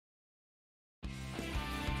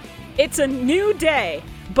It's a new day,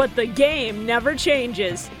 but the game never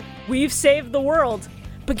changes. We've saved the world,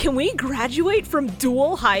 but can we graduate from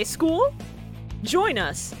dual high school? Join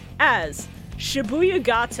us as Shibuya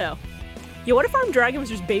Gato. Yo, what if Armed Dragon was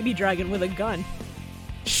just Baby Dragon with a gun?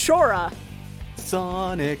 Shora.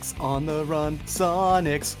 Sonic's on the run.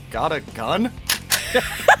 Sonic's got a gun.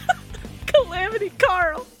 Calamity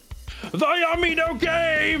Carl. The Amino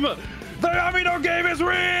game! The Amino game is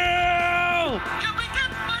real!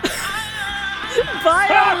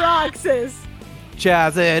 Bio Roxas.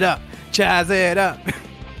 Chaz it up. Chaz it up.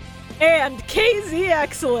 And KZ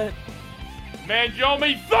Excellent.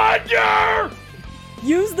 Manjomi Thunder!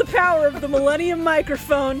 Use the power of the Millennium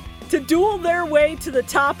microphone to duel their way to the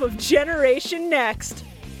top of Generation Next.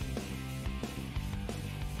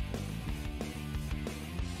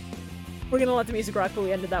 We're gonna let the music rock, but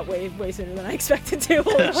we ended that way sooner than I expected to.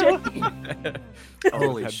 Holy shit.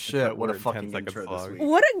 Holy shit, what a fucking intro this week.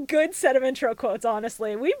 What a good set of intro quotes,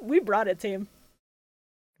 honestly. We brought it, team.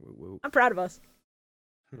 Woo woo. I'm proud of us.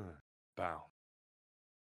 Bow.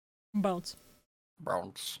 Bounce.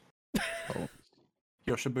 Bounce.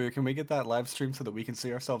 Yo, Shibuya, can we get that live stream so that we can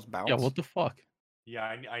see ourselves bounce? Yeah, what the fuck? Yeah,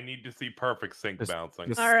 I need to see perfect sync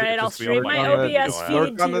bouncing. All right, I'll just the stream only my thing I OBS know.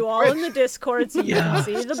 feed to you all in the Discord so you can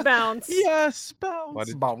see the bounce. Yes, bounce. What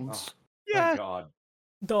is- Bounce. Yeah. Thank God.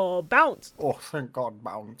 The bounce. Oh, thank God,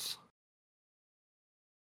 bounce.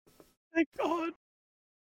 Thank God.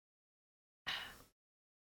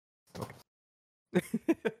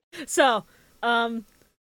 So,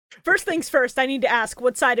 first things first, I need to ask,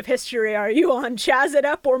 what side of history are you on? Chaz it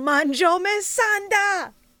up or Manjome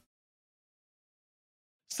Sanda?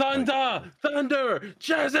 Sanda! Thunder!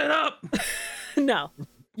 Jazz it up! No,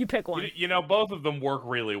 you pick one. You know, both of them work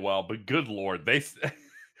really well, but good lord,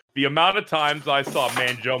 the amount of times I saw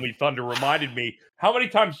Manjomi Thunder reminded me how many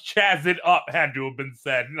times Chaz it up had to have been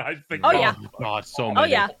said, and I think, Oh, yeah. God, so Oh,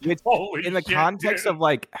 many. yeah. holy In the shit, context dude. of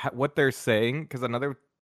like what they're saying, because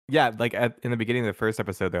like in the beginning of the first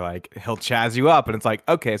episode, they're like, he'll chaz you up, and it's like,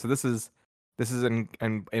 okay, so this is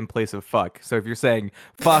in place of fuck. So if you're saying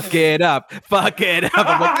fuck it up, I'm like,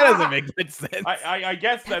 that doesn't make good sense. I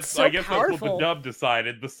guess That's that's so I guess that's powerful. what the dub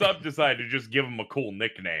decided. The sub decided to just give him a cool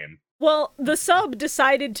nickname. Well, the sub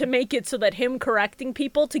decided to make it so that him correcting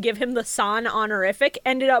people to give him the San honorific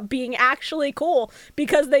ended up being actually cool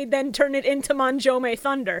because they then turn it into Manjome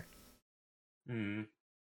Thunder. Hmm.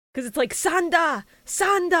 Because it's like, Sanda!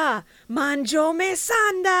 Sanda! Manjome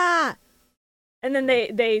Sanda! And then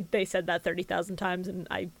they said that 30,000 times, and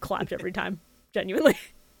I clapped every time. Genuinely.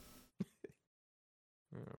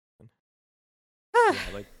 Yeah,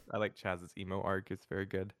 I like Chaz's emo arc. It's very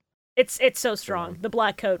good. It's so strong. The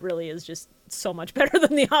black coat really is just so much better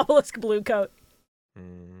than the obelisk blue coat.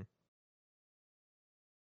 Mm.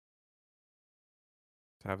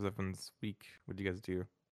 So how's everyone's week? What do you guys do?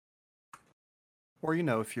 Or, you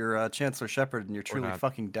know, if you're Chancellor Shepard and you're truly not.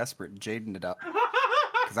 fucking desperate, Jaden it up.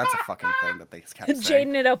 Because that's a fucking thing that they kept saying.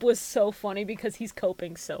 Jaden it up was so funny because he's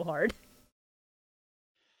coping so hard.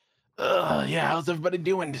 Yeah, how's everybody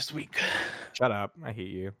doing this week? Shut up! I hate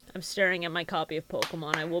you. I'm staring at my copy of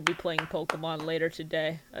Pokemon. I will be playing Pokemon later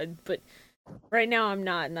today. But right now I'm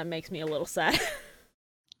not, and that makes me a little sad.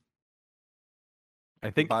 I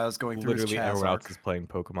think Bio's going through his literally Chaz everyone else arc. is playing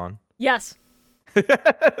Pokemon. Yes.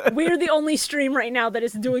 We're the only stream right now that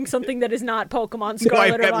is doing something that is not Pokemon No, I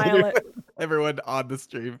Scarlet or meant Violet. Everyone on the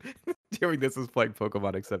stream doing this is playing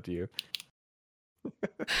Pokemon except you.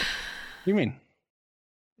 You mean?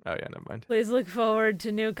 Oh yeah, never mind. Please look forward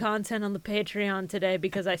to new content on the Patreon today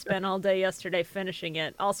because I spent all day yesterday finishing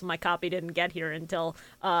it. Also, my copy didn't get here until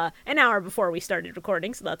an hour before we started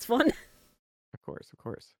recording, so that's fun. Of course.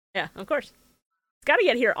 Yeah, of course. It's got to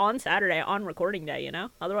get here on Saturday, on recording day, you know?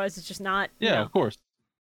 Otherwise, it's just not... you Yeah, know. of course.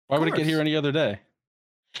 Why would it get here any other day?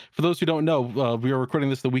 For those who don't know, we are recording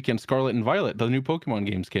this the weekend Scarlet and Violet, the new Pokemon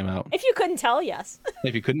games came out. If you couldn't tell, yes.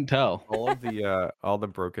 If you couldn't tell. All the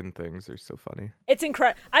broken things are so funny. It's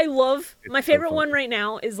incredible. I love... It's my so favorite funny. one right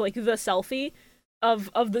now is, like, the selfie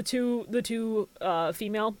of the two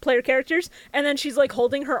female player characters, and then she's, like,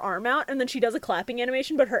 holding her arm out, and then she does a clapping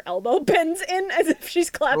animation, but her elbow bends in as if she's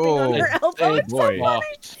clapping on her elbow. It's so boy. funny.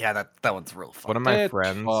 Yeah, that one's real fun. One of my It's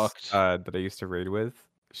friends fucked. that I used to raid with,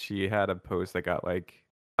 she had a post that got like,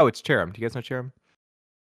 oh, it's Cherim. Do you guys know Cherim?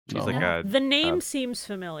 She's No. like a The name seems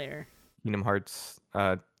familiar. Kingdom Hearts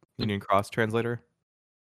Union Cross translator.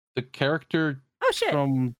 The character Oh, shit.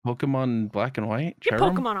 from Pokemon Black and White? Get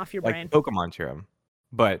Cherim? Pokemon off your Like brain. Pokemon Cherim.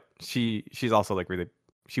 But she's also like really,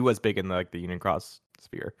 she was big in the Union Cross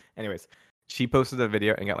sphere. Anyways, she posted a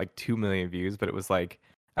video and got like 2 million views, but it was like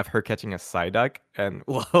of her catching a Psyduck, and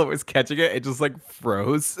while it was catching it, it just like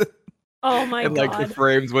froze. Oh my and god. like the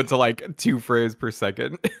frames went to like 2 frames per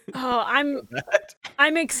second. Oh,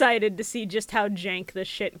 I'm excited to see just how jank this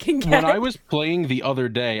shit can get. When I was playing the other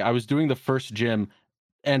day, I was doing the first gym,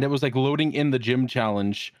 and it was like loading in the gym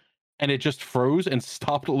challenge, and it just froze and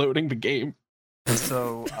stopped loading the game.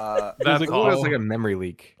 So That's like, It was like oh. a memory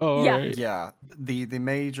leak. Oh, Yeah. right. yeah, the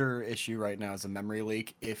major issue right now is a memory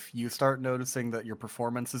leak. If you start noticing that your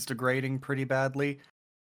performance is degrading pretty badly,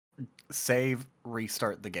 save,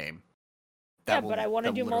 restart the game. Yeah, but I want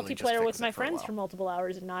to that do will literally just multiplayer fix with it my for a friends while. for multiple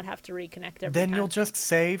hours and not have to reconnect every Then time. you'll just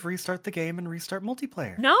save, restart the game, and restart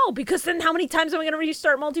multiplayer. No, because then how many times am I going to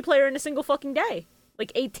restart multiplayer in a single fucking day?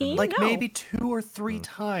 Like 18? Like No. maybe 2 or 3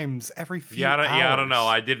 times every few Yeah, hours. I don't know.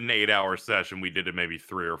 I did an 8-hour session. We did it maybe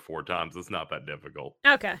 3 or 4 times. It's not that difficult.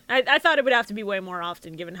 Okay. I thought it would have to be way more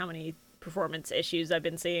often given how many performance issues I've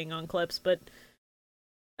been seeing on clips, but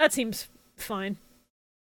that seems fine.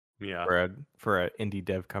 Yeah. For a indie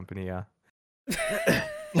dev company, yeah.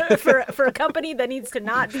 for a company that needs to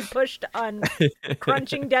not be pushed on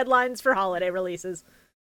crunching deadlines for holiday releases.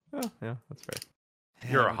 Oh, yeah, that's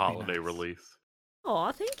fair. You're a That would be holiday nice. release.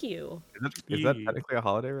 Aw, thank you. Is that technically a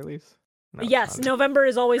holiday release? No, it's Yes, not. November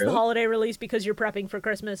is always the Really? holiday release because you're prepping for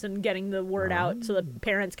Christmas and getting the word out so that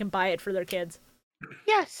parents can buy it for their kids.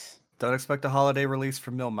 Yes. Don't expect a holiday release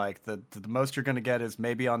from Mill Mike. The most you're gonna get is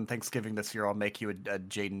maybe on Thanksgiving this year I'll make you a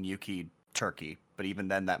Jaden Yuki turkey. But even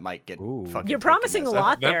then that might get Ooh. fucking You're taken promising as a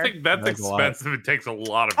lot there. That's That's a lot. expensive. It takes a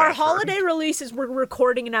lot of Our effort. holiday release is we're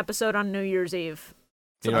recording an episode on New Year's Eve.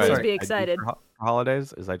 So You know what please sorry, be I do excited. for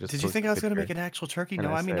holidays is I just Did you post think a I was gonna picture. make an actual turkey? and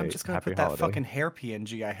No, I I mean I'm say, just gonna "Happy put that holiday." fucking hair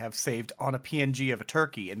PNG I have saved on a PNG of a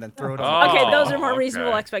turkey and then throw it Oh. on. Okay, those are more okay.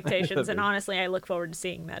 reasonable expectations, and honestly, I look forward to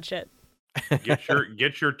seeing that shit. Get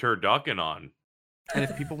your turducken on. And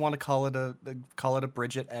if people want to call it a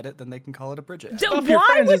Bridget edit, then they can call it a Bridget edit. Stuff your Why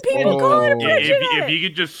friends would is people saying. call it a Oh. Bridget If edit? you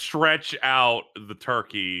could just stretch out the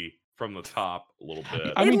turkey from the top a little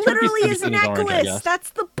bit. I mean, it turkeys literally can be is a seen as orange, I necklace. guess. That's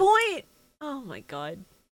the point. Oh my god.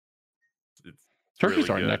 It's Turkeys really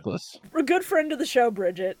are a good. necklace. We're a good friend of the show,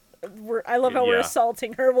 Bridget. I love how we're Yeah.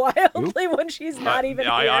 assaulting her wildly when she's not even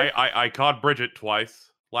here. I caught Bridget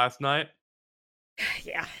twice last night.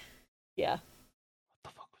 Yeah. Yeah. What the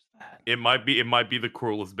fuck was that? It might be the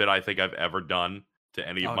cruelest bit I think I've ever done to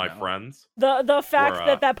any of Oh, my no. friends. The fact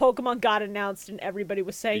Or, that Pokemon got announced and everybody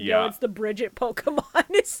was saying, "Yo, yeah. it's the Bridget Pokemon,"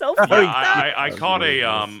 is so Oh, fucked Yeah, up. I That's caught really a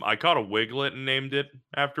nice. I caught a Wiglet and named it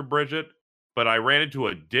after Bridget, but I ran into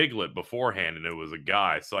a Diglett beforehand and it was a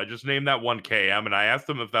guy, so I just named that one KM and I asked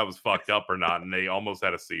them if that was fucked up or not, and they almost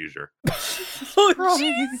had a seizure. Oh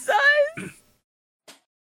Jesus!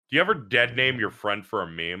 Do you ever dead name your friend for a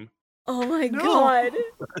meme? Oh my No. god!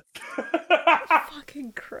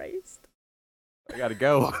 Fucking Christ! I gotta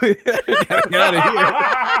go. I gotta get out of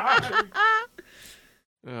here.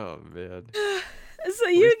 Oh man. So least they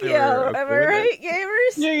were Yu-Gi-Oh! okay Am I with it. right,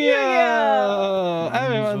 gamers? Yu-Gi-Oh!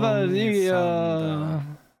 Everyone loves Manzomi Yu-Gi-Oh!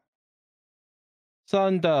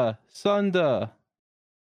 Sunda.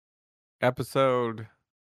 Episode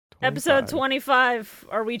Episode 25. 25.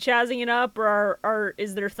 Are we chazzing it up, or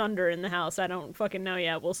is there thunder in the house? I don't fucking know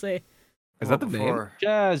yet. We'll see. Is that the name?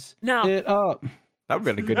 Jazz No. it up. That would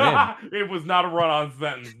have been a good name. It was not a run-on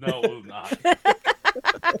sentence. No, it was not.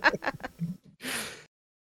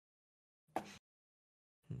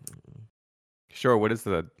 Sure, what is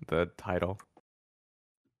the title?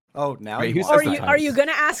 Oh, now Wait, you who want says Are the you the are you title.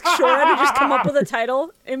 gonna ask Shora to just come up with a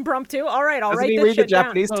title impromptu? All right, I'll Doesn't write he this read the shit down.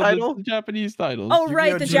 Japanese No, title? the Japanese titles. Oh,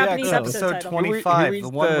 right, Yu-Gi-Oh! the GX, Japanese episode episode title. 25, reads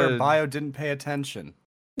the one where the- Bio didn't pay attention.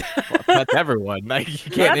 Well, that's everyone. Like you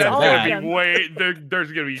That's can't name all There's of gonna that. them. be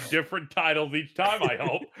there's gonna be different titles each time, I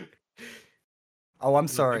hope. Oh, I'm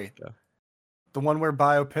sorry. The one where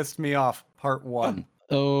Bio pissed me off, part 1.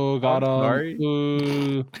 Oh, got I'm him. sorry.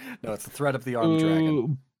 Ooh, No, it's the threat of the armed dragon.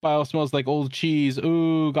 ooh, Bio smells like old cheese.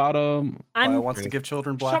 Ooh, got him. Bio I'm wants to give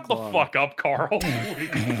children black Shut the lung. fuck up, Carl.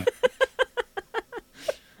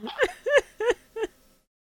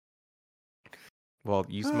 Well,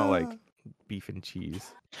 you smell like beef and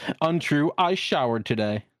cheese. Untrue. I showered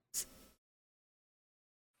today.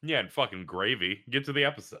 Yeah, and fucking gravy. Get to the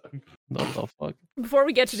episode. What the fuck? Before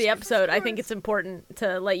we get to the episode, I think it's important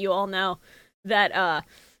to let you all know that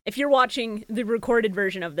if you're watching the recorded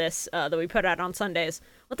version of this that we put out on Sundays,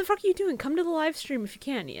 what the fuck are you doing? Come to the live stream if you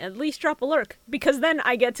can. At least drop a lurk, because then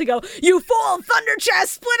I get to go, "You fool! Thunder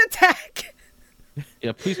Chest split attack!"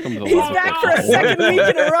 Yeah, please come to the He's live back for a episode. second week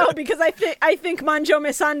in a row because I think Manjo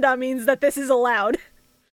Misanda means that this is allowed.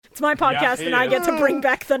 It's my podcast, it and I get to bring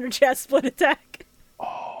back Thunder Chest split attack.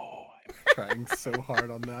 Oh, Trying so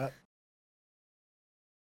hard on that.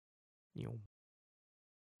 You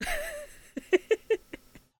know.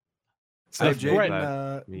 So threat.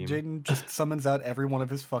 Jaden just summons out every one of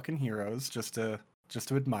his fucking heroes just to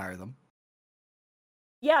admire them.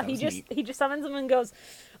 Yeah, That he was just neat. he just summons them and goes,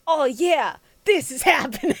 "Oh yeah, this is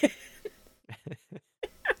happening."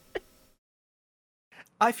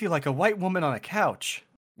 I feel like a white woman on a couch.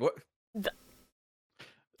 What?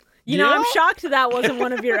 You know, I'm Yeah? shocked that wasn't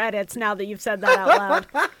one of your edits. Now that you've said that out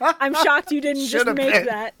loud, I'm shocked you didn't just Should've make been.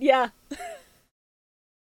 that. Yeah.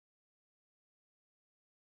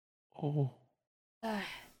 Oh.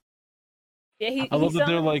 Yeah, I love he that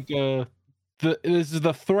they're summoned- like this is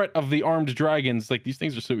the threat of the armed dragons. Like these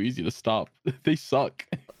things are so easy to stop. They suck.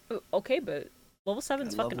 Okay, but level I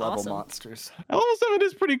 7's love fucking level awesome. monsters. Level 7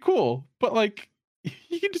 is pretty cool, but like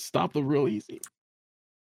you can just stop them real easy.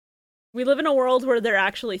 We live in a world where they're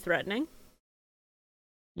actually threatening.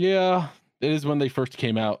 Yeah, it is when they first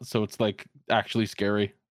came out, so it's like actually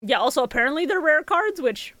scary. Yeah, also apparently they're rare cards,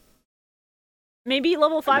 which maybe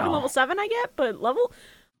level 5 and No. level 7 I get, but level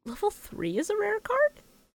 3 is a rare card?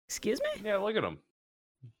 Excuse me? Yeah, look at him.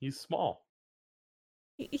 He's small.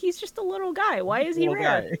 He's just a little guy. Why is he Little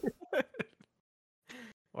rare? guy.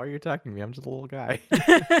 Why are you attacking me? I'm just a little guy.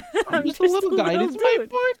 I'm just a little guy. and It's my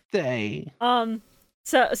dude. birthday.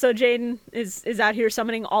 So Jaden is out here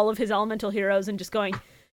summoning all of his elemental heroes and just going,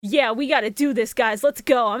 "Yeah, we gotta do this, guys. Let's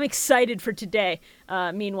go. I'm excited for today."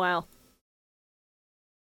 Meanwhile,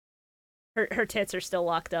 her tits are still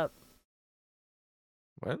locked up.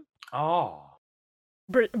 What? Oh.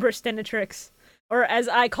 Burstinatrix, or as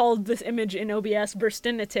I called this image in OBS,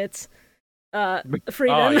 Burstinatits.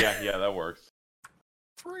 Freedom. Oh, yeah, that works.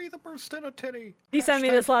 Free the Burstina titty. He sent me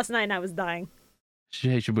Hashtag- this last night and I was dying.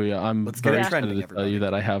 Hey Shibuya, I'm Let's get very it excited trending, to tell you everybody.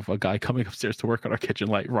 that I have a guy coming upstairs to work on our kitchen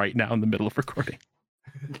light right now in the middle of recording.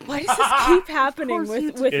 Why does this keep happening course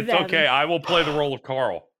you with It's them? okay. I will play the role of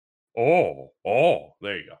Carl. Oh,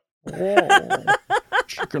 there you go. Oh,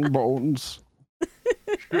 chicken bones.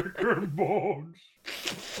 Chicken bones.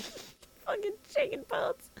 Fucking chicken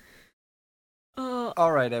bones. Oh,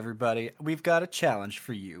 All right, everybody, we've got a challenge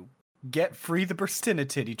for you. Get Free the Burstina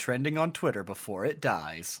titty trending on Twitter before it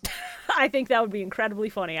dies. I think that would be incredibly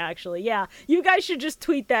funny, actually. Yeah, you guys should just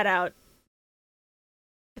tweet that out.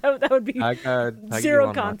 That would be Tag zero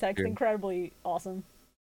Elon Musk, context, dude. incredibly awesome.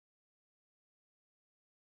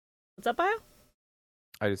 What's up, Bio?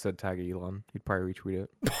 I just said tag Elon. He'd probably retweet it.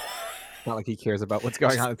 Not like he cares about what's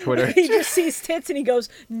going on Twitter. He just sees tits and he goes,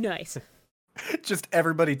 "Nice." Just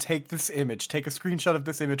everybody take this image, take a screenshot of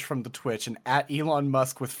this image from the Twitch, and at Elon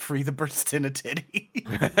Musk with Free the Burstina titty.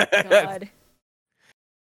 God.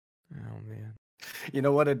 Oh man. You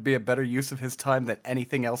know what? It'd be a better use of his time than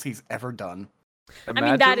anything else he's ever done. mean,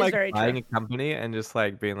 Imagine, that is like, very buying true. a company and just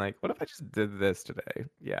like being like, what if I just did this today?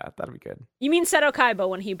 Yeah, that'd be good. You mean Seto Kaiba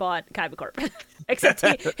when he bought Kaiba Corp? Except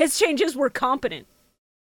his changes were competent.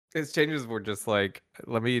 His changes were just like,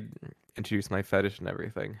 let me introduce my fetish and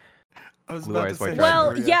everything. I was Blue about eyes, to white say, dragon.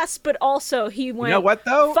 Well, Maria. yes, but also he went, You know what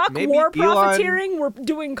though? fuck Maybe war Elon- profiteering, we're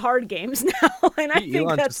doing card games now, and I maybe think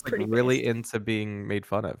Elon's that's just like pretty really based. into being made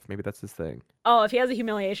fun of. Maybe that's his thing. Oh, if he has a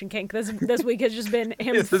humiliation kink, this week has just been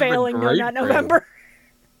him This has been failing No great Nut for him. November.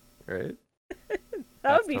 Right? That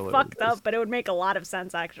That's would be totally fucked what it up, is. but it would make a lot of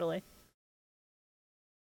sense actually.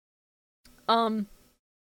 So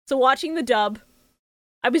watching the dub,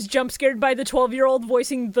 I was jump scared by the 12-year-old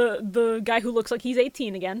voicing the guy who looks like he's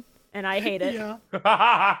 18 again, and I hate it. Yeah.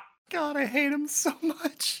 God, I hate him so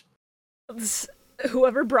much.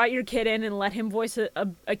 Whoever brought your kid in and let him voice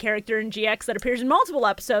a character in GX that appears in multiple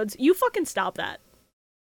episodes, you fucking stop that.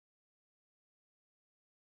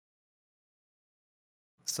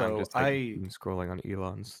 I'm So just like, scrolling on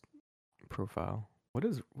Elon's profile. What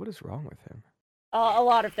is wrong with him? A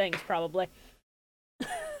lot of things, probably.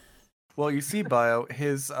 Well, you see, Bio,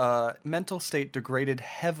 his mental state degraded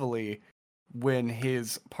heavily when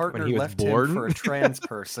his partner he was left born? him for a trans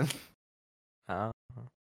person.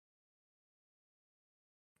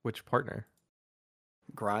 Which partner?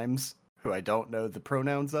 Grimes, who I don't know the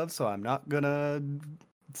pronouns of, so I'm not gonna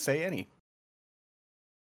say any.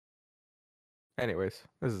 Anyways,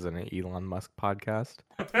 this is an Elon Musk podcast.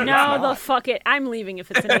 No, not. the fuck it. I'm leaving if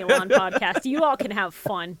it's an Elon podcast. You all can have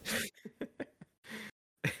fun.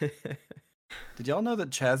 Did y'all know that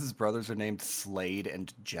Chaz's brothers are named Slade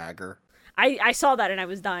and Jagger? I saw that and I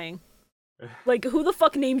was dying. Like, who the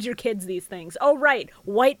fuck names your kids these things? Oh, right.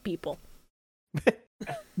 White people. In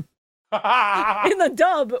the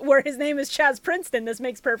dub, where his name is Chaz Princeton, this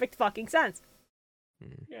makes perfect fucking sense.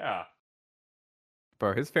 Yeah.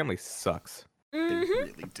 Bro, his family sucks. They Mm-hmm.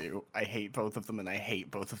 really do. I hate both of them, and I hate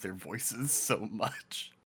both of their voices so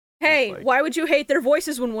much. Hey, like- why would you hate their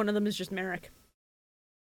voices when one of them is just Merrick?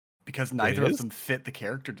 because neither of is? them fit the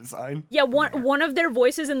character design. Yeah, one of their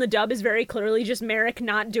voices in the dub is very clearly just Merrick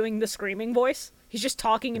not doing the screaming voice. He's just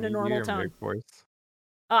talking in a normal Your tone. Merrick voice.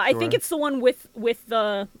 I think Sure. it's the one with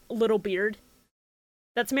the little beard.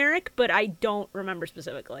 That's Merrick, but I don't remember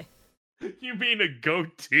specifically. You mean a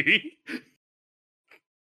goatee?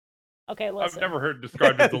 Okay, listen. I've never heard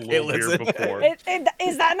described as a Okay, little beard listen. before.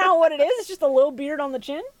 Is that not what it is? It's just a little beard on the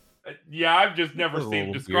chin? Yeah, I've just never A seen little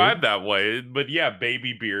it described that way. But yeah,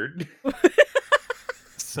 baby beard.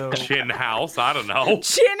 So, Chin house, I don't know.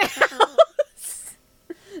 Chin house!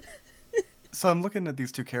 so I'm looking at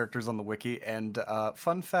these two characters on the wiki, and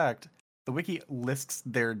fun fact, the wiki lists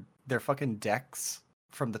their fucking decks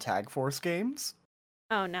from the Tag Force games.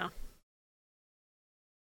 Oh, no.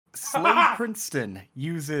 Slade Princeton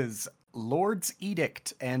uses Lord's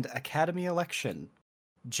Edict and Academy Election.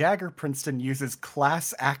 Jagger Princeton uses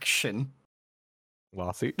Class Action.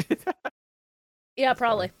 Lawsuit. Yeah,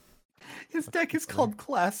 probably. His deck is called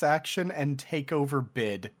Class Action and Takeover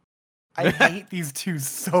Bid. I hate these two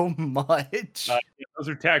so much. Yeah, those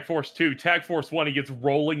are Tag Force 2. Tag Force 1, he gets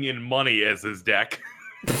Rolling in Money as his deck.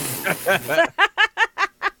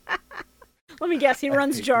 Let me guess, he I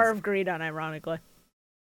runs hate Jar this. of Greed unironically.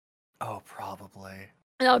 Oh, probably.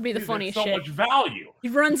 That would be the Dude, funniest that's so shit. much value. He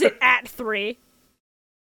runs it at 3.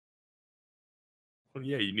 Well,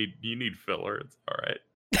 yeah, you need filler. It's all right.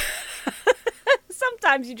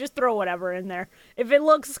 Sometimes you just throw whatever in there. If it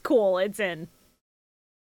looks cool, it's in.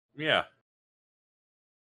 Yeah.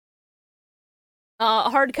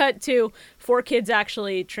 Hard cut to 4 kids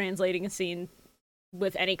actually translating a scene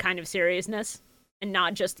with any kind of seriousness and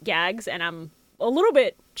not just gags, and I'm a little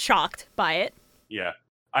bit shocked by it. Yeah.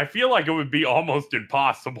 I feel like it would be almost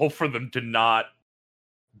impossible for them to not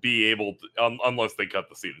be able to, unless they cut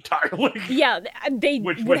the scene entirely. Yeah, they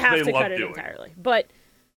Which would have they to love cut it doing. entirely. But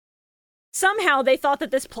somehow they thought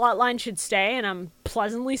that this plot line should stay, and I'm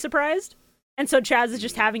pleasantly surprised. And so Chaz is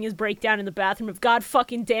just having his breakdown in the bathroom of, God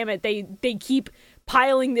fucking damn it, they keep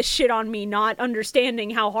piling this shit on me, not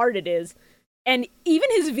understanding how hard it is. And even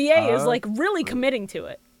his VA is, like, really committing to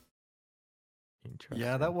it.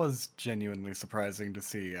 Yeah, that was genuinely surprising to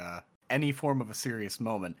see any form of a serious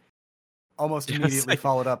moment. Almost Yes, immediately I-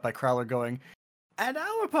 followed up by Crowler going, and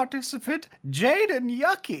our participant, Jaden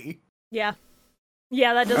Yucky. Yeah.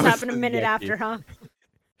 Yeah, that does That was happen a so minute yucky. after, huh?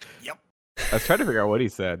 I was trying to figure out what he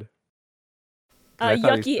said. 'Cause I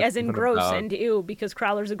thought he Yucky said as in something gross about- and ew, because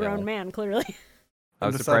Crowler's a grown Yeah. man, clearly. I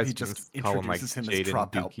was In the sub, he surprised just call him like introduces him as Jaden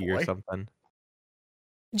Dropout Dookie or Boy. something.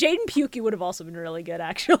 Jaden Pukey would have also been really good,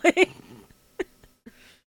 actually.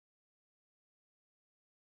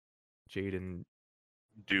 Jaden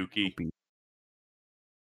Dookie.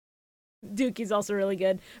 Dookie's also really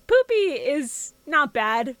good. Poopy is not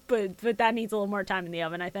bad, but that needs a little more time in the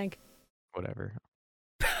oven, I think. whatever.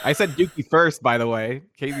 I said Dookie first, by the way.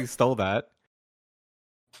 Casey stole that.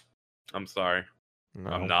 I'm sorry. No.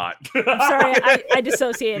 I'm not. I'm sorry, I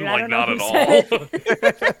dissociated. I Like, don't know not who at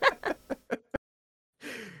said it. all.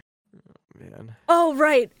 Man. Oh,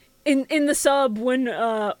 right. In the sub, when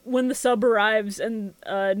the sub arrives in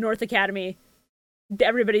North Academy,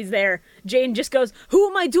 everybody's there. Jane just goes, "Who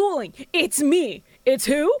am I dueling? It's me. It's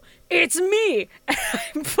who? It's me."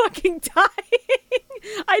 I'm fucking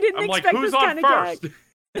dying. I didn't I'm like, expect who's this on kind of first?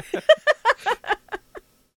 gag.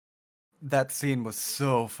 That scene was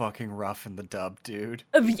so fucking rough in the dub, dude.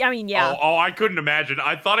 I mean, yeah. Oh, I couldn't imagine.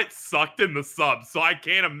 I thought it sucked in the sub, so I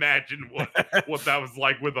can't imagine what that was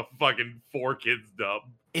like with a fucking 4Kids dub.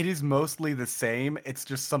 It is mostly the same. It's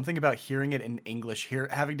just something about hearing it in English,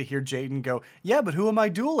 having to hear Jaden go, "Yeah, but who am I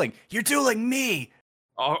dueling? You're dueling me."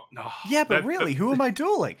 Oh no. Yeah, but really, who am I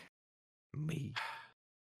dueling? Me.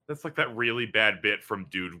 That's like that really bad bit from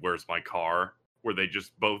Dude, Where's My Car? Where they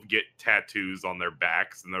just both get tattoos on their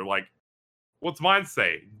backs and they're like, "What's mine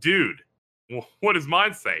say? Dude." "Well, what does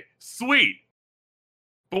mine say? Sweet."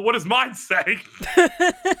 "But what does mine say?"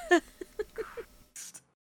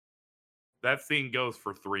 That scene goes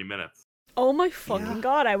for 3 minutes. Oh my fucking Yeah.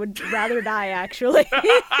 god, I would rather die, actually.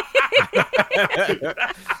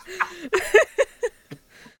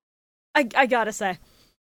 I gotta say,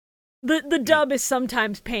 the dub is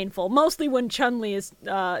sometimes painful, mostly when Chun-Li is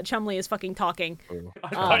fucking talking. I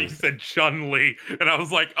thought you said Chun-Li, and I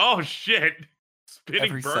was like, oh shit. Spinning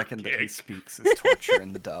Every bird second that he kick. speaks is torture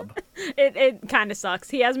in the dub. It kind of sucks.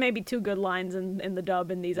 He has maybe 2 good lines in the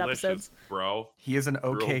dub in these Delicious, episodes. bro. He is an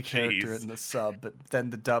okay Grilled character cheese. in the sub, but then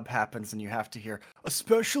the dub happens and you have to hear,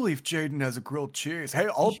 especially if Jaden has a grilled cheese. Hey,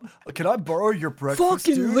 can I borrow your breakfast,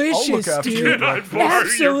 Fucking dude? I'll look licious, after dude. your Can I breakfast. borrow your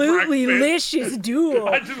Absolutely breakfast? licious duel.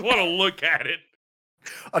 I just want to look at it.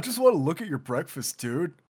 I just want to look at your breakfast,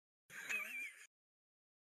 dude.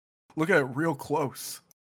 Look at it real close.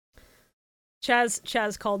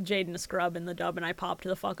 Chaz called Jaden a scrub in the dub, and I popped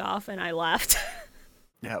the fuck off, and I laughed.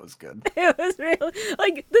 Yeah, it was good. It was really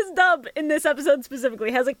like this dub in this episode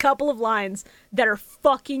specifically has a couple of lines that are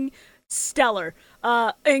fucking stellar,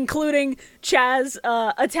 including Chaz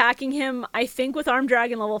attacking him, I think with Armed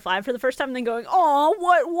Dragon level 5 for the first time, and then going, "Aw,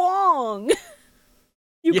 what wrong?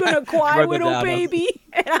 You gonna cry, little baby?"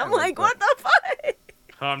 And I'm like, "What the fuck?"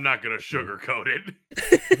 I'm not gonna sugarcoat it.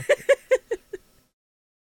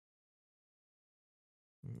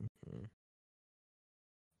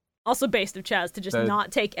 Also based of Chaz to just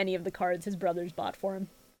not take any of the cards his brothers bought for him.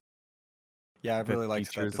 Yeah, I really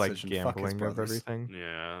liked that teachers decision. like Fuck his gambling of brothers. everything.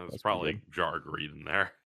 Yeah, it's That's probably pretty jar greed in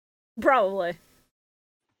there. Probably.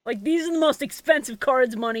 Like, these are the most expensive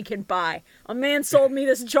cards money can buy. A man sold me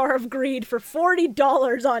this jar of greed for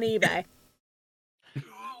 $40 on eBay.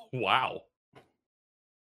 Wow.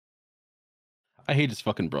 I hate his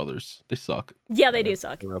fucking brothers. They suck. Yeah, they do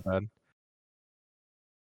suck. They're real bad.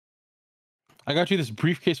 I got you this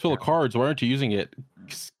briefcase full of cards. Why aren't you using it?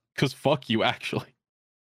 Because fuck you, actually.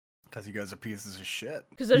 Because you guys are pieces of shit.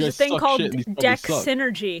 Because there's You a guys thing suck called shit and these brothers deck suck.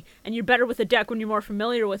 synergy, and you're better with a deck when you're more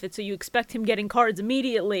familiar with it, so you expect him getting cards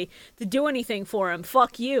immediately to do anything for him.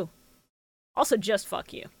 Fuck you. Also, just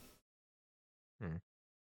fuck you.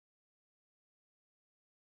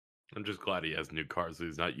 I'm just glad he has new cards so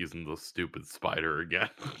he's not using the stupid spider again.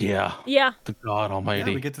 Yeah. Yeah. The God Yeah,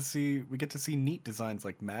 Almighty. we get to see neat designs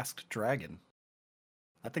like Masked Dragon.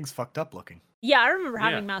 That thing's fucked up looking. Yeah, I remember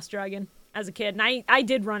having Yeah. Masked Dragon as a kid, and I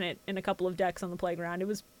did run it in a couple of decks on the playground. It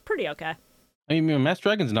was pretty okay. I mean, Masked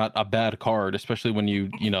Dragon's not a bad card, especially when you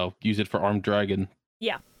use it for Armed Dragon.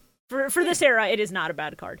 Yeah. For this era, it is not a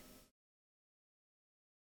bad card.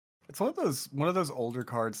 It's one of those older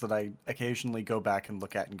cards that I occasionally go back and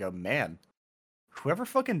look at and go, man, whoever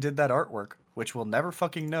fucking did that artwork, which we'll never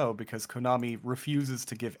fucking know because Konami refuses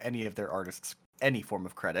to give any of their artists any form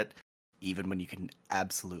of credit, even when you can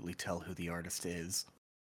absolutely tell who the artist is.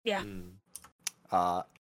 Yeah.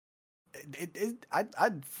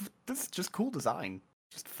 This is just cool design.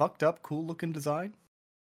 Just fucked up, cool looking design.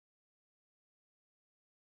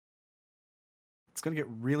 It's gonna get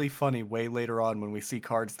really funny way later on when we see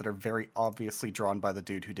cards that are very obviously drawn by the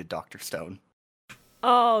dude who did Dr. Stone.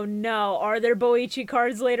 Oh no, are there Boichi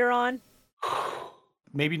cards later on?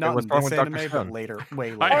 Maybe not what's in wrong this with Dr. anime, Stone? but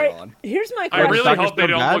way later Alright, on. here's my I question. really Dr. hope they Stone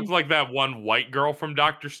don't bad? look like that one white girl from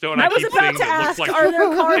Dr. Stone. I was keep about saying to it looks ask, like are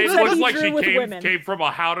there cards it that looks he like drew she with women? came from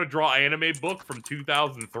a How to Draw Anime book from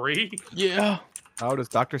 2003. Yeah. Oh, does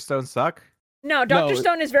Dr. Stone suck? No, Dr. No,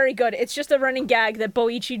 Stone is very good. It's just a running gag that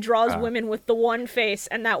Boichi draws Ah. women with the one face,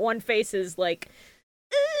 and that one face is like,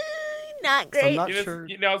 not So great. I'm not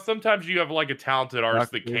You know, sure. sometimes you have like a talented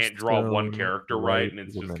artist that Dr. can't draw one Stone, character the right, right and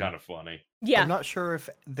it's woman. just kind of funny. Yeah. I'm not sure if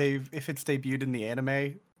it's debuted in the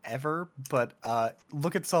anime ever, but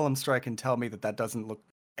look at Solemn Strike and tell me that doesn't look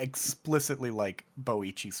explicitly like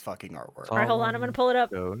Boichi's fucking artwork. Alright, hold on, I'm gonna pull it up.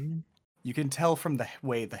 Stone? You can tell from the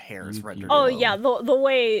way the hair is You- rendered. Oh alone. yeah, the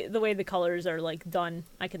way the colors are like done,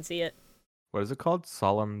 I can see it. What is it called?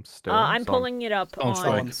 Solemn Stone? I'm Solemn- pulling it up Solemn on.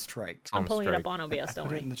 Strike. Solemn Strike. I'm Solemn pulling it up Strike. on OBS. I Don't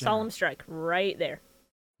put it worry. in the Solemn general. Strike, right there.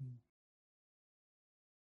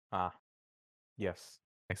 Ah, yes,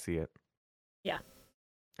 I see it. Yeah.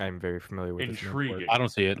 I'm very familiar with this. Intriguing. I don't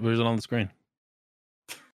see it. Where's it on the screen?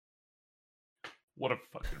 What a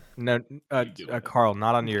fucking. No, you doing? Carl,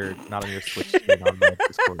 not on your Switch screen on the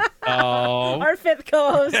Discord. Oh. Our fifth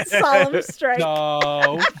co-host, Solemn Strike.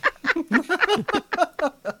 No.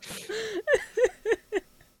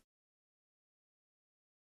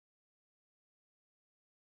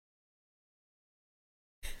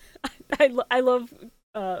 I love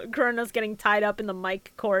Kronos getting tied up in the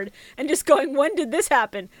mic cord and just going, when did this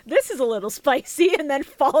happen? This is a little spicy, and then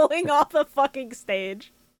falling off the fucking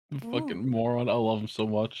stage. Fucking moron. I love him so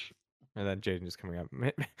much. And then Jaden just coming up.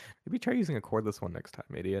 Maybe try using a cordless one next time,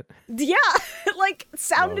 idiot. Yeah, like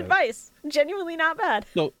sound Love it. advice. Genuinely not bad.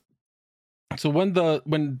 So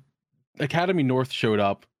when Academy North showed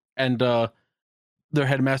up and their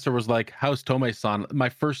headmaster was like, "How's Tomei-san?" My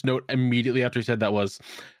first note immediately after he said that was,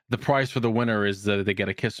 "The prize for the winner is that they get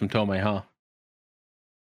a kiss from Tomei, huh?"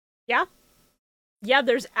 Yeah,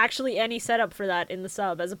 there's actually any setup for that in the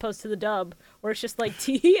sub, as opposed to the dub, where it's just like,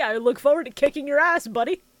 tee, I look forward to kicking your ass,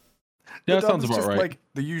 buddy. Yeah, The that dub sounds is about just right. like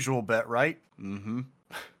the usual bet, right? Mm-hmm.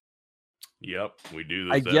 Yep, we do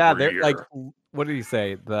this every Yeah, they're year. like, what did he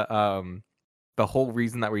say? The whole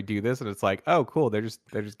reason that we do this, and it's like, oh, cool. They're just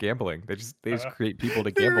gambling. They just create people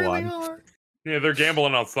to They gamble really on. are. Yeah, they're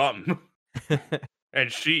gambling on something.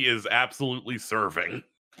 And she is absolutely serving.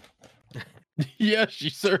 Yeah, she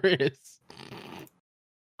sure is.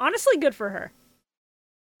 Honestly, good for her.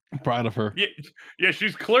 I'm proud of her. Yeah,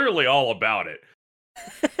 she's clearly all about it.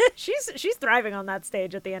 She's thriving on that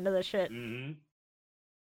stage at the end of the shit. Mm-hmm.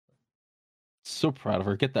 So proud of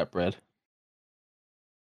her. Get that bread.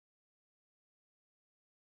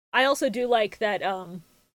 I also do like that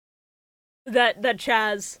that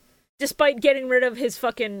Chaz, despite getting rid of his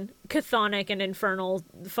fucking chthonic and infernal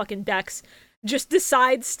fucking decks, just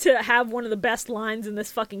decides to have one of the best lines in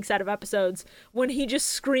this fucking set of episodes when he just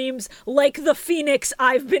screams, "Like the phoenix,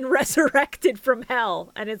 I've been resurrected from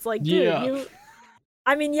hell." And it's like, dude, Yeah.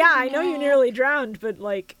 I mean, yeah, I know you nearly drowned, but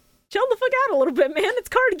like, chill the fuck out a little bit, man. It's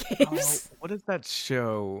card games. Oh, what is that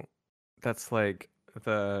show that's like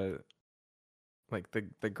the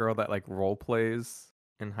girl that like role plays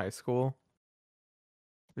in high school?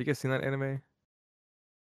 Have you guys seen that anime?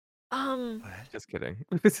 Just kidding.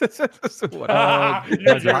 Uh, You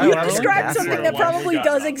described something that probably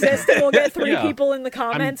does exist, and we'll get three people in the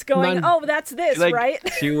comments going, "Oh, that's this, like, right?"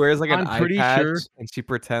 She wears like an I'm eye pretty patch, sure- and she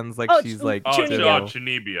pretends like Oh, she's like. Chunibyo.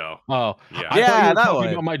 Chunibyo. Oh, Yeah. I thought Yeah, you were that talking one.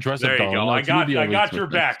 about my dress There up you doll. go. No, I got Chunibyo makes your more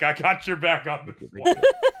back. I got your back on this one.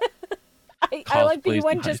 I like that you Cosplays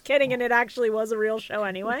went nice. just kidding, and it actually was a real show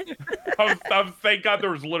anyway. Thank God there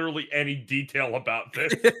was literally any detail about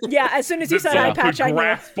this. Yeah, as soon as you said That eye I could patch, I knew.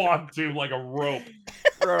 grasp onto like a rope.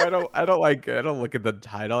 Bro, I don't look at the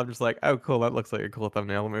title. I'm just like, oh, cool. That looks like a cool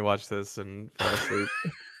thumbnail. Let me watch this and fall asleep.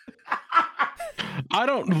 I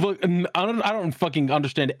don't fucking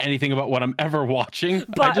understand anything about what I'm ever watching. I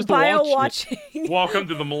But just bio watch it. watching. Welcome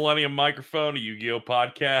to the Millennium Microphone, a Yu-Gi-Oh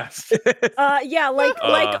podcast. Yeah,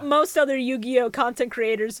 like most other Yu-Gi-Oh content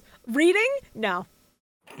creators, reading? No.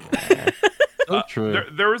 So true.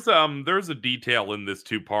 There's a detail in this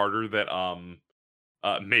two-parter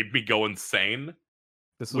that made me go insane,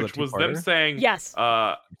 This which was them saying Yes.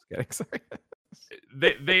 Just kidding, sorry.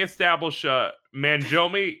 they establish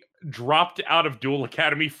Manjomi dropped out of Duel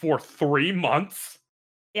Academy for 3 months.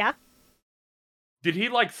 Yeah. Did he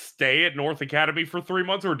like stay at North Academy for 3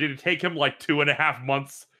 months, or did it take him like 2.5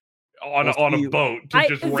 months on a boat to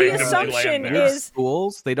just the randomly assumption land there? is-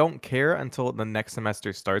 Schools, they don't care until the next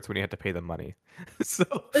semester starts when you have to pay them money. So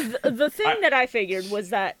The thing that I figured was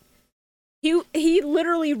that he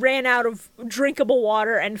literally ran out of drinkable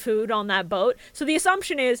water and food on that boat. So the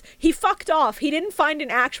assumption is he fucked off. He didn't find an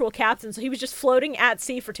actual captain, so he was just floating at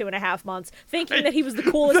sea for 2.5 months, thinking that he was the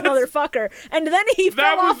coolest motherfucker. And then he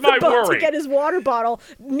fell was off the my boat to worry. get his water bottle,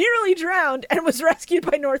 nearly drowned, and was rescued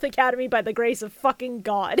by North Academy by the grace of fucking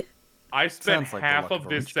God. I spent Sounds like the half luck of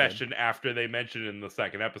of a this rich kid. session after they mentioned it in the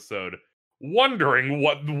second episode, wondering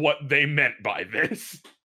what they meant by this.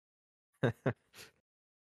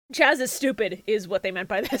 Chaz is stupid, is what they meant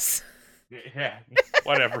by this. Yeah,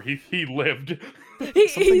 whatever. He lived. He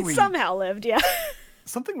Something we- somehow lived, yeah.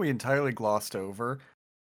 Something we entirely glossed over.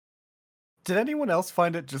 Did anyone else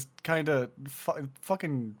find it just kind of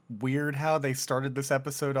fucking weird how they started this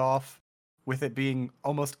episode off with it being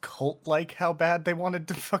almost cult-like how bad they wanted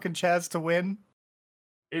to fucking Chaz to win?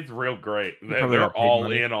 It's real great. probably They're got paid all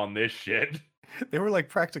money. in on this shit. They were like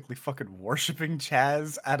practically fucking worshipping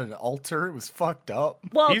Chaz at an altar. It was fucked up.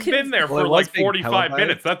 Well, He's been there Well, for it was like being 45 televised.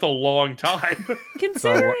 minutes. That's a long time. So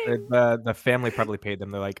considering the family probably paid them.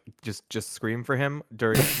 They're like, just scream for him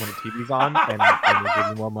during when the TV's on, and we'll give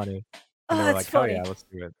you more money. And they were that's like, funny. oh yeah, let's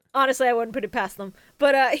do it. Honestly, I wouldn't put it past them.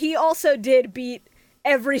 But he also did beat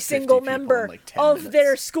every 50 single people in, member like, 10 of minutes.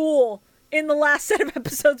 their school in the last set of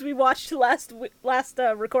episodes we watched last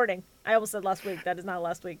recording. I almost said last week. That is not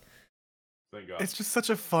last week. Thank God. It's just such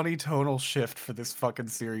a funny tonal shift for this fucking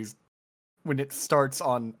series when it starts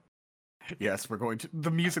on. Yes, we're going to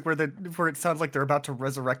the music where it sounds like they're about to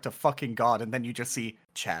resurrect a fucking god, and then you just see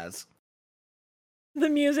Chaz. The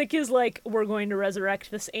music is like, we're going to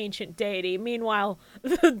resurrect this ancient deity. Meanwhile,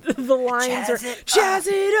 the lines are, Chaz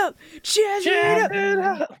it up! Chaz it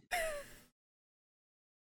up!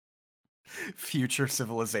 Future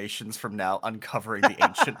civilizations from now uncovering the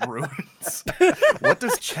ancient ruins. What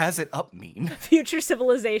does Chaz it up mean? Future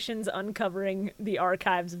civilizations uncovering the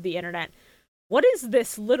archives of the internet. What is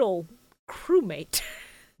this little crewmate?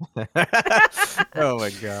 Oh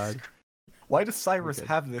my god. Why does Cyrus Okay.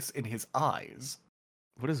 have this in his eyes?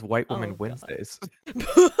 What is White Oh, Woman God. Wednesdays?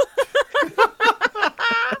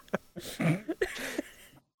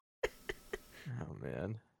 Oh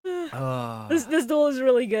man. This duel is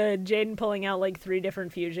really good. Jaden pulling out like 3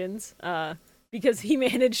 different fusions, because he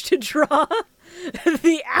managed to draw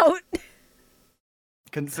the out.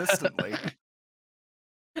 Consistently.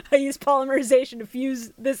 I use polymerization to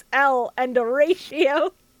fuse this L and a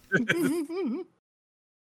ratio.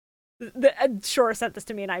 Shore sent this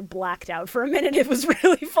to me and I blacked out for a minute. It was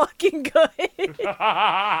really fucking good.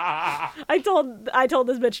 I told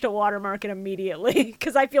this bitch to watermark it immediately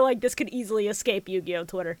because I feel like this could easily escape Yu-Gi-Oh!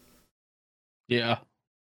 Twitter. Yeah.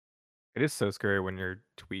 It is so scary when your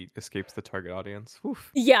tweet escapes the target audience.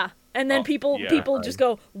 Oof. Yeah, and then Oh, people yeah. just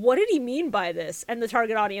go, "What did he mean by this?" And the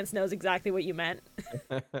target audience knows exactly what you meant.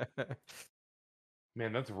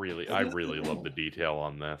 Man, I really love the detail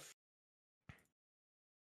on this.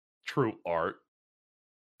 True art.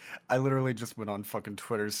 I literally just went on fucking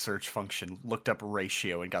Twitter's search function, looked up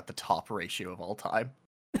ratio, and got the top ratio of all time.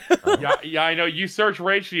 Yeah, I know. You search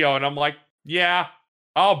ratio, and I'm like, yeah,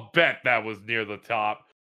 I'll bet that was near the top.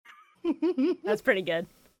 That's pretty good.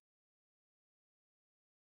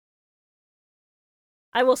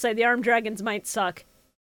 I will say the armed dragons might suck,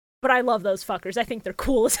 but I love those fuckers. I think they're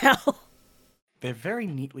cool as hell. They're very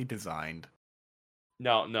neatly designed.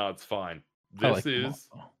 No, it's fine. I This like them is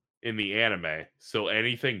all. in the anime, so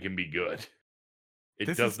anything can be good. It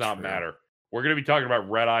This does is not true. matter. We're going to be talking about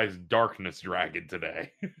Red Eye's Darkness Dragon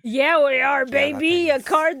today. Yeah, we are, that baby. A thing's-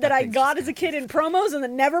 card that that I thing's got just as a gonna kid be in promos and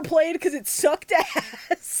then never played because it sucked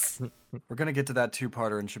ass. We're gonna get to that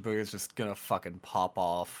two-parter, and Shibuya's just gonna fucking pop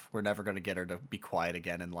off. We're never gonna get her to be quiet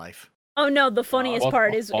again in life. Oh no, the funniest What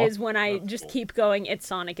part the is fuck? when I That's just cool. keep going, it's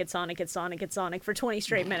Sonic, it's Sonic, it's Sonic, it's Sonic for 20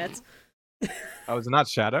 straight minutes. Oh, is it not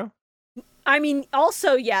Shadow? I mean,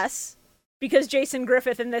 also yes, because Jason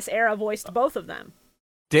Griffith in this era voiced both of them.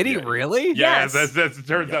 Did he Yeah. really? Yes. As it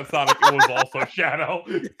turns out, Sonic was also Shadow.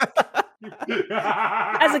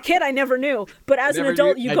 As a kid, I never knew, but as an Never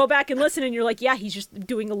adult, knew- you I- go back and listen, and you're like, yeah, he's just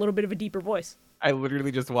doing a little bit of a deeper voice. I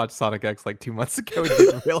literally just watched Sonic X like 2 months ago and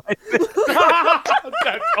didn't realize it.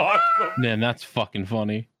 That's awesome. Man, that's fucking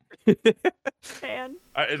funny. Man,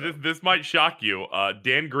 This might shock you.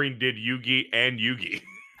 Dan Green did Yugi and Yugi.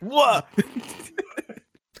 What?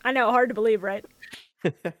 I know, hard to believe, right?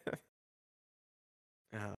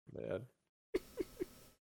 Oh man.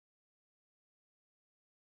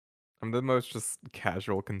 I'm the most just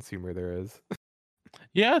casual consumer there is.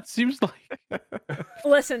 Yeah, it seems like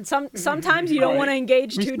Listen, sometimes you don't Alright. want to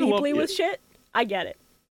engage We too still love deeply you. with shit. I get it.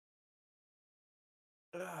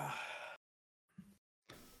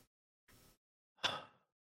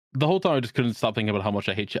 the whole time I just couldn't stop thinking about how much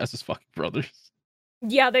I hate Chaz's fucking brothers.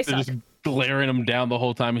 Yeah, they They're suck. just glaring him down the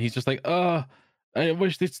whole time, and he's just like, I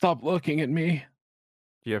wish they'd stop looking at me.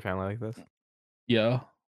 Do you have family like this? Yeah.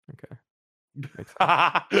 Okay. Makes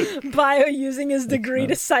sense. Bio using his degree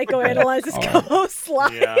to psychoanalyze his Alright. co-host's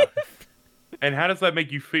life. Yeah. And how does that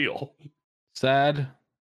make you feel? Sad.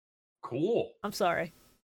 Cool. I'm sorry.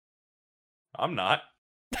 I'm not.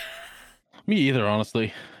 Me either,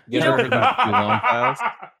 honestly. You guys know- ever heard of Too Long Files?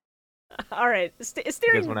 All right, You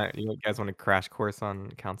steering. guys want a crash course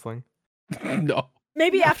on counseling? No.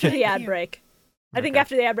 Maybe after the ad break. I think Okay.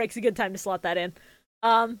 after the ad break's a good time to slot that in.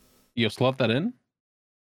 You slot that in?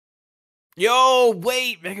 Yo,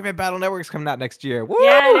 wait! Mega Man Battle Network's coming out next year. Woo!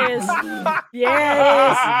 Yeah, it is. Yeah,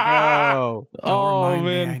 it is. No. Don't Oh, remind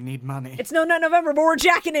me, man. I need money. It's no Nut November, but we're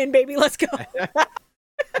jacking in, baby. Let's go.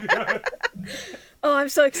 Oh, I'm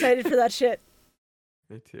so excited for that shit.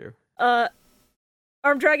 Me too.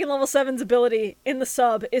 Armed Dragon Level 7's ability in the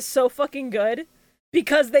sub is so fucking good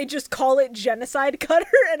because they just call it Genocide Cutter,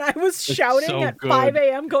 and I was It's shouting so at good. 5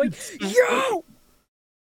 a.m. going, yo!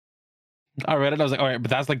 I read it. I was like, all right, but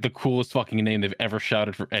that's like the coolest fucking name they've ever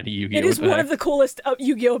shouted for any Yu-Gi-Oh! It is What the one heck? of the coolest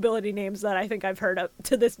Yu-Gi-Oh! Ability names that I think I've heard up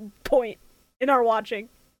to this point in our watching.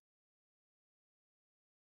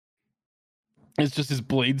 It's just his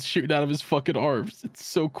blades shooting out of his fucking arms. It's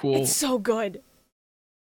so cool. It's so good.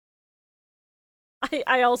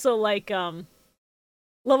 I also like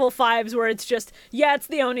level 5s where it's just, yeah, it's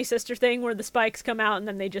the Oni sister thing where the spikes come out and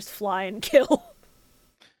then they just fly and kill.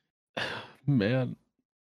 Man.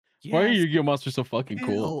 Why are Yes, Yu-Gi-Oh! monsters so fucking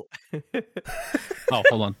cool? kill. Oh,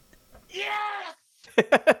 hold on.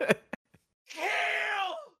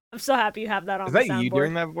 I'm so happy you have that on Is the that soundboard. you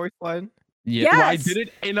doing that voice line? Yeah, well, I Yes! did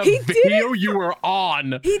it in a He did video you were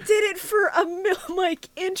on. He did it for a like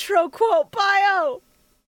intro quote bio.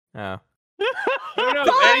 Oh. Who knows?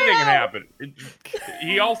 Anything can happen.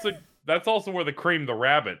 That's also where the Cream the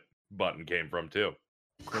Rabbit button came from, too.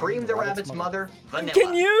 Cream the rabbit's mother, Vanilla.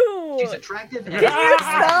 Can you? She's attractive and Can you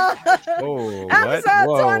stop? Oh, what? Episode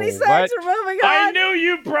Whoa, 26, what? we're moving on. I knew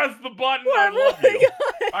you pressed the button. I We're love moving you.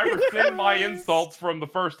 on. I rescind my insults from the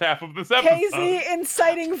first half of this episode. Casey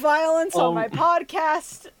inciting violence on my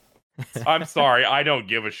podcast. I'm sorry. I don't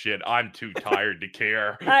give a shit. I'm too tired to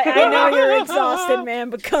care. I know you're exhausted,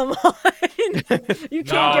 man, but come on. You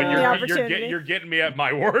can't No, give me the opportunity. you're getting me at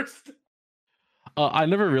my worst. I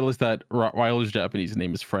never realized that Rottweiler's Japanese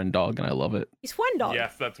name is Friend Dog, and I love it. He's Fwen Dog.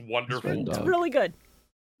 Yes, that's wonderful. It's Dog. really good.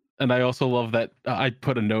 And I also love that I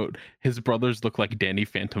put a note. His brothers look like Danny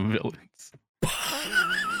Phantom villains.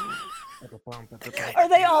 Are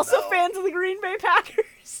they also fans of the Green Bay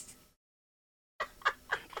Packers?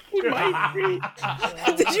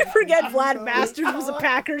 Did you forget Vlad Masters was a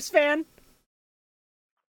Packers fan?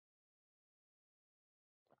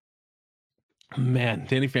 Man,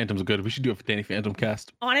 Danny Phantom's good. We should do a Danny Phantom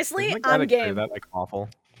cast. Honestly, Isn't the guy I'm that created game. That like awful.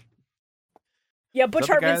 Yeah, Butch Is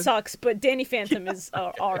that the Hartman guy- sucks, but Danny Phantom is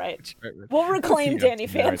all right. Right. We'll reclaim That's Danny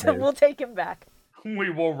the narrative. Phantom. We'll take him back. We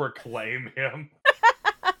will reclaim him.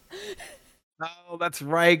 Oh, that's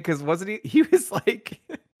right. Because wasn't he? He was like,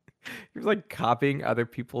 he was like copying other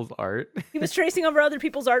people's art. He was tracing over other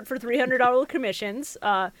people's art for $300 commissions. He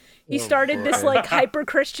Oh, started this boy. like hyper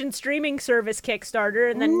Christian streaming service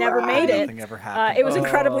Kickstarter and then never made it. Nothing ever happened. It was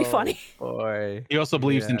incredibly Oh, funny. Boy. He also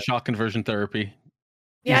believes in Yeah. shock conversion therapy.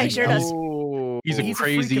 Yeah, he He's- sure does. Oh, He's a He's a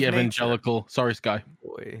freak crazy of nature. evangelical. Sorry, Sky.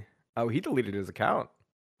 boy. Oh, he deleted his account.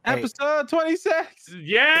 Hey. Episode 26.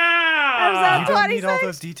 Yeah. You don't need all 26.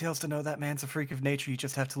 those details to know that man's a freak of nature. You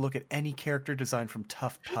just have to look at any character design from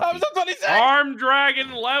Tough Puppy. Episode 26. Arm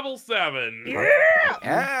Dragon level 7.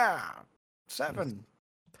 Yeah, 7.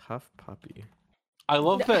 Tough puppy. I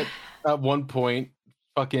love that at one point,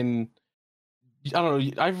 fucking, I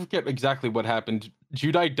don't know, I forget exactly what happened.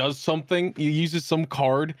 Judai does something, he uses some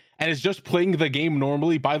card, and is just playing the game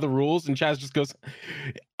normally by the rules, and Chaz just goes,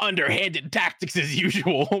 underhanded tactics as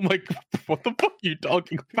usual. I'm like, what the fuck are you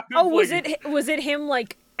talking about? Oh, was it him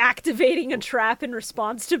like activating a trap in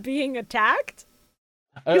response to being attacked?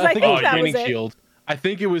 I I think think it was that was Draining it. Shield. I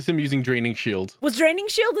think it was him using Draining Shield. Was Draining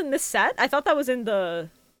Shield in this set? I thought that was in the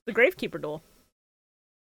Gravekeeper duel.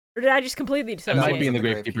 Or did I just completely It might be in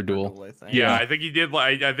dissociate? the Gravekeeper duel. I think. Yeah, I think he did.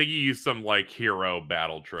 Like, I think he used some like hero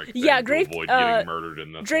battle trick. thing Yeah, to avoid getting murdered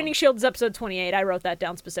in this. Draining one. Shield is episode 28. I wrote that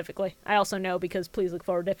down specifically. I also know because please look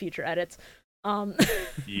forward to future edits.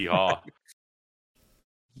 Yeehaw.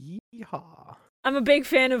 Yeehaw. I'm a big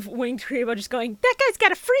fan of Winged Grebo just going, that guy's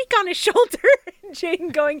got a freak on his shoulder! And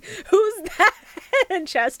Jaden going, who's that? And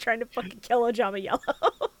Chaz trying to fucking kill Ojama Yellow.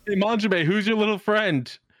 Hey, Manjime, who's your little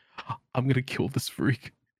friend? I'm gonna kill this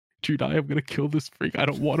freak. Judai, I'm gonna kill this freak. I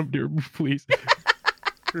don't want him near me, please.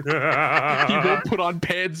 He won't put on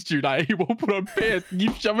pants, Judai. He won't put on pants.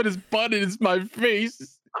 Keep shoving his butt in my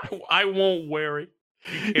face. I won't wear it.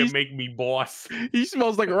 You can't He's- make me boss. He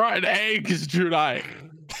smells like rotten eggs, Judai.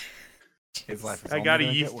 His life is I only got a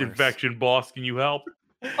gonna get yeast worse. infection, boss. Can you help?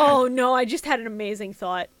 Oh no, I just had an amazing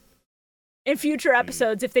thought. In future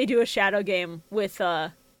episodes, if they do a shadow game with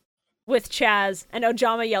Chaz and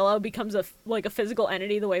Ojama Yellow becomes a physical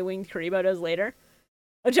entity the way Winged Grebo does later,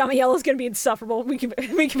 Ojama Yellow's gonna be insufferable. We can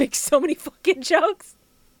make so many fucking jokes.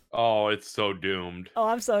 Oh, it's so doomed. Oh,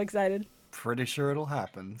 I'm so excited. Pretty sure it'll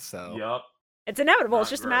happen. So Yup. It's inevitable. It's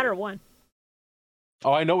Not just a matter great. of when.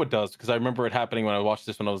 Oh, I know it does because I remember it happening when I watched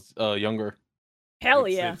this when I was younger. Hell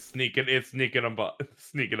It's- yeah. It's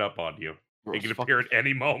sneaking up on you. It can Gross. appear at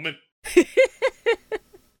any moment.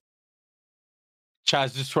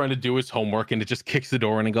 Chaz just trying to do his homework and it just kicks the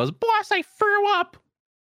door in and goes, "Boss, I threw up."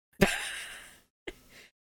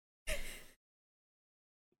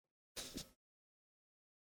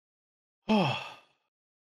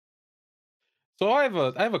 So I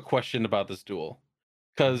have a question about this duel,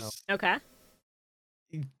 because Okay.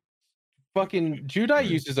 fucking Judai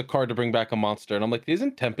uses a card to bring back a monster, and I'm like,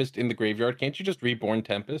 isn't Tempest in the graveyard? Can't you just reborn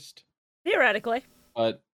Tempest? Theoretically.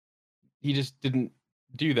 But he just didn't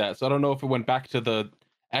do that, so I don't know if it went back to the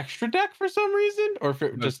extra deck for some reason, or if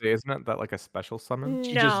it Just just isn't that like a special summon?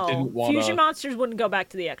 She just No. didn't wanna- Fusion monsters wouldn't go back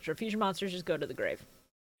to the extra. Fusion monsters just go to the grave.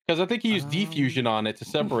 because I think he used defusion on it to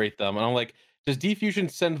separate them, and I'm like, does defusion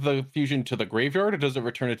send the fusion to the graveyard, or does it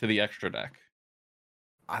return it to the extra deck?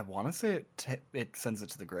 I want to say it sends it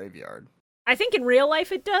to the graveyard. I think in real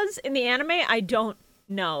life it does. In the anime, I don't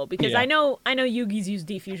know because Yeah. I know Yugi's used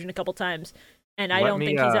defusion a couple times, and I Let don't me,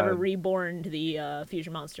 think he's ever reborn the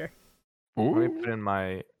fusion monster. Let me put in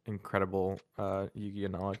my incredible Yu-Gi-Oh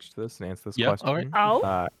knowledge to this and answer this Yeah, question. all right.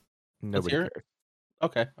 Oh, Nobody hear it. cares.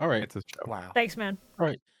 Okay, all right. It's a show. Wow. thanks, man.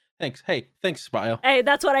 Thanks. Hey, thanks, Smile. Hey,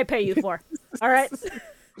 that's what I pay you for. All right.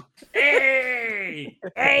 Hey!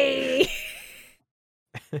 Hey.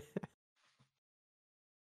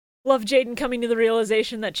 Love Jaden coming to the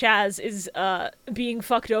realization that Chaz is being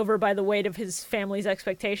fucked over by the weight of his family's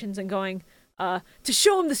expectations and going, to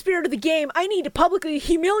show him the spirit of the game, I need to publicly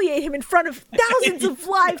humiliate him in front of thousands of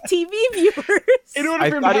live TV viewers. In order I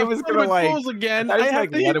for him thought to he have was fun gonna, with like- goals again, I I was have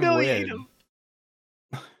like, to let him humiliate win. him.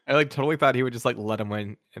 I like totally thought he would just like let him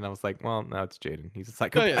win, and I was like, well, no, it's Jaden. He's a Oh,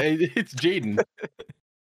 psychopath. yeah, it's Jaden.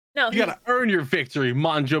 No, You gotta earn your victory,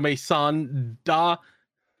 Manjo-me-san. Da.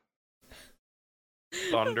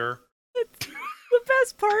 Thunder. the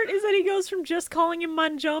best part is that he goes from just calling him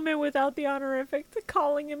Manjome without the honorific to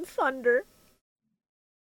calling him Thunder.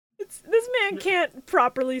 This man can't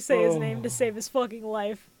properly say his name to save his fucking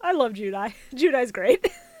life. I love Judai. Judai's great.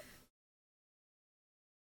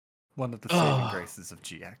 One of the saving graces of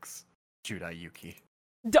GX. Judai Yuki.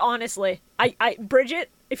 Honestly, I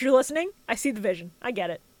Bridget, if you're listening, I see the vision. I get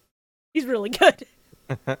it. He's really good.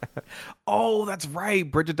 Oh, that's right.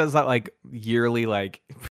 Bridget does that like yearly like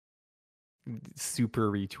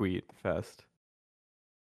super retweet fest.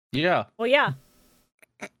 Yeah. Well, yeah.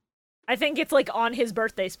 I think it's like on his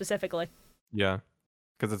birthday specifically. Yeah.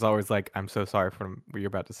 Because it's always like, I'm so sorry for what you're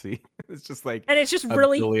about to see. It's just like, and it's just a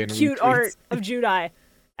really billion cute retweets. art of Judai,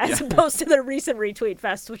 as opposed to the recent retweet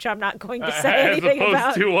fest, which I'm not going to say anything as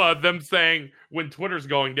about. opposed to them saying when Twitter's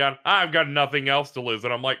going down, I've got nothing else to lose,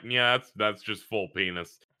 and I'm like, yeah, that's just full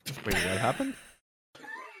penis. Wait, what happened?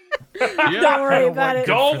 Don't worry about it.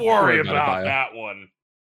 Don't worry Don't about it. that one.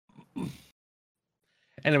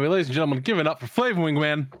 Anyway, ladies and gentlemen, give it up for Flavor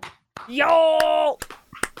Wingman. Yo!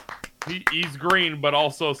 He's green, but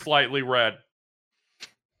also slightly red.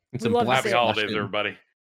 It's We in love to black Happy see it. holidays, fashion. everybody.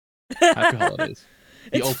 Happy holidays.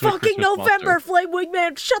 The It's ultimate fucking Christmas November, monster. Flame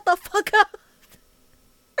Wingman. Shut the fuck up.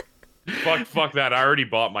 Fuck that. I already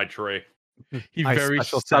bought my tray. He I very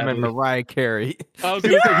special summon sadly- Mariah Carey. I was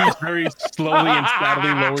gonna say he's very slowly and sadly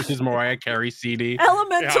lowers his Mariah Carey CD.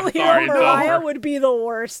 Elemental Yeah, Hero sorry, it's Mariah over. would be the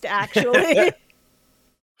worst, actually.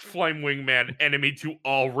 Flame Wingman, enemy to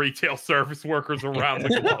all retail service workers around the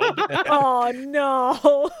globe. Oh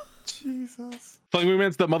no. Jesus. Flame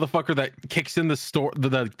Wingman's the motherfucker that kicks in the store,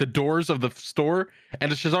 the doors of the store,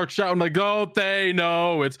 and just starts shouting like, "Don't they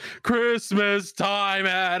know it's Christmas time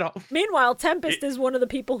at home?" Meanwhile, Tempest is one of the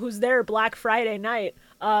people who's there Black Friday night,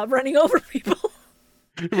 running over people.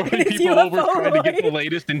 Running His people over UFO trying to get the ride.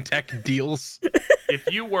 latest in tech deals.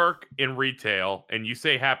 If you work in retail and you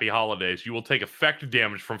say happy holidays, you will take effect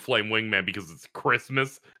damage from Flame Wingman because it's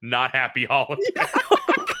Christmas, not happy holidays.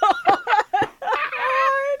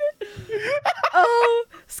 Oh,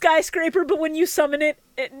 Skyscraper, but when you summon it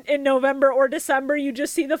in November or December, you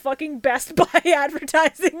just see the fucking Best Buy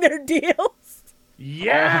advertising their deals.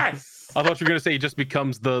 Yes! I thought you were gonna say he just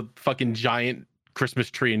becomes the fucking giant Christmas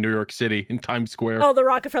tree in New York City in Times Square. Oh, the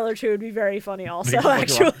Rockefeller tree would be very funny also, Big fucking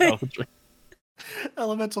actually. Rockefeller tree.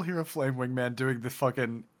 Elemental Hero Flame Wingman doing the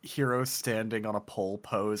fucking hero standing on a pole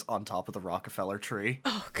pose on top of the Rockefeller tree.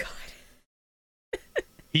 Oh, God.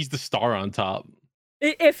 He's the star on top.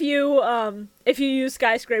 If you use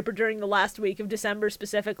Skyscraper during the last week of December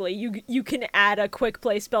specifically, you can add a quick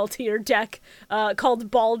play spell to your deck called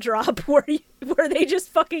Ball Drop, where they just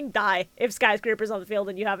fucking die if Skyscraper's on the field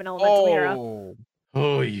and you have an elemental hero.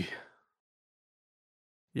 Oh, yeah.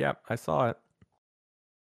 Yep, I saw it.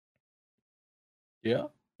 Yeah.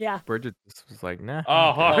 Yeah. Bridget just was like, nah.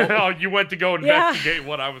 Oh, you went to go investigate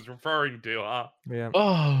what I was referring to, huh? Yeah.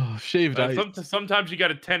 Oh, shaved ice. Sometimes you got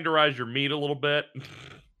to tenderize your meat a little bit.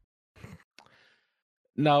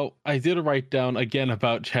 Now, I did write down again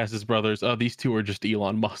about Chaz's brothers. These two are just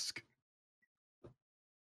Elon Musk.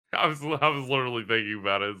 I was literally thinking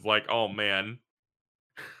about it. It's like, oh man,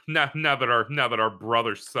 now that our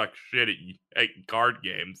brothers suck shit at card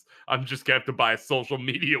games, I'm just gonna have to buy a social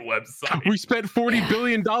media website. We spent $40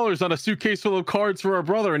 billion on a suitcase full of cards for our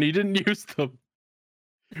brother, and he didn't use them.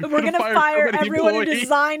 We're gonna fire so many everyone who employees.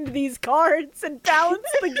 designed these cards and balance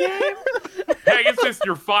the game. Hey, it's just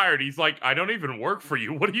you're fired. He's like, I don't even work for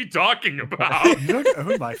you. What are you talking about? You don't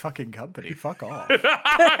own my fucking company. Fuck off.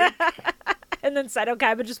 And then Saito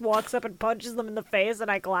Kaiba just walks up and punches them in the face,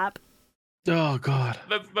 and I clap. Oh God.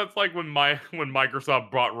 That's like when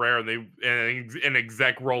Microsoft bought Rare and an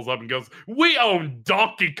exec rolls up and goes, "We own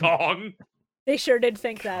Donkey Kong." They sure did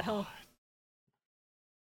think that, huh?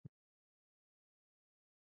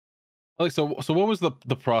 Like so what was the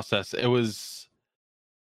process? It was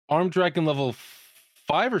Armed Dragon level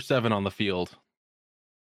 5 or 7 on the field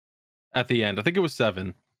at the end. I think it was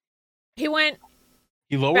 7. He went,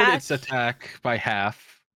 He lowered back- its attack by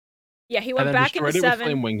half. yeah, he And went then back into destroyed it with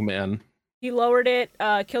 7. Flame Wingman. He lowered it,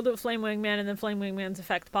 killed it with Flame Wingman, and then Flame Wingman's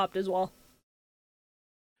effect popped as well.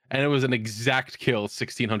 And it was an exact kill,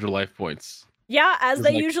 1600 life points. Yeah, as It was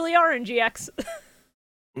they like- usually are in GX.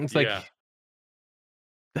 It's like, Yeah.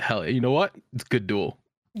 hell, you know what? It's a good duel.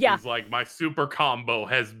 Yeah, He's like, my super combo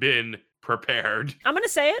has been prepared. I'm gonna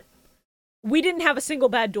say it. We didn't have a single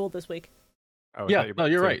bad duel this week. Oh, I Yeah, thought you were no,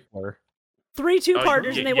 you're about to say right. more. 3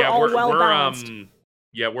 2-parters, and they were all well balanced.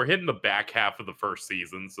 Yeah, we're hitting the back half of the first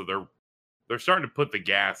season, so they're starting to put the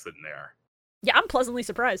gas in there. Yeah, I'm pleasantly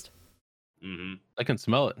surprised. Mm-hmm. I can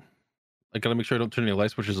smell it. I gotta make sure I don't turn any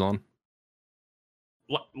light switches on.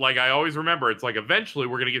 Like I always remember, it's like eventually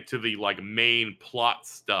we're gonna get to the like main plot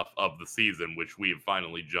stuff of the season, which we have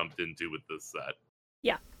finally jumped into with this set.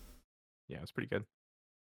 Yeah, it's pretty good.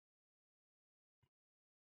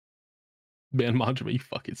 Man, Manjima, you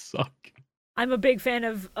fucking suck. I'm a big fan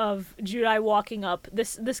of Judai walking up,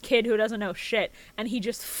 this kid who doesn't know shit, and he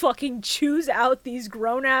just fucking chews out these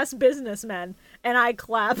grown-ass businessmen, and I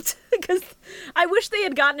clapped, because I wish they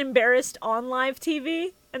had gotten embarrassed on live TV,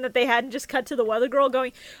 and that they hadn't just cut to the weather girl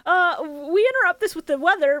going, we interrupt this with the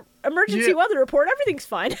weather, emergency weather report, everything's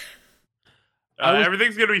fine.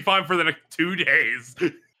 Everything's gonna be fine for the next 2 days.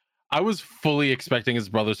 I was fully expecting his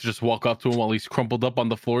brothers to just walk up to him while he's crumpled up on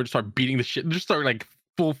the floor and start beating the shit, and just start like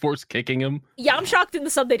full force kicking him. Yeah, I'm shocked in the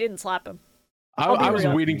sub they didn't slap him. I was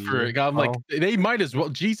waiting for it. I'm like, they might as well.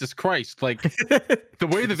 Jesus Christ! Like the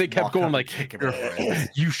way that they kept going, like,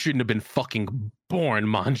 you shouldn't have been fucking born,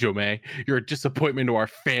 Manjome. You're a disappointment to our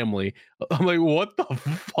family. I'm like, what the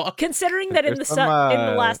fuck? Considering that in the sub, in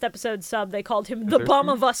the last episode sub, they called him the bum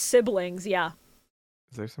of us siblings. Yeah.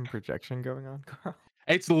 Is there some projection going on, Carl?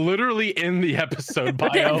 It's literally in the episode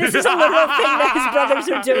bio. This is a literal thing that his brothers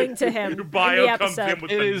are doing to him. Your bio in the comes episode. in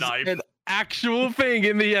with It the is knife. an actual thing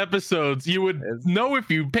in the episodes. You would know if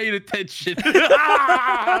you paid attention.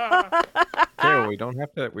 Okay, we don't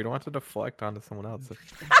have to deflect onto someone else if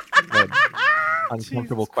an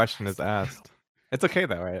uncomfortable question is asked. It's okay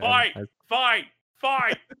though, right? Fight!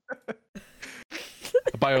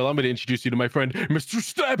 Bio, allow me to introduce you to my friend, Mr.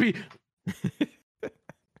 Stabby.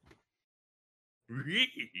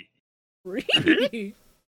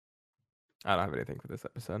 I don't have anything for this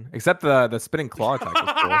episode except the spinning claw attack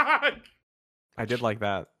was cool. I did like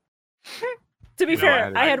that. To be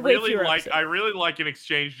fair, I had way really fewer like. episodes. I really like an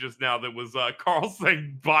exchange just now that was Carl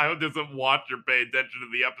saying Bio doesn't watch or pay attention to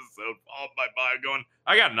the episode, followed by Bio going,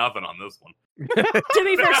 "I got nothing on this one." To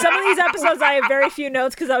be fair, some of these episodes I have very few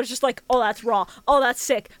notes because I was just like, oh, that's raw. Oh, that's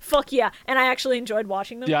sick. Fuck yeah. And I actually enjoyed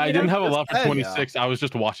watching them. Yeah, I you didn't know? have a lot for Yeah. 26. I was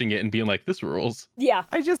just watching it and being like, this rules. Yeah.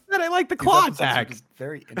 I just said I like the These claw episodes are attack. just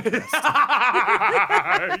very interesting.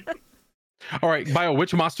 All right, Bio,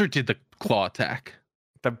 which monster did the claw attack?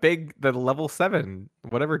 The level 7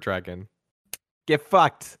 whatever dragon. Get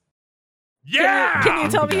fucked. Yeah. Can you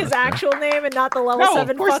tell me his actual name and not the level No, of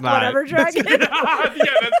 7 course fuck not. whatever dragon? Yeah,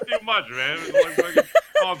 that's too much, man. It's like fucking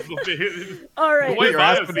constant- All The right. way You're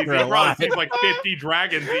Bio asking sees for it, a probably lot. seems like 50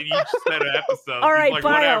 dragons in each set of episodes. All right, He's like,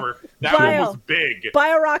 Bio. whatever. That Bio. one was big.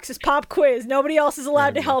 BioRox's pop quiz. Nobody else is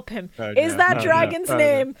allowed to help him. Is that dragon's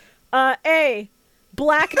name A,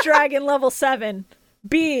 Black Dragon level 7,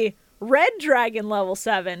 B, Red Dragon level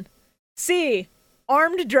 7, C,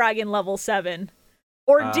 Armed Dragon level 7,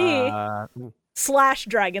 or D, Slash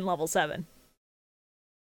Dragon level 7?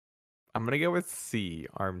 I'm gonna go with C,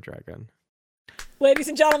 Arm Dragon. Ladies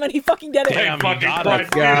and gentlemen, he fucking did it. Damn, you fucking got Christ,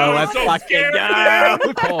 it. dude, I was Let's so fucking scared.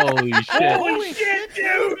 go. Holy shit. Holy shit,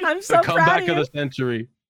 dude! I'm so The proud comeback of of you. the century.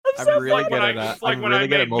 I'm so really proud. good When at that. it's like I'm when really I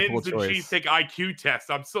good at made multiple Mittens and choice. Cheese take IQ tests.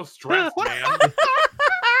 I'm so stressed, man.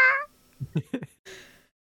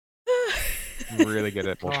 I'm really good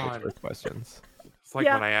at multiple God. choice questions. It's like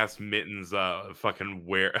Yeah. when I asked Mittens fucking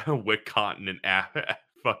where what continent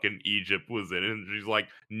fucking Egypt was in, and she's like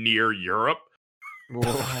near Europe.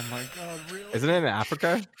 Oh my god, really? Isn't it in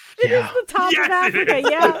Africa? It is the top Yes, of it Africa, is.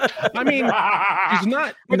 yeah. I mean, he's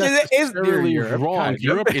not But it is near necessarily Europe, wrong. kind of.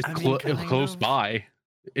 Europe is I mean, kind close of. by.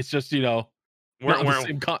 It's just, not on the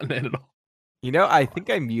same continent at all. You know, I think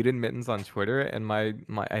I muted Mittens on Twitter, and my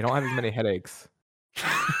I don't have as many headaches.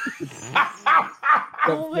 I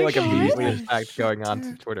Oh don't my feel like God. immediately attacked going on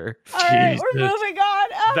to Twitter. All right, we're Jesus. moving on.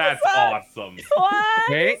 That's Episode awesome.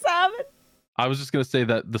 27. I was just gonna say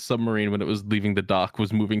that the submarine, when it was leaving the dock,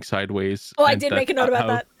 was moving sideways. Oh, I and did that's make a note not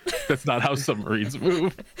about how- That's not how submarines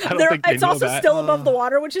move. I don't that. think they It's know also that. still above the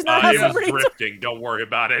water, which is not how It was submarines are. drifting. Don't worry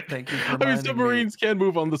about it. Thank you for I mean, reminding me. submarines can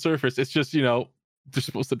move on the surface. It's just, they're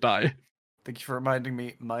supposed to die. Thank you for reminding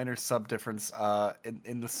me. Minor sub difference.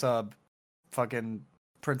 In the sub, fucking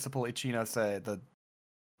Principal Ichinose, the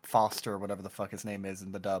Foster, whatever the fuck his name is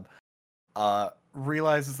in the dub,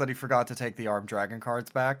 realizes that he forgot to take the armed dragon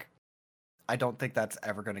cards back. I don't think that's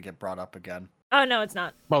ever going to get brought up again. Oh, no, it's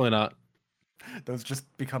not. Probably not. Those just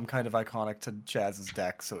become kind of iconic to Chaz's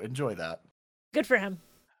deck, so enjoy that. Good for him.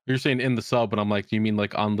 You're saying in the sub, and I'm like, do you mean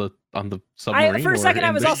like on the submarine? for a or second, I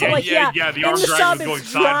in was the also ship? like, yeah, The in armed the sub dragon's going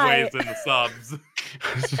it's dry. sideways in the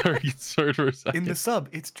subs. Sorry for a second. In the sub,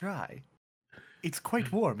 it's dry. It's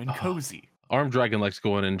quite warm and cozy. Armed Dragon likes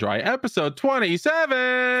going in dry. Episode 27.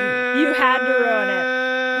 You had to ruin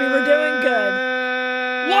it. We were doing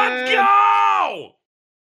good. Let's go!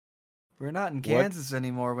 We're not in What? Kansas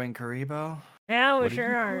anymore, Wing Karibo. Yeah, we What did sure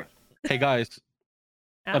you aren't. Hey guys.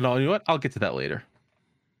 Yeah. Oh, no, you know what? I'll get to that later.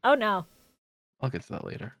 Oh no, I'll get to that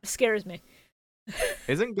later. scares me.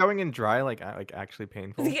 Isn't going in dry like actually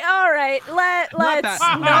painful? All right, let's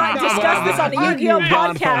that- not discuss this on a I've Yu-Gi-Oh moved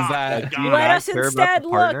on from podcast. that. God. Let not us care about instead the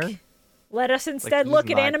look. partner? Let us instead you look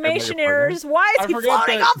just at not care about your animation partner? errors. Why is I he forgot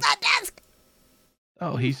floating that- off that desk?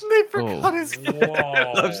 Oh, he's They forgot oh, his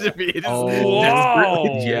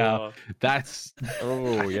Oh. Yeah. that's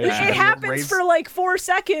Oh yeah. It Yeah. happens Raise- for like 4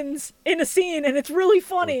 seconds in a scene, and it's really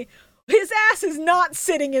funny. His ass is not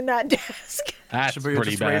sitting in that desk. that's Shibuya,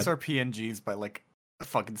 pretty just bad. raise our PNGs by like a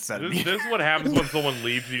fucking This, centimeter. this is what happens when someone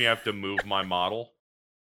leaves and you have to move my model.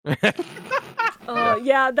 Oh,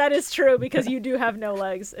 yeah, that is true because you do have no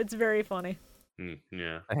legs. It's very funny.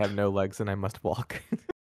 Yeah. I have no legs and I must walk.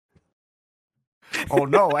 Oh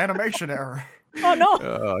no, animation error. Oh no,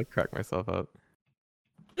 Oh, I cracked myself up.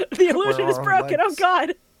 the illusion Where is are our broken. Oh legs?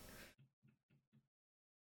 god.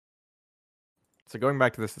 So going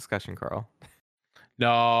back to this discussion, Carl.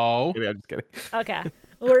 No, Maybe I'm just kidding. Okay,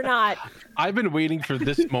 we're not. I've been waiting for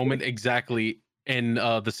this moment exactly in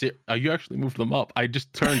you actually moved them up. I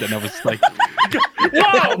just turned and I was like,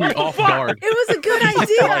 Whoa! me off guard. It was a good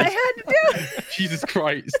idea. I had to do it. Jesus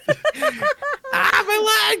Christ.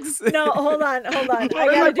 My legs! No, hold on. I Where's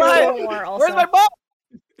gotta my do butt? one more. Also. Where's my butt?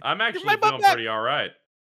 I'm actually my butt doing back. pretty all right.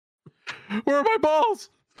 Where are my balls?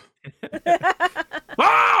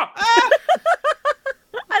 Ah!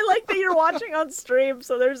 I like that you're watching on stream,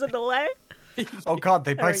 so there's a delay. Oh god,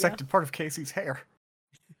 they There we go. bisected part of Casey's hair.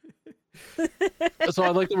 So I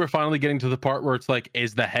like that we're finally getting to the part where it's like,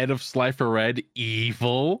 is the head of Slifer Red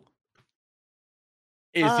evil?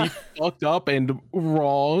 Is he fucked up and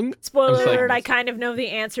wrong? Spoiler I'm like- alert, I kind of know the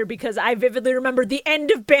answer because I vividly remember the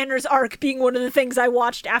end of Banner's arc being one of the things I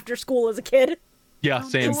watched after school as a kid. Yeah,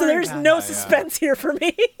 same. So there's about no that. suspense here for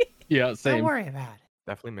me. Yeah, same. worry about it.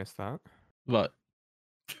 Definitely missed that. But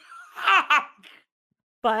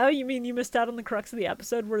Bio, you mean you missed out on the crux of the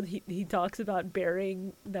episode where he talks about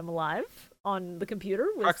burying them alive on the computer?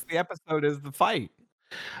 With... Crux of the episode is the fight.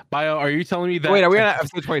 Bio, are you telling me that? Wait, are we on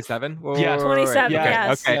episode 27? Yeah, 27, Yeah.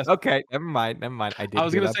 yes. Okay, Yes. okay. Never mind. I did. I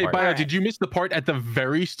was hear gonna that say, part. Bio, did you miss the part at the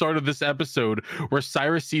very start of this episode where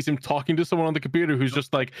Cyrus sees him talking to someone on the computer who's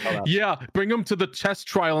just like, Oh, wow. yeah, bring them to the chess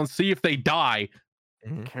trial and see if they die.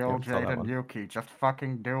 Mhm. Kill Yeah, I saw that Jade and one. Yuki. Just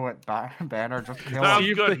fucking do it, Banner. Just kill Sounds him.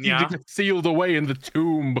 See if good, they yeah. get sealed away in the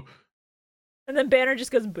tomb. And then Banner just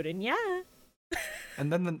goes, but yeah.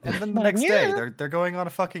 And then the next day, they're going on a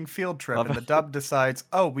fucking field trip, Love and it. the dub decides,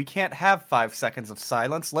 oh, we can't have 5 seconds of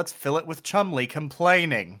silence. Let's fill it with Chumley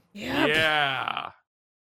complaining. Yeah. Yeah.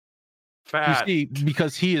 You Fat. see,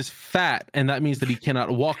 because he is fat, and that means that he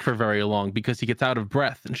cannot walk for very long because he gets out of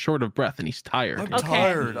breath and short of breath and he's tired. I'm Okay.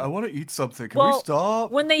 tired. I want to eat something. Can we Well,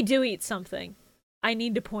 stop? When they do eat something, I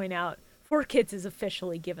need to point out, 4Kids is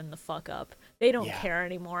officially given the fuck up. They don't Yeah. care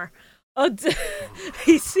anymore. Jaden's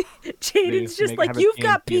just just make- like, have a you've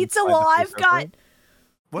got TNT pizza inside the while I've freezer got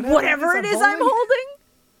oven? whatever it is I'm holding.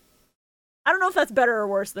 I don't know if that's better or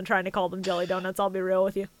worse than trying to call them jelly donuts. I'll be real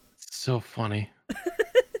with you. So funny.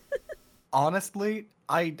 Honestly,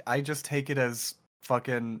 I just take it as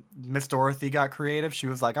fucking Miss Dorothy got creative. She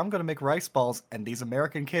was like, I'm gonna make rice balls, and these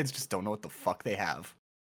American kids just don't know what the fuck they have.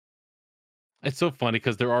 It's so funny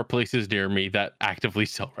because there are places near me that actively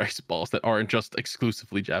sell rice balls that aren't just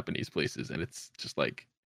exclusively Japanese places, and it's just like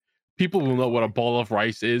people will know what a ball of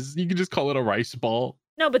rice is. You can just call it a rice ball.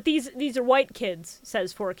 No, but these are white kids,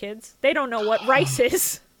 says 4Kids. They don't know what rice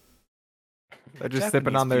is. They're just Japanese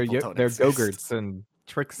sipping on their people don't their exist. Go-Gurts and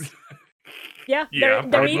tricks. Yeah, Yeah,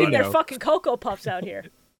 they're I eating their know. fucking Cocoa Puffs out here.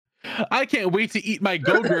 I can't wait to eat my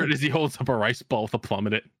Go-Gurt as he holds up a rice ball with a plum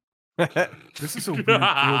in it. This is a weird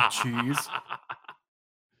grilled cheese.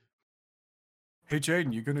 Hey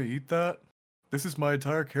Jaden, you gonna eat that? This is my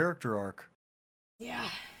entire character arc. Yeah,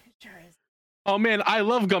 it sure is. Oh man, I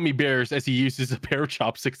love gummy bears as he uses a pair of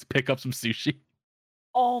chopsticks to pick up some sushi.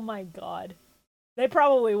 Oh my god. They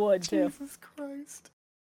probably would too. Jesus Christ.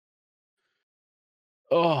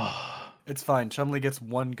 Oh, It's fine. Chumley gets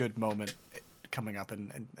one good moment coming up,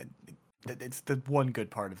 and it's the one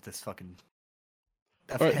good part of this fucking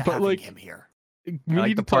of Alright, but, having like, him here. we I like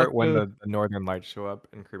need the to talk part when to- the Northern Lights show up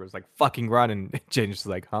and Creeper's like, fucking run, and Jane's just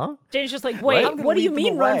like, huh? Jane's just like, wait, I'm gonna what do you lead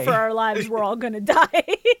them mean run for away. our lives? We're all gonna die.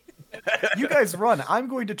 You guys run. I'm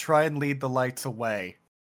going to try and lead the lights away.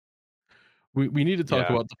 We need to talk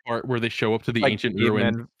Yeah. about the part where they show up to the Like ancient ruin.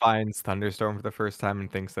 Caveman finds Thunderstorm for the first time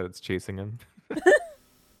and thinks that it's chasing him.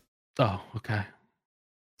 Oh, okay.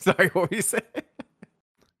 Sorry, what were you saying?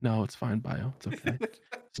 No, it's fine, Bio. It's okay.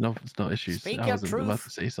 It's no issues. Speak I your was about truth. to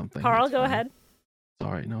say something. Carl, It's go fine. ahead. It's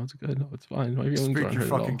all right. No, it's good. No, it's fine. My feelings Speak aren't your hurt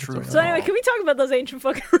at all. fucking It's truth. all So right. anyway, can we talk about those ancient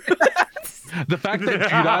fucking ruins? The fact that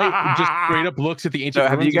Judai just straight up looks at the ancient So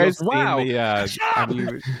have you ruins guys and goes, "Wow, seen the? Have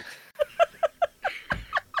you?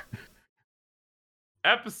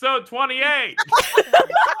 Episode 28.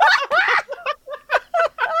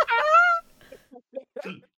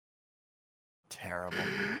 Terrible.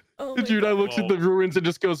 Oh my Judai God. looks at the ruins and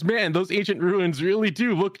just goes, "Man, those ancient ruins really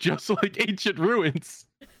do look just like ancient ruins."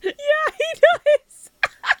 Yeah, he does.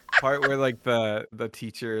 Part where like the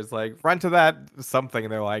teacher is like, run to that something,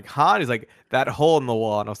 and they're like, huh? And he's like, that hole in the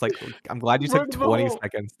wall, and I was like, I'm glad you Run took to the 20 hole.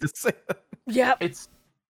 seconds to say that. Yep. It's,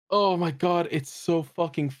 oh my god, it's so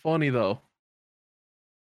fucking funny though.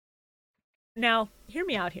 Now, hear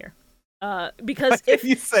me out here. Because if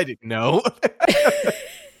you said no.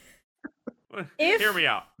 Hear me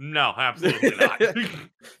out. No, absolutely not.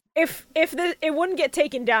 if it wouldn't get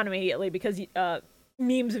taken down immediately because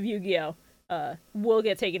memes of Yu-Gi-Oh will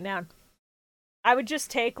get taken down. I would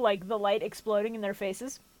just take like the light exploding in their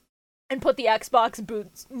faces and put the Xbox boot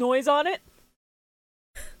noise on it.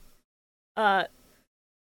 Yeah,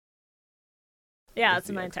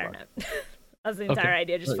 that's my entire note. That's the entire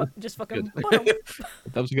idea. Just fucking.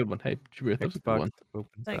 That was a good one. Hey, Jabir, that was a good one.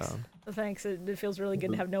 Thanks. Sound. Thanks. It feels really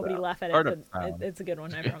good to have nobody Sound. laugh at Startup it, but sound. it's a good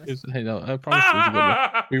one. I promise. Hey, no, I promise it was a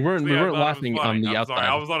good one. We weren't See, I thought it was laughing on funny. the I'm outside. Sorry,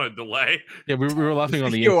 I was on a delay. Yeah, we were laughing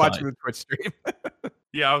on the You're inside. watching the Twitch stream.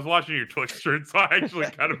 Yeah, I was watching your Twitch stream, so I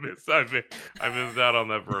actually kind of missed. I missed out on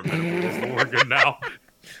that for a minute. But we're good now.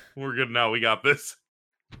 We're good now. We got this.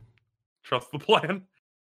 Trust the plan.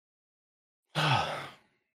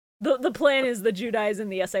 The plan is the Judai's in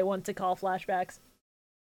the SA want to call flashbacks.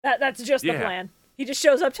 That's just the plan. He just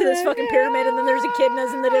shows up to this fucking pyramid, and then there's a kid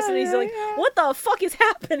in the distance, and he's like, "What the fuck is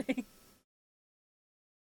happening?"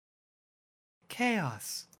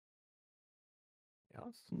 Chaos.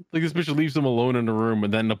 Like this bitch leaves him alone in a room,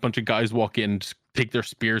 and then a bunch of guys walk in, just take their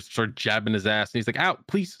spears, start jabbing his ass, and he's like, "Ow!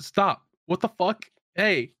 Please stop! What the fuck?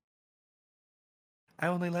 Hey!" I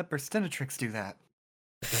only let Burstinatrix do that.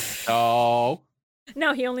 Oh.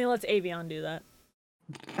 No, he only lets Avion do that.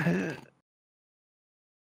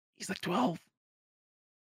 He's like 12.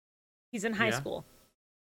 He's in high Yeah. school.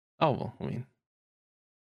 Oh well, I mean,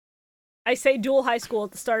 I say dual high school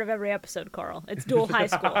at the start of every episode, Carl. It's dual high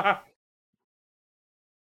school.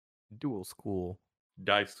 Dual school.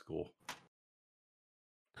 Dice school.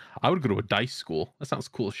 I would go to a dice school. That sounds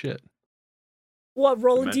cool as shit. What,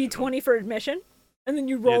 roll a Dimensional. d20 for admission? And then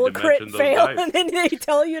you roll a dimension crit those fail, dice. and then they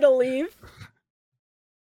tell you to leave?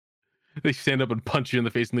 They stand up and punch you in the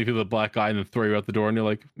face and leave you with a black eye and then throw you out the door, and you're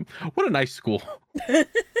like, "What a nice school."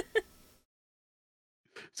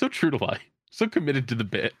 So true to life. So committed to the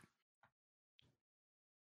bit.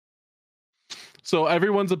 So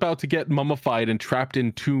everyone's about to get mummified and trapped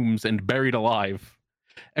in tombs and buried alive.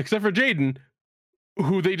 Except for Jaden,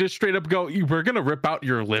 who they just straight up go, "We're gonna rip out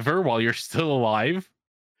your liver while you're still alive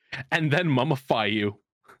and then mummify you."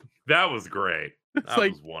 That was great. That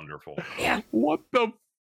like- was wonderful. Yeah. What the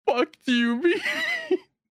fuck do you mean?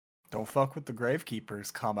 Don't fuck with the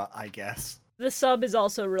gravekeepers, comma, I guess. The sub is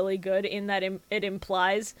also really good in that it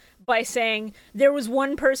implies by saying, "There was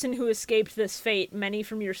one person who escaped this fate. Many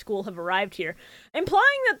from your school have arrived here," implying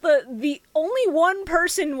that the only one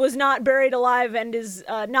person was not buried alive and is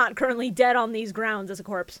not currently dead on these grounds as a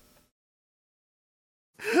corpse.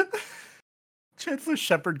 Chancellor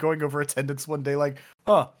Shepard going over attendance one day like,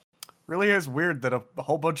 huh, really is weird that a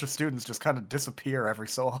whole bunch of students just kind of disappear every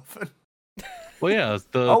so often. Well, yeah, it's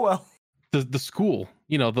Oh well. the school,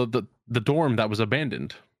 you know, the dorm that was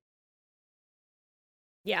abandoned.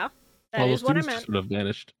 Yeah, that All is those what I students meant. just would have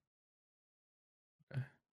vanished.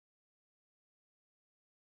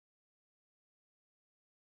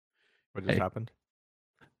 What just Hey. happened?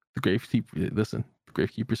 The Gravekeeper, listen, the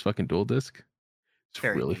Gravekeeper's fucking dual disc. It's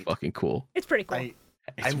Very really neat. fucking cool. It's pretty cool. I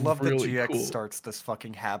It's love that really GX cool. starts this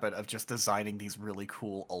fucking habit of just designing these really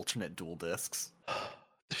cool alternate dual discs.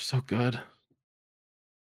 They're so good.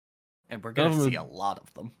 And we're None gonna of see them- a lot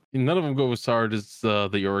of them. None of them go as hard as the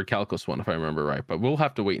Orichalcos one, if I remember right. But we'll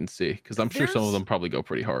have to wait and see, because I'm sure some of There's- them probably go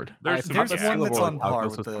pretty hard. There's there's some, one that's on par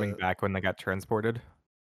Alcos with was coming the- back when they got transported,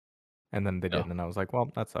 and then they Yeah. didn't, and I was like, well,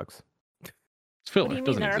 that sucks. It's filler. What do you It mean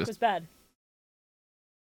doesn't that arc exist. was bad?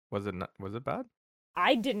 Was it not, was it bad?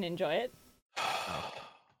 I didn't enjoy it.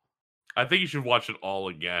 I think you should watch it all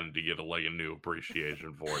again to get a new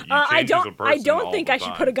appreciation for it. You I change as a don't. person I don't all think the I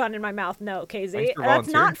should put a time. gun in my mouth. No, Thanks KZ. for That's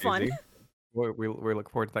not volunteering, fun. KZ. We look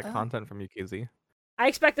forward to that content from you, KZ. I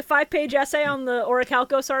expect a 5-page essay on the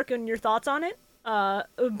Orichalcos arc and your thoughts on it.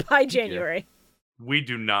 By January. We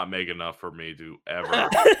do not make enough for me to ever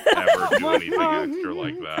do anything extra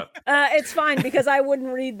like that. It's fine because I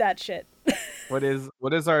wouldn't read that shit. What is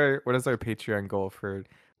our Patreon goal for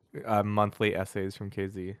monthly essays from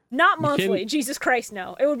KZ? Not You monthly. can- Jesus Christ,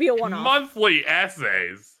 no. It would be a one-off. Monthly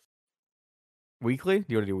essays. Weekly? Do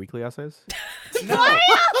you want to do weekly essays?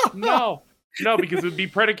 No, because it would be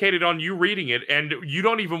predicated on you reading it, and you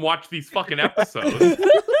don't even watch these fucking episodes.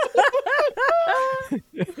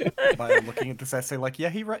 By looking at this essay, like, yeah,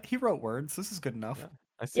 he wrote words. This is good enough.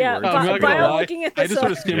 I see Yeah, words. I'm not gonna by lie, looking at I this, just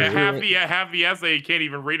want to skim Yeah, through it. half the essay you can't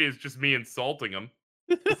even read it. It's just me insulting him.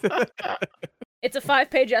 it's a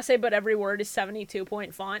 5-page essay, but every word is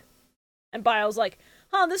 72-point font. And Bio's like,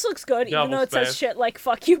 "Oh, this looks good," even Double though it says space. shit like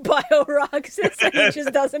 "fuck you, Bio rocks." And he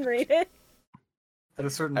just doesn't read it. At a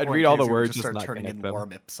certain I'd point, read all the Casey would words, just just start not turning connect in them.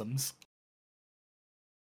 warm ipsums.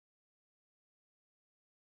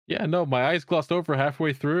 Yeah, no, my eyes glossed over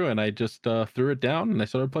halfway through, and I just threw it down, and I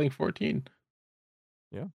started playing 14.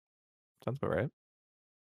 Sounds about right.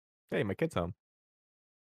 Hey, my kid's home.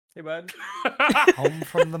 Hey, bud. Home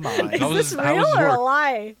from the mine. Is How this was real or work? a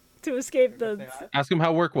lie to escape the? Ask him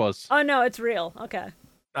how work was. Oh no, it's real. Okay.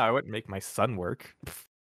 No, I wouldn't make my son work.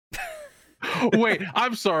 Wait,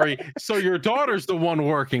 I'm sorry. So your daughter's the one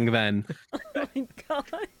working then? Oh my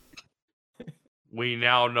god. We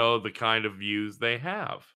now know the kind of views they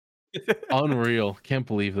have. Unreal. Can't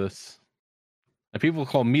believe this. And people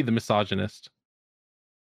call me the misogynist.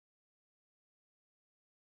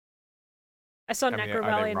 I saw I mean, Necro are they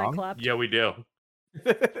Valley and I wrong? clapped. Yeah, we do.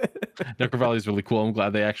 Necro Valley's really cool. I'm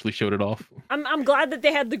glad they actually showed it off. I'm glad that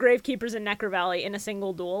they had the Gravekeepers in Necro Valley in a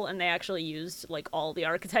single duel, and they actually used like all the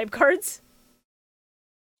archetype cards.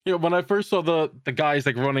 You know, when I first saw the guys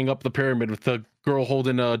like running up the pyramid with the girl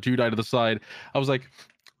holding a Judai to the side, I was like,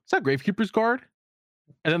 "Is that Gravekeeper's guard?"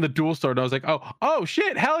 And then the duel started. I was like, "Oh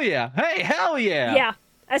shit! Hell yeah! Hey, hell yeah!" Yeah.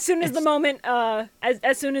 As soon as the moment,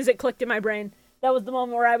 as soon as it clicked in my brain, that was the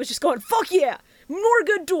moment where I was just going, "Fuck yeah! More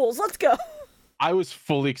good duels. Let's go." I was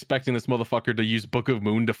fully expecting this motherfucker to use Book of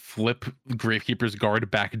Moon to flip Gravekeeper's guard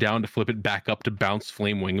back down to flip it back up to bounce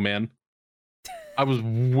Flame Wingman. I was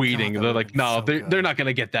waiting. that They're would've like, been no, so they're good. not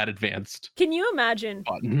gonna get that advanced. Can you imagine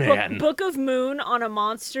But man, Book of Moon on a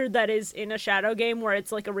monster that is in a shadow game where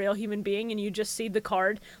it's like a real human being, and you just see the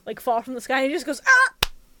card like fall from the sky, and he just goes ah,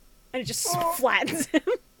 and it just flattens him.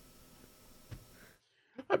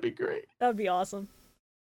 that'd be great. That'd be awesome.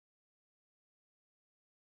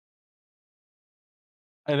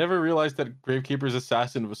 I never realized that Gravekeeper's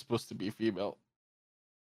assassin was supposed to be female.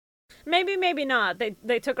 Maybe, maybe not.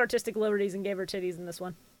 They took artistic liberties and gave her titties in this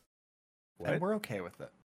one. And we're okay with it.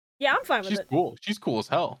 Yeah, I'm fine with She's it. cool. She's cool as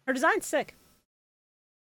hell. Her design's sick.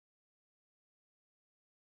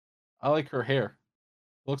 I like her hair.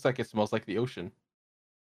 Looks like it smells like the ocean.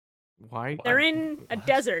 Why? They're in a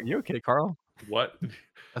desert. You okay, Carl? What?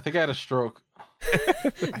 I think I had a stroke.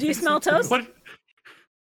 Do you smell toast? What?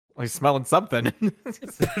 Well, he's smelling something.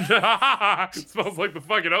 It smells like the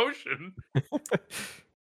fucking ocean.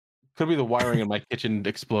 Could be the wiring in my kitchen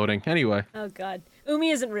exploding. Anyway, Oh god. Umi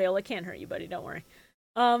isn't real. It can't hurt you, buddy. Don't worry.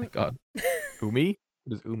 my God. Umi?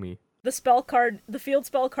 What is Umi? The spell card, the field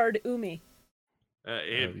spell card Umi.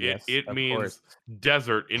 Yes, It of means course.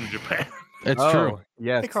 desert in Japan. It's true.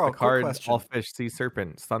 Yes, Hey, Carl, the quick cards question. all fish, sea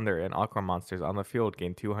serpent, thunder, and aqua monsters on the field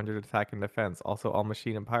gain 200 attack and defense. Also, all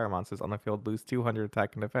machine and pyro monsters on the field lose 200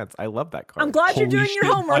 attack and defense. I love that card. I'm glad you're Holy doing your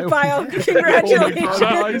shit, homework, Bio. Bio.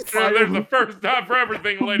 Congratulations. There's the first time for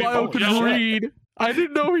everything, ladies Bio and could gentlemen. read. I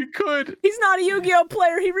didn't know he could. He's not a Yu-Gi-Oh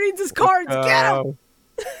player. He reads his cards. Get him.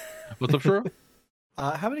 What's up, Shiro?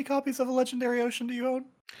 How many copies of a Legendary Ocean do you own?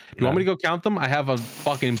 You want me to go count them? I have a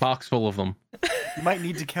fucking box full of them. You might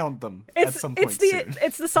need to count them at It's some point it's the soon.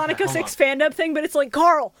 it's the Sonic 06 fandom thing, but it's like,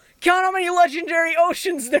 Carl, count how many legendary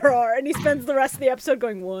oceans there are, and he spends the rest of the episode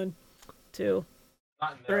going 1, 2,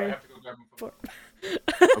 Not in there, I I have have to go grab them. 4.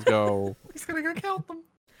 Let's go. He's gonna go count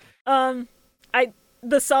them.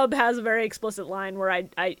 The sub has a very explicit line where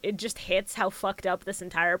it just hits how fucked up this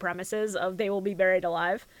entire premise is of they will be buried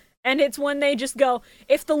alive. And it's when they just go,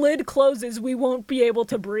 if the lid closes, we won't be able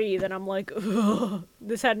to breathe. And I'm like, ugh,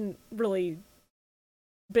 this hadn't really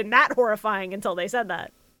been that horrifying until they said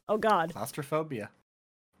that. Oh god. Claustrophobia.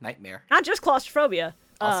 Nightmare. Not just claustrophobia.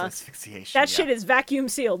 Also asphyxiation. That shit is vacuum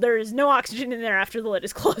sealed. There is no oxygen in there after the lid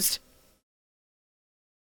is closed.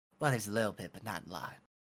 Well, there's a little bit, but not a lot.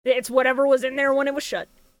 It's whatever was in there when it was shut.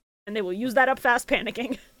 And they will use that up fast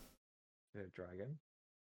panicking. Dragon.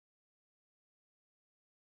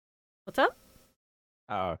 What's up?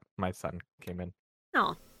 Oh, my son came in.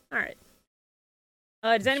 Oh, alright.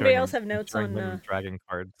 Does anybody else have notes on... dragon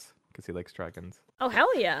cards, because he likes dragons. Oh,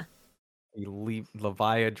 hell yeah.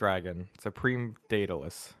 Levia Dragon. Supreme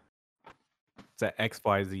Daedalus. It's an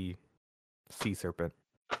XYZ sea serpent.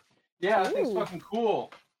 Yeah, that thing's Ooh. fucking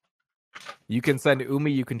cool. You can send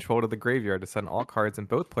Umi you control to the graveyard to send all cards in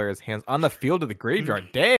both players' hands on the field of the graveyard.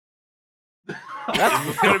 Damn!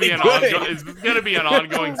 It's gonna be an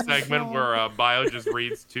ongoing segment where Bio just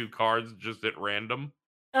reads 2 cards just at random.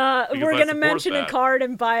 We're I gonna support mention a that. card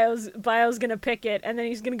and Bio's gonna pick it, and then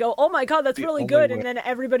he's gonna go, "Oh my god, that's The really only good!" way- And then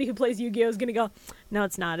everybody who plays Yu-Gi-Oh is gonna go, "No,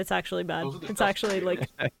 it's not. It's actually bad. Those are the It's best actually like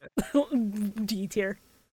D tier."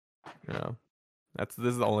 No. This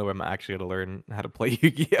is the only way I'm actually gonna learn how to play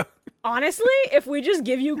Yu-Gi-Oh! Honestly, if we just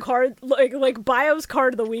give you card like Bio's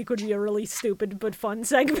card of the week would be a really stupid but fun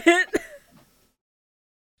segment.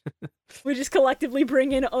 We just collectively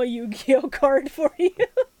bring in a Yu-Gi-Oh card for you.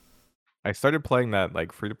 I started playing that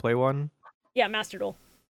like free-to-play one. Yeah, Master Duel.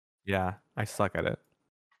 Yeah, I suck at it.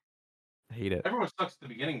 I hate it. Everyone sucks at the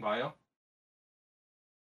beginning, Bio.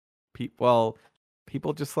 People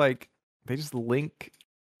just like they just link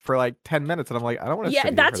for like 10 minutes, and I'm like, I don't want to. Yeah,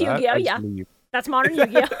 that's Yu-Gi-Oh, yeah. That's modern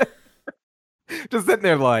Yu-Gi-Oh. Just sitting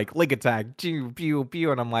there like link attack, pew pew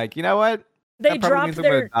pew, and I'm like, you know what? They That probably dropped means I'm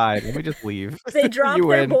their gonna die. Let me just leave. They dropped You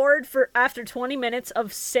their win. board for after 20 minutes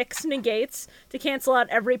of 6 negates to cancel out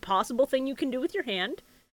every possible thing you can do with your hand.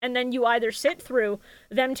 And then you either sit through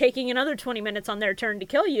them taking another 20 minutes on their turn to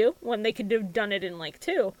kill you when they could have done it in like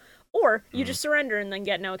 2, or you just surrender and then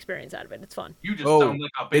get no experience out of it. It's fun. You just Oh, sound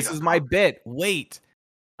like a this beta is my cock. bit. Wait,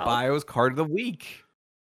 Oh. Bio's card of the week.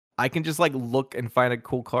 I can just like look and find a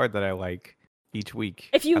cool card that I like each week.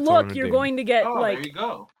 If you That's what I'm look, gonna you're do. going to get Oh, there like you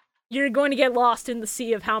go. you're going to get lost in the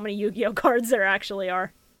sea of how many Yu-Gi-Oh cards there actually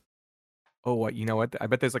are. Oh, what? You know what? I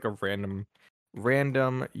bet there's like a random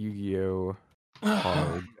Yu-Gi-Oh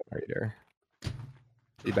card generator.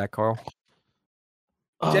 You back, Carl?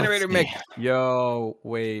 Generator let's mix. see. Yo,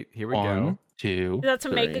 wait. Here we One, go. 2. Is that to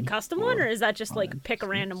make a 3, custom one, 4, or is that just like 5, pick a 6,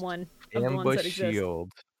 random one of the ones that Ambush exist?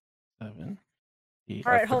 Shield. 7, 8.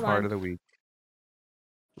 All right, That's the hold card on. of the week.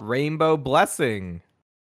 Rainbow Blessing.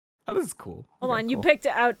 Oh, this is cool. Hold Okay, on, you cool. picked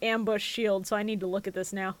out Ambush Shield, so I need to look at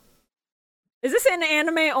this now. Is this an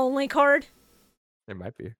anime only card? It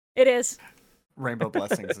might be. It is. Rainbow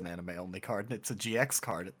Blessing is an anime only card, and it's a GX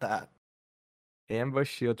card at that. Ambush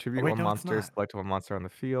Shield. Tribute wait, one no, it's monster. not. Select one monster on the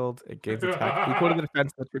field. It gains attack equal to the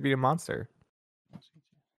defense of the tribute monster. It's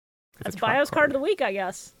a That's trap Bio's card of the week, I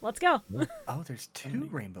guess. Let's go. Oh, there's 2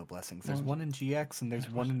 Rainbow Blessings. There's one in GX, and there's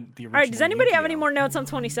one in the original. All right, does anybody have any Yu-Gi-Oh. more notes on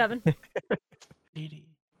 27? 80,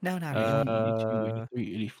 No, not Uh, 82,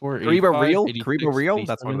 83, 84, Kariba 85, Real? 86, Kariba Real?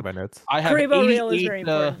 That's one 87. of my notes. I have Karibo Real is 88, very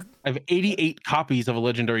important. I have 88 copies of a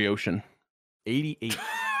Legendary Ocean. 88. Fewer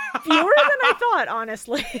than I thought,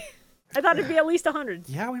 honestly. I thought it'd be at least 100.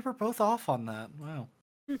 Yeah, we were both off on that. Wow.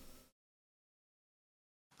 Hmm.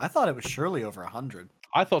 I thought it was surely over 100.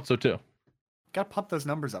 I thought so too. Gotta pump those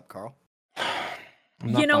numbers up, Carl.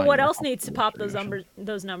 I'm not You know buying what more else copies needs to of pop Legendary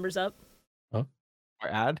those numbers up? Or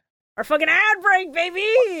ad? Our fucking ad break,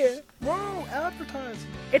 baby! Whoa, advertise!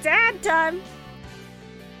 It's ad time!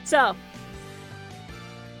 So,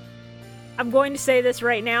 I'm going to say this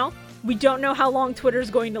right now. We don't know how long Twitter's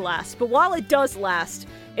going to last, but while it does last,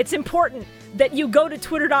 it's important that you go to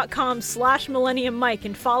twitter.com/MillenniumMike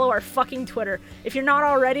and follow our fucking Twitter. If you're not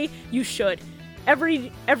already, you should.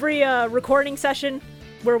 Every recording session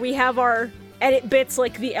where we have our edit bits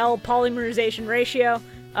like the L polymerization ratio,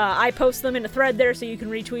 I post them in a thread there so you can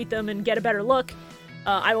retweet them and get a better look.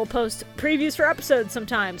 I will post previews for episodes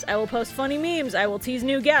sometimes. I will post funny memes. I will tease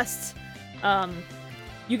new guests.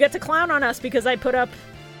 You get to clown on us because I put up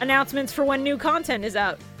announcements for when new content is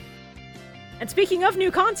out. And speaking of new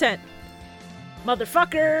content,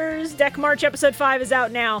 motherfuckers, Deck March episode 5 is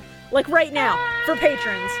out now. Like right now, for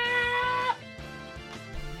patrons.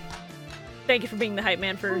 Thank you for being the hype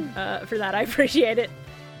man for that. I appreciate it.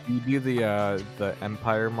 You do the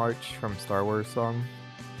Empire March from Star Wars song?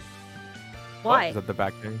 Why? Is that the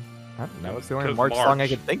back thing? I don't know. It's the only 'Cause March song I March.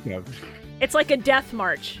 could think of. It's like a death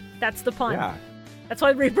march. That's the pun. Yeah. That's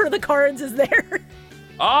why Reaper of the Cards is there.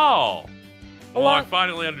 Oh! Well, I Along-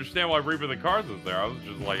 finally understand why Reaper the Cards is there. I was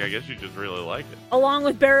just like, I guess you just really like it. Along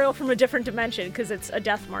with Burial from a Different Dimension, because it's a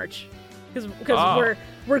death march. Because Oh.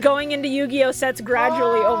 we're going into Yu-Gi-Oh sets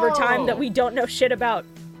gradually over time that Oh. we don't know shit about.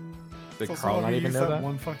 Did It's also Carl why not we even use know that?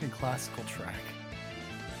 one fucking classical track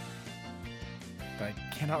that I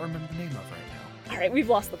cannot remember the name of right now. All right, we've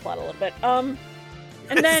lost the plot a little bit.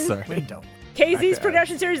 And then Sorry. Window. KZ's Okay.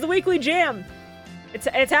 Progression Series, the weekly jam.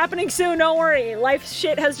 It's happening soon, don't worry. Life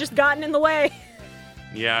shit has just gotten in the way.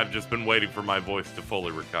 Yeah, I've just been waiting for my voice to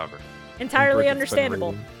fully recover. Entirely Bridget's been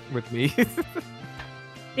understandable. reading with me.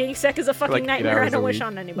 Being sick is a fucking like 8 nightmare I hours a don't wish week.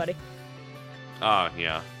 on anybody.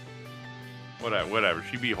 Yeah. Whatever.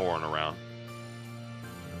 She be whoring around.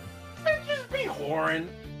 Just be whoring.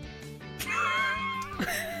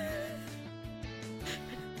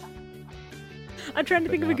 I'm trying to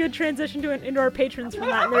think of a not. good transition into our patrons from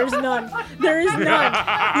that, and there's none. There is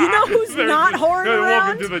none. You know who's There's- not whoring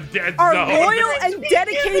Welcome to around? the dead Our zone. loyal and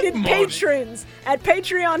dedicated Money. patrons at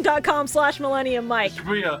patreon.com/Millennium Mike.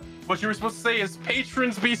 Sabrina, what you were supposed to say is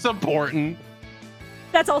patrons be supporting.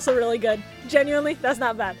 That's also really good. Genuinely, that's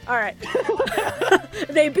not bad. All right.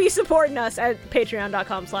 They be supporting us at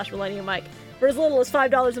patreon.com/Millennium Mike. For as little as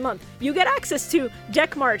 $5 a month, you get access to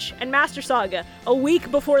Deck March and Master Saga a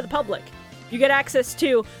week before the public. You get access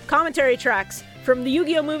to commentary tracks from the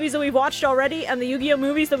Yu-Gi-Oh! Movies that we've watched already and the Yu-Gi-Oh!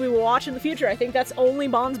 Movies that we will watch in the future. I think that's only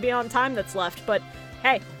Bonds Beyond Time that's left, but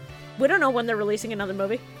hey, we don't know when they're releasing another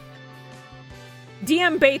movie.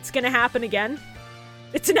 DM bait's gonna happen again.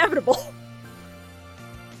 It's inevitable.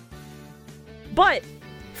 But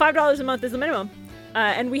 $5 a month is the minimum.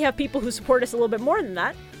 And we have people who support us a little bit more than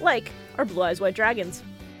that, like our Blue Eyes White Dragons,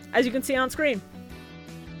 as you can see on screen.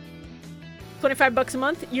 $25 a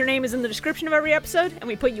month, your name is in the description of every episode, and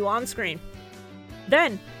we put you on screen.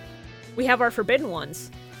 Then, we have our Forbidden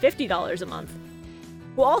Ones, $50 a month,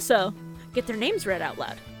 who also get their names read out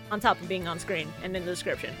loud, on top of being on screen and in the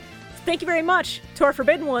description. Thank you very much to our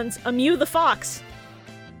Forbidden Ones, Amew the Fox,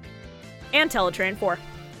 and Teletrain 4.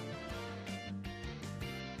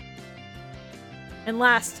 And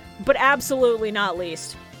last, but absolutely not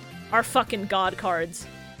least, our fucking God cards.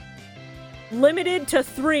 Limited to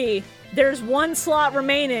 3. There's 1 slot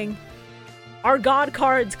remaining. Our God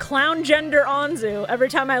cards, Clown Gender Anzu. Every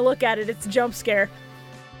time I look at it, it's a jump scare.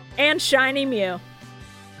 And Shiny Mew.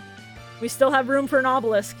 We still have room for an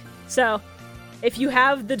obelisk. So, if you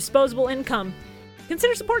have the disposable income,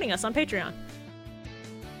 consider supporting us on Patreon.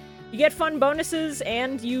 You get fun bonuses,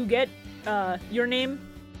 and you get your name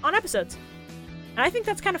on episodes. And I think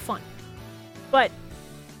that's kind of fun. But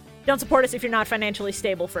don't support us if you're not financially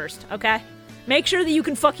stable first, okay? Make sure that you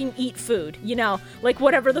can fucking eat food, you know, like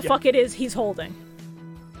whatever the fuck it is he's holding.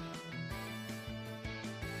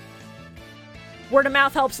 Word of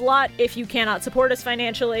mouth helps a lot if you cannot support us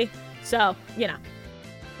financially. So, you know,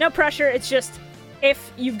 no pressure. It's just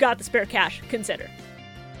if you've got the spare cash, consider.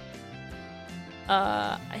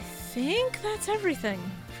 I think that's everything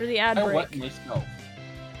for the ad I break. wet myself.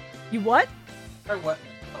 You what? I wet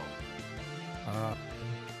myself.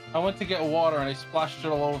 I went to get water and I splashed it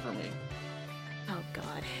all over me. Oh,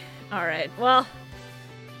 God. All right. Well,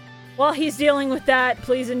 while he's dealing with that,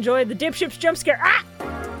 please enjoy the dipship's jump scare. Ah!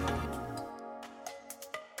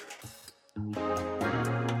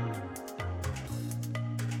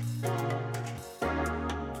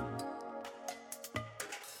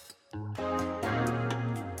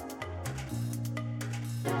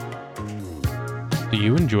 Do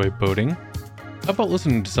you enjoy boating? How about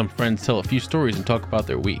listening to some friends tell a few stories and talk about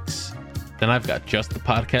their weeks? Then I've got just the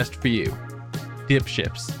podcast for you.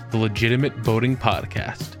 Dipships, the legitimate boating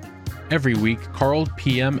podcast. Every week, Carl,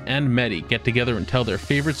 PM, and Medi get together and tell their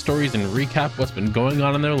favorite stories and recap what's been going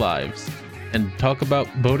on in their lives. And talk about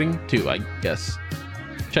boating too, I guess.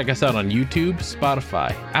 Check us out on YouTube,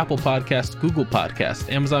 Spotify, Apple Podcast, Google Podcast,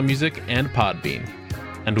 Amazon Music, and Podbean.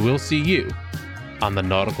 And we'll see you on the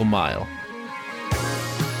Nautical Mile.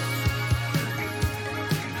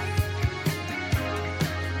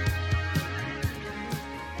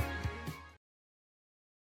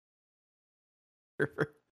 Yeah,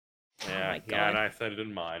 my yeah, and God. I said it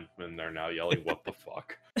in mine, and they're now yelling, "What the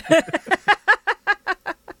fuck?"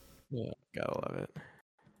 Yeah, gotta love it.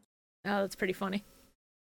 Oh, that's pretty funny.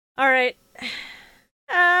 All right.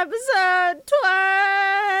 Episode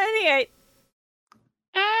 28.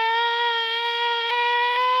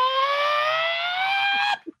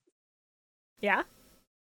 Yeah?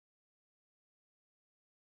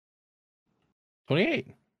 28.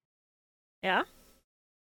 Yeah?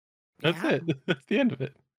 That's Yeah. it. That's the end of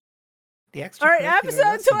it. The extra All right,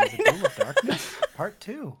 episode 29. Darkness, part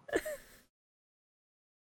 2.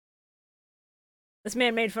 This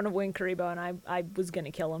man made fun of Wing Karibo, and I was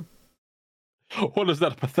gonna kill him. What is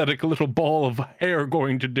that pathetic little ball of hair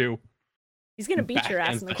going to do? He's gonna beat your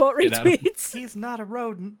ass Backhands in the the quote shit out of him. retweets. He's not a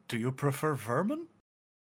rodent. Do you prefer vermin?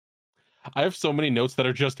 I have so many notes that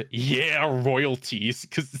are just, yeah, royalties,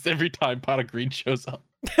 because every time Pot of Green shows up.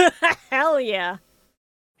 Hell yeah.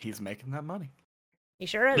 He's making that money. He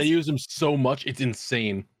sure is. They use him so much, it's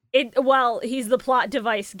insane. Well, he's the plot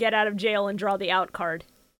device. Get out of jail and draw the out card.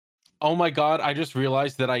 Oh my god! I just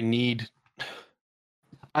realized that I need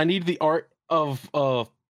the art of oh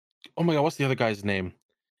my god, what's the other guy's name?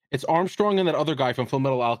 It's Armstrong and that other guy from Full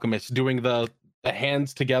Metal Alchemist doing the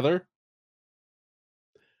hands together.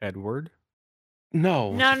 Edward.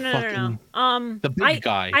 No. No. The big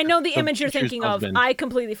guy. I know the The image you're teacher's thinking husband. of. I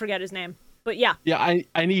completely forget his name. But yeah. Yeah,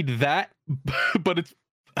 I need that, but it's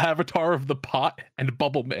Avatar of the Pot and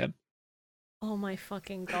Bubble Man. Oh my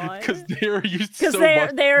fucking god. Because they're used Because so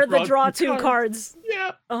much. they're the draw two two cards.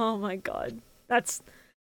 Yeah. Oh my god. That's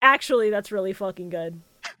really fucking good.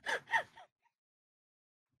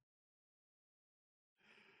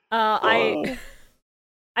 I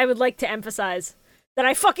would like to emphasize that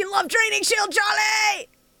I fucking love Draining Shield, Charlie!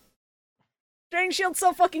 Draining Shield's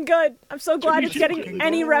so fucking good. I'm so glad it's getting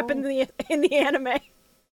any rep in the anime.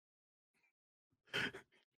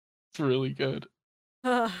 It's really good.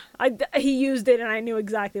 He used it and I knew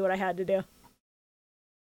exactly what I had to do.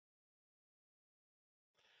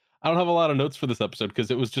 I don't have a lot of notes for this episode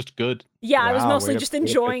because it was just good. Yeah, I was Wow, mostly way to- just way to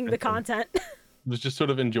enjoying pick the this one. content. I was just sort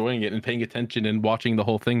of enjoying it and paying attention and watching the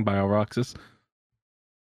whole thing by Roxas.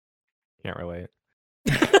 Can't relate.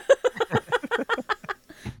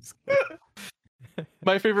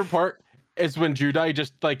 My favorite part is when Judai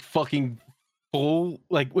just like fucking full,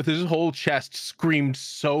 like with his whole chest screamed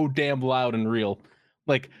so damn loud and real.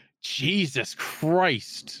 Like, Jesus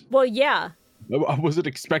Christ. Well, yeah. I wasn't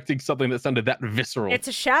expecting something that sounded that visceral. It's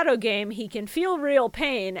a shadow game. He can feel real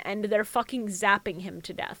pain, and they're fucking zapping him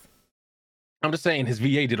to death. I'm just saying his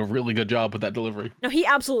VA did a really good job with that delivery. No, he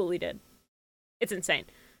absolutely did. It's insane.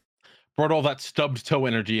 Brought all that stubbed toe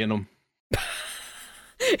energy in him.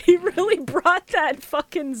 He really brought that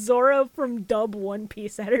fucking Zoro from Dub One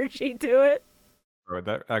Piece energy to it. Bro,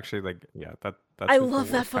 that actually, like, yeah, that's. I just the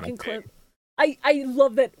love that worst kind fucking of clip. I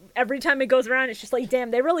love that every time it goes around, it's just like,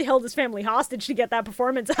 damn, they really held his family hostage to get that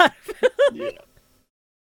performance out of him. Yeah.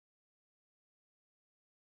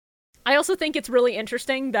 I also think it's really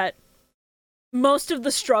interesting that most of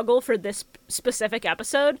the struggle for this specific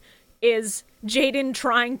episode is Jaden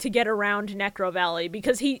trying to get around Necro Valley,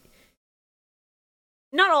 because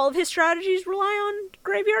not all of his strategies rely on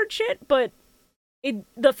graveyard shit, but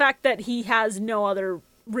the fact that he has no other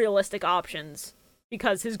realistic options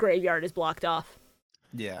because his graveyard is blocked off.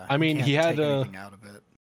 Yeah. I mean, you he can't had take a- anything out of it.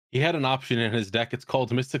 He had an option in his deck. It's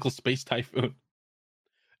called Mystical Space Typhoon.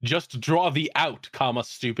 Just draw the out, comma,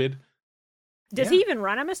 stupid. Does he even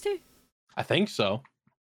run MST? I think so.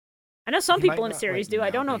 I know some He might people in the not series right do. I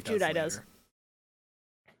now, don't know but if he Judai does. later.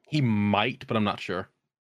 He might, but I'm not sure.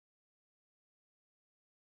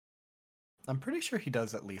 I'm pretty sure he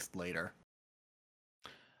does at least later.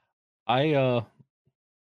 I'm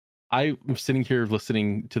sitting here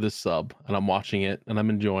listening to this sub and I'm watching it and I'm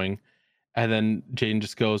enjoying. And then Jaden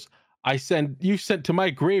just goes, you sent to my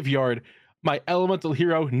graveyard my elemental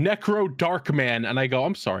hero, Necro Darkman. And I go,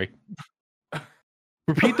 I'm sorry.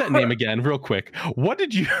 Repeat that name again, real quick. What were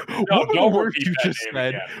the don't words repeat you that just name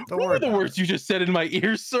said? again. Don't What worry were the about words it. you just said in my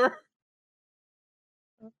ears, sir?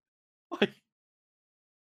 Like,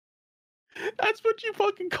 that's what you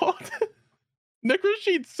fucking called it. Necro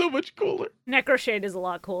Shade's so much cooler. Necroshade is a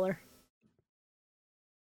lot cooler.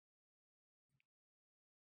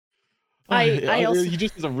 I also... He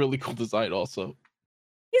just has a really cool design also.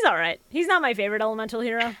 He's alright. He's not my favorite elemental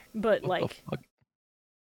hero, but What like, the fuck?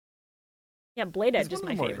 yeah, Blade He's Edge is one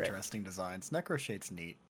my of the more favorite. interesting designs. Necroshade's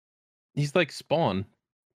neat. He's like Spawn.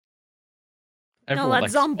 No, Everyone that's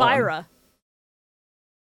likes Spawn. Zombira.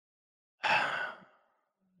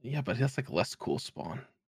 Yeah, but that's like less cool Spawn.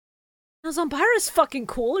 No, Zombira's fucking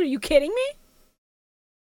cool. Are you kidding me?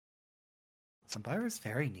 Zombira's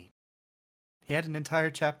very neat. He had an entire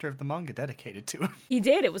chapter of the manga dedicated to him. He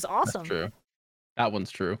did. It was awesome. That's true. That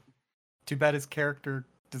one's true. Too bad his character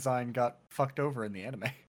design got fucked over in the anime.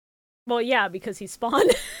 Well, yeah, because he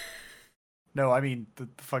spawned. No, I mean the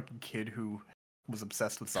fucking kid who was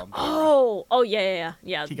obsessed with Zombira. Oh, yeah.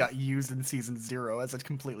 He got used in season 0 as a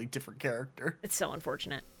completely different character. It's so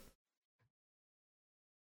unfortunate.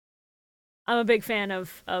 I'm a big fan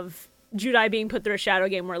of Judai being put through a shadow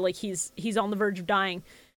game where like he's on the verge of dying,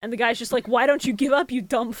 and the guy's just like, "Why don't you give up, you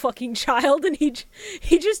dumb fucking child?" And he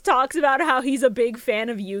just talks about how he's a big fan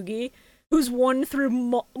of Yugi, who's won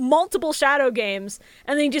through multiple shadow games,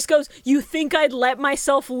 and then he just goes, "You think I'd let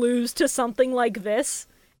myself lose to something like this?"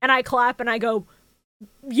 And I clap and I go,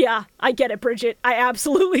 "Yeah, I get it, Bridget. I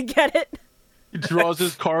absolutely get it." He draws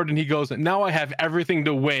his card and he goes, "Now I have everything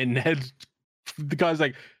to win." And the guy's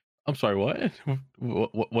like, "I'm sorry, what?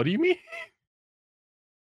 What do you mean?"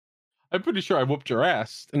 I'm pretty sure I whooped your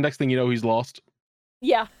ass. And next thing you know, he's lost.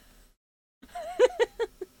 Yeah.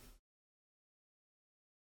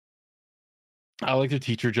 I like the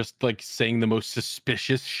teacher just like saying the most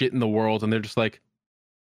suspicious shit in the world, and they're just like,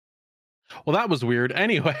 well, that was weird.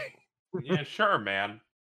 Anyway. Yeah, sure, man.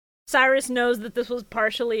 Cyrus knows that this was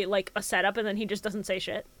partially like a setup, and then he just doesn't say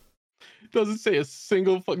shit. Doesn't say a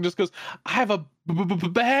single fuck, just goes, I have a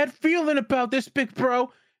bad feeling about this, big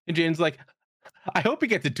bro. And Jane's like, I hope he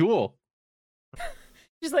gets a duel.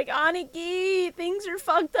 Just like, Aniki, things are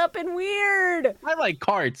fucked up and weird. I like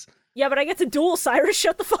cards. Yeah, but I get to duel, Cyrus.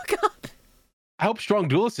 Shut the fuck up. I hope Strong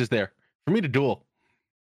Duelist is there for me to duel.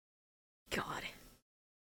 God.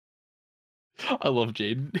 I love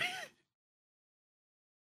Jade.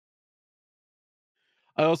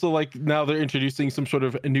 I also like now they're introducing some sort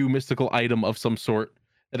of new mystical item of some sort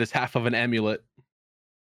that is half of an amulet.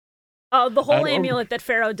 The whole amulet that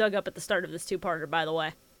Pharaoh dug up at the start of this two-parter, by the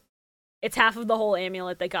way. It's half of the whole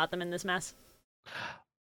amulet that got them in this mess.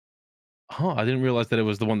 Huh, I didn't realize that it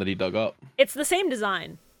was the one that he dug up. It's the same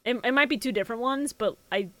design. It might be two different ones, but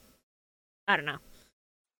I don't know.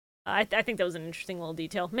 I think that was an interesting little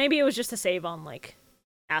detail. Maybe it was just to save on, like,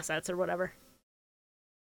 assets or whatever.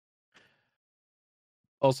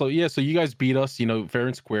 Also, yeah, so you guys beat us, fair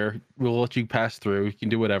and square. We'll let you pass through. You can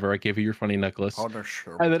do whatever. I gave you your funny necklace. Punish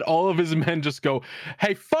him. And then all of his men just go,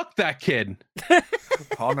 hey, fuck that kid.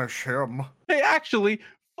 Punish him. Hey, actually,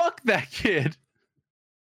 fuck that kid.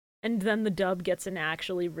 And then the dub gets an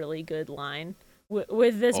actually really good line.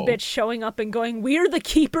 With this bitch showing up and going, we're the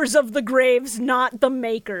keepers of the graves, not the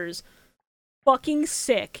makers. Fucking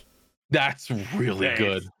sick. That's really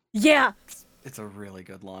good. Yeah. It's a really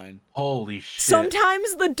good line. Holy shit.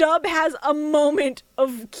 Sometimes the dub has a moment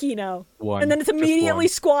of Kino. One. And then it's immediately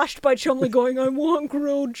squashed by Chumley going, I want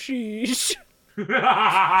grilled cheese.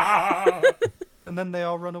 And then they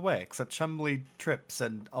all run away, except Chumley trips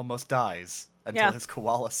and almost dies until his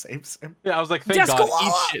koala saves him. Yeah, I was like, thank Yes, God, koala!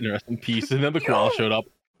 eat shit and rest in peace. And then the koala showed up.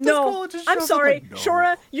 No, I'm sorry,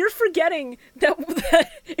 Shora, you're forgetting that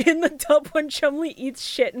in the dub when Chumley eats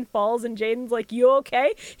shit and falls and Jaden's like, you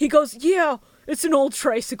okay? He goes, yeah, it's an old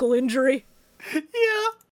tricycle injury. Yeah.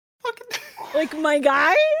 Fucking... Like, my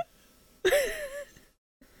guy?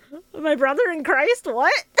 My brother in Christ,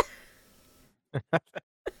 what?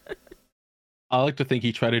 I like to think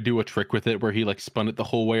he tried to do a trick with it where he like spun it the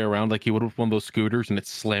whole way around like he would with one of those scooters and it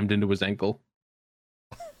slammed into his ankle.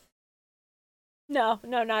 No,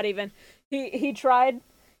 not even. He tried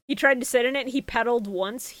to sit in it. He pedaled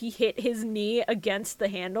once. He hit his knee against the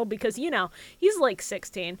handle because, he's like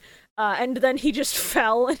 16. And then he just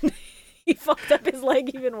fell and he fucked up his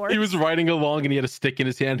leg even worse. He was riding along and he had a stick in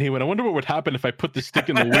his hand. He went, I wonder what would happen if I put the stick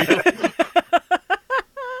in the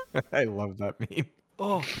wheel. I love that meme.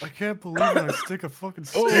 Oh, I can't believe when I stick a fucking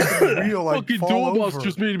stick in the wheel, I fucking fall Duel over.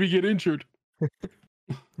 Busters made me get injured.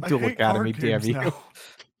 Duel Academy, damn you.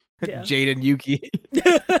 Yeah. Jade and Yuki.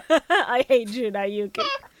 I hate Juna Yuki.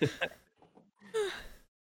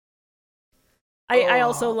 I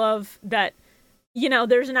also love that,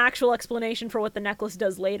 there's an actual explanation for what the necklace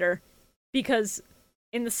does later. Because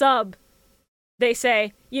in the sub, they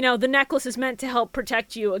say, the necklace is meant to help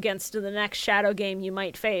protect you against the next shadow game you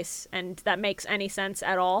might face. And that makes any sense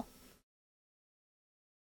at all.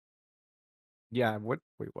 Yeah, what?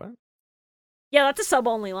 Wait, what? Yeah, that's a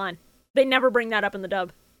sub-only line. They never bring that up in the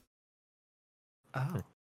dub. Oh.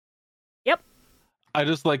 Yep. I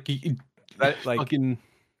just like That like fucking.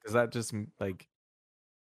 Does that just like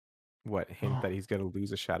hint that he's gonna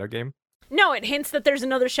lose a shadow game? No, it hints that there's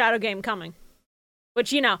another shadow game coming.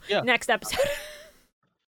 Which, next episode.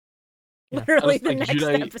 Literally the next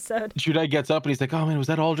episode. Judai gets up and he's like, oh man, was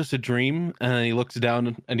that all just a dream? And then he looks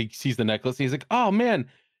down and he sees the necklace and he's like, oh man,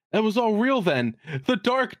 that was all real then. The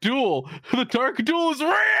Dark Duel. The Dark Duel is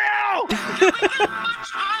real!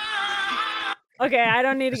 Okay, I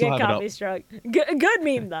don't need to get copy struck. Good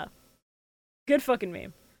meme, though. Good fucking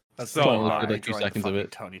meme. That's So so hard. like 2 seconds of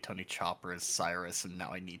it. Tony Chopper is Cyrus, and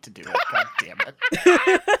now I need to do it. God damn it.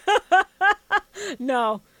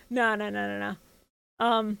 No.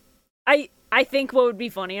 I think what would be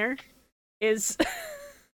funnier is...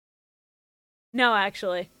 No,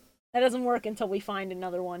 actually. That doesn't work until we find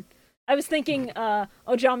another one. I was thinking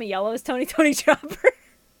Ojama Yellow is Tony Chopper.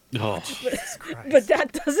 Oh, but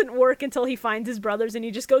that doesn't work until he finds his brothers and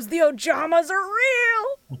he just goes, the Ojamas are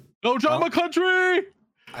real! Ojama Country!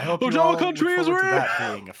 I hope Ojama Country is real!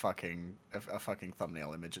 that being a fucking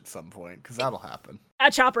thumbnail image at some point, because that'll happen.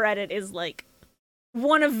 A Chopper edit is like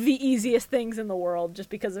one of the easiest things in the world just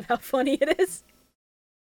because of how funny it is.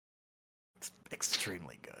 It's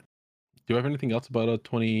extremely good. Do you have anything else about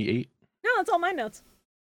 28? No, that's all my notes.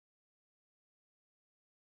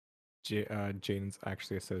 Jaden's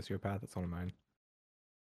actually a sociopath. That's one of mine.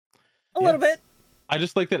 A little Yes. bit. I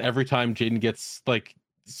just like that every time Jaden gets like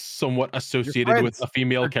somewhat associated with friends a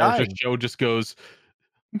female are character, dying. Joe just goes,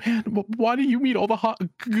 "Man, why do you meet all the hot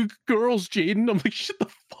girls, Jaden?" I'm like, "Shut the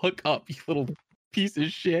fuck up, you little piece of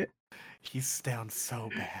shit." He's down so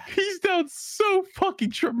bad. He's down so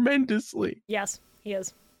fucking tremendously. Yes, he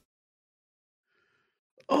is.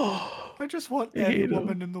 Oh, I just want I any hate him.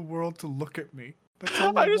 woman in the world to look at me. That's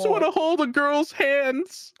all I just want to hold a girl's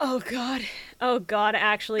hands. Oh god.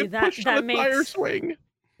 Actually, And that push on a tire makes swing.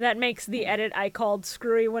 that makes the edit I called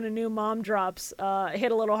 "Screwy when a new mom drops"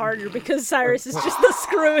 hit a little harder because Cyrus is just the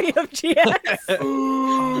Screwy of GX.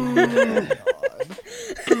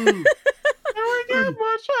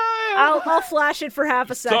 I'll flash it for half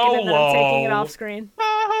a second and then I'm taking it off screen.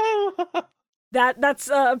 That's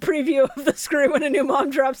a preview of the Screw When a New Mom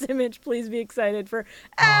Drops image. Please be excited for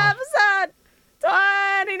episode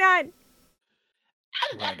 29.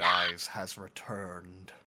 Red Eyes has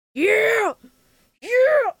returned. Yeah!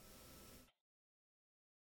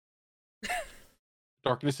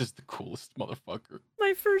 Darkness is the coolest motherfucker.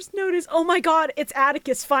 My first note is, oh my god, it's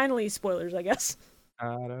Atticus finally. Spoilers, I guess.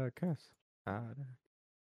 Atticus.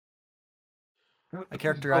 A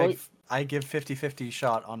character I give 50-50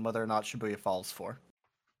 shot on whether or not Shibuya falls for.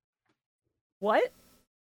 What?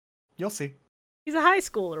 You'll see. He's a high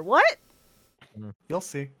schooler. What? You'll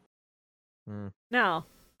see. No,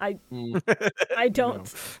 I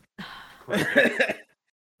don't.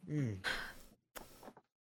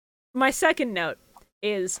 My second note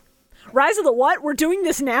is, Rise of the what? We're doing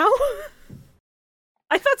this now?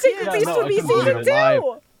 I thought Sacred Yeah, Beast no, would I be couldn't believe season it live.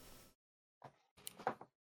 2!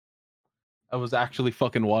 That was actually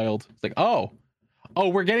fucking wild. It's like, oh,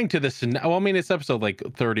 we're getting to this now. Well, I mean, it's episode like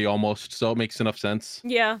 30 almost, so it makes enough sense.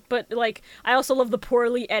 Yeah, but like, I also love the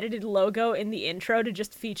poorly edited logo in the intro to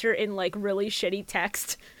just feature in like really shitty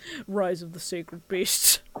text. Rise of the Sacred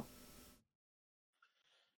Beasts.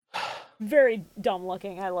 Very dumb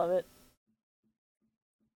looking. I love it.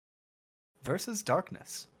 Versus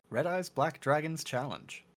Darkness. Red Eyes Black Dragons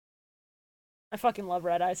Challenge. I fucking love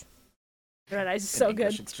Red Eyes. Red Eyes is In so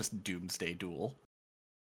English, good. it's just Doomsday Duel.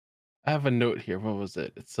 I have a note here. What was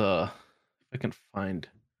it? It's if I can find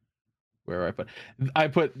where I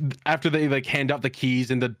put after they like hand out the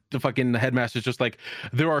keys and the fucking headmaster's just like,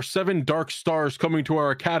 there are 7 dark stars coming to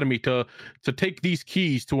our academy to take these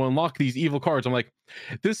keys to unlock these evil cards. I'm like,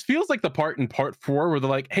 this feels like the part in part 4 where they're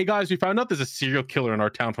like, hey guys, we found out there's a serial killer in our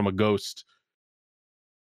town from a ghost.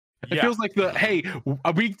 It feels like hey,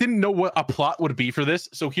 we didn't know what a plot would be for this,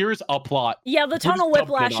 so here's a plot. Yeah, the We're tonal just dumping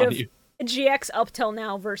it whiplash on of you. GX up till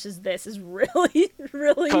now versus this is really,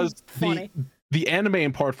 really Because funny. the anime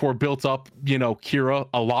in part 4 built up, Kira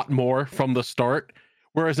a lot more from the start,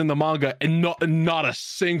 whereas in the manga, and not a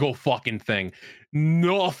single fucking thing,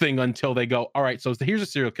 nothing until they go, all right, so here's a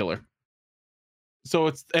serial killer.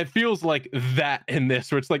 So it feels like that in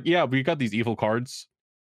this, where it's like, yeah, we got these evil cards.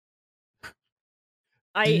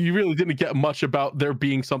 You really didn't get much about there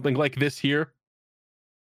being something like this here.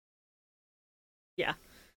 Yeah.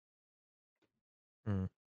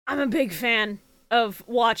 I'm a big fan of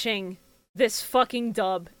watching this fucking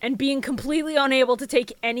dub and being completely unable to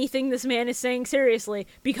take anything this man is saying seriously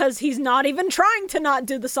because he's not even trying to not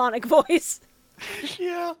do the Sonic voice.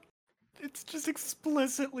 Yeah. It's just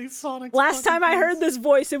explicitly Sonic. Last time I heard this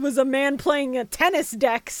voice, it was a man playing a tennis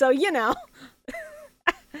deck, so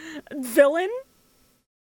Villain?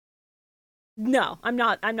 No, I'm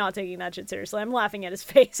not taking that shit seriously. I'm laughing at his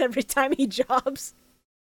face every time he jobs.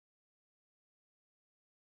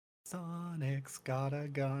 Sonic's got a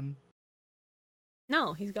gun.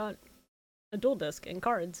 No, he's got a dual disc and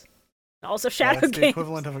cards. Also Yeah, Shadow that's the Games.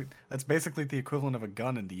 equivalent of that's basically the equivalent of a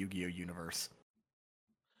gun in the Yu-Gi-Oh universe.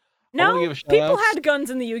 I wanna No, give a shout people out. had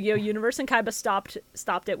guns in the Yu-Gi-Oh universe, and Kaiba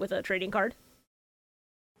stopped it with a trading card.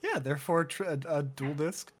 Yeah, therefore dual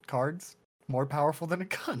disc cards more powerful than a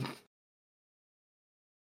gun.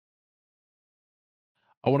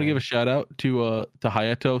 I want to give a shout out to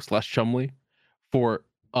Hayato / Chumley for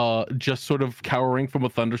just sort of cowering from a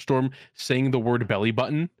thunderstorm, saying the word belly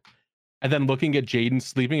button, and then looking at Jaden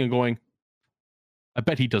sleeping and going, I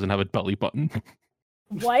bet he doesn't have a belly button.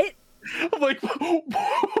 What? I'm like,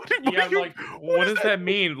 what does that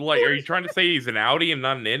mean? Like, are you trying to say he's an outie and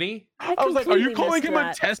not an innie? I was like, are you completely calling missed him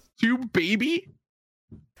that. a test tube baby?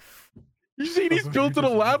 You see he's built in a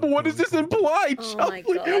lab? What does this imply, Oh my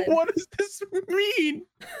Chumley? God. What does this mean?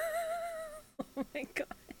 Oh my god.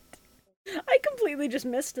 I completely just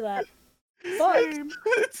missed that. Fuck.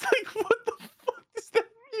 It's like, what the fuck does that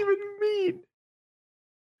even mean?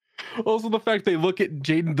 Also, the fact they look at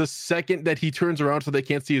Jaden the second that he turns around so they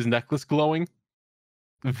can't see his necklace glowing.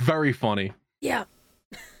 Very funny. Yeah.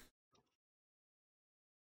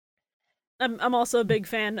 I'm also a big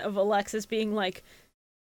fan of Alexis being like,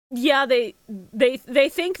 yeah, they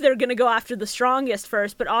think they're gonna go after the strongest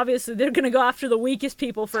first, but obviously they're gonna go after the weakest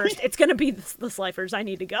people first. It's gonna be the Slifers. I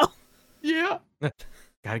need to go. Yeah.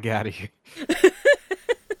 Gotta get out of here.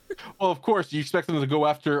 Well, of course, you expect them to go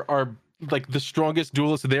after our the strongest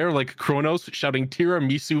duelist there, like Kronos shouting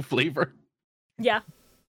tiramisu flavor. Yeah.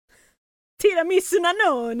 Tiramisu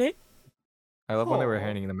nanone. I love when they were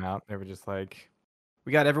handing them out. They were just like,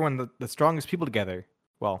 "We got everyone, the strongest people together."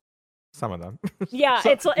 Well, some of them. Yeah,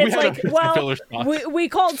 So, it's like, well, filler spots. we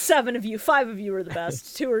called 7 of you, 5 of you are the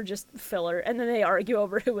best, 2 are just filler, and then they argue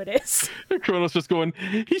over who it is. Kronos just going,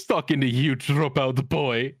 he's talking to you, drop out the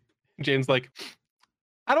boy. Jane's like,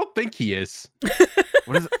 I don't think he is.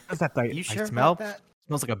 What is that? You I sure smell? about that?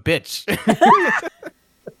 Smells like a bitch.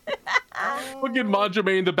 Look at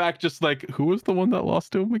Majime in the back, just like, who was the one that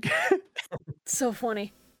lost to him again? So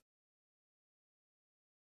funny.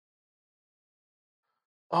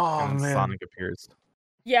 Oh, And then man. Sonic appears.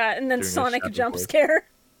 Yeah, and then Doing a Sonic shadow jump voice. scare.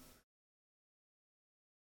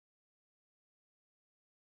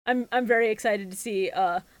 I'm very excited to see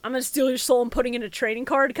I'm gonna steal your soul and putting in a trading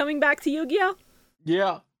card coming back to Yu-Gi-Oh!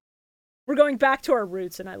 Yeah. We're going back to our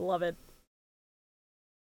roots and I love it.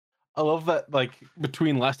 I love that,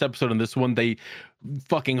 between last episode and this one, they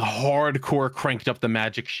fucking hardcore cranked up the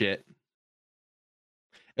magic shit.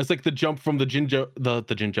 It's like the jump from the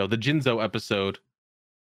Jinzo episode.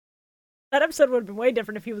 That episode would have been way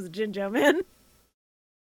different if he was a Jinjo, man.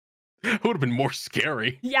 It would have been more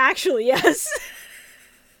scary. Yeah, actually, yes.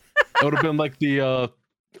 It would have been like the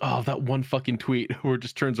that one fucking tweet where it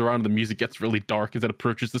just turns around and the music gets really dark as it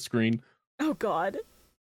approaches the screen. Oh god.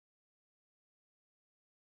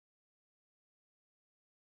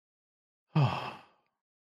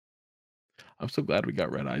 I'm so glad we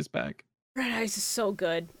got Red Eyes back. Red Eyes is so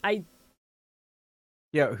good.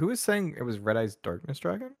 Yeah, who was saying it was Red Eyes Darkness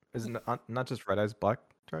Dragon? Is it not just Red Eyes Black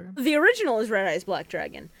Dragon? The original is Red Eyes Black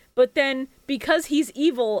Dragon, but then because he's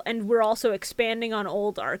evil and we're also expanding on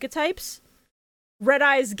old archetypes, Red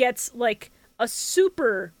Eyes gets like a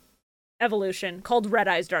super evolution called Red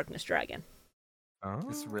Eyes Darkness Dragon. Oh.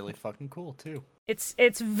 It's really fucking cool too. It's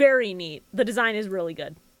very neat. The design is really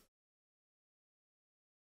good.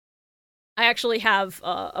 I actually have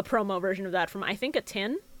a promo version of that from I think a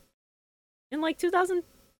tin in like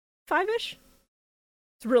 2005-ish.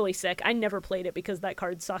 It's really sick. I never played it because that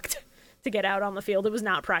card sucked to get out on the field. It was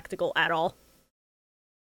not practical at all.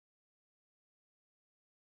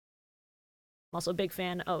 I'm also a big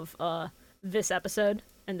fan of this episode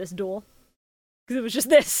and this duel. Because it was just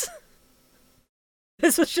this.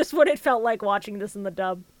 This was just what it felt like watching this in the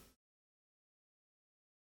dub.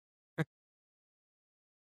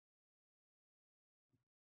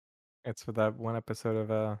 It's for that one episode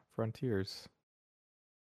of Frontiers.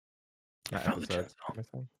 I Not found the episode. Jinzo. what am I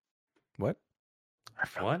saying? What? I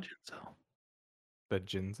found What? Jinzo. The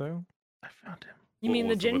Jinzo? I found him. You What mean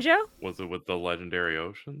the was it with- Jinjo? Was it with the legendary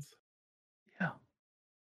oceans? Yeah.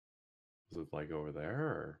 Was it like over there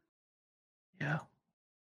or Yeah.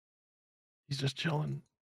 He's just chilling.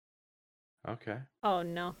 okay? Oh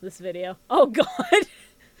no, this video. Oh god.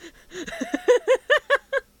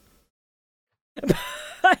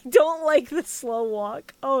 I don't like the slow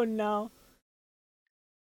walk. Oh no.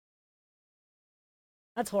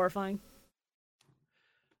 That's horrifying.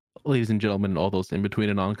 Ladies and gentlemen, all those in between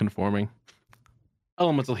and non-conforming.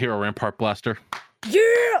 Elemental Hero Rampart Blaster.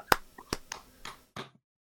 Yeah! I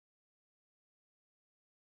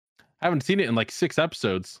haven't seen it in like 6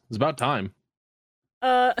 episodes. It's about time.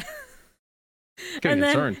 And Getting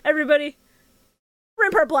then concerned. everybody,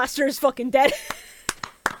 Rampart Blaster is fucking dead.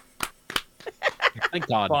 Thank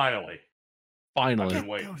God. Finally. Finally. Fucking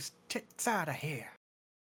wait. Those tits out of here.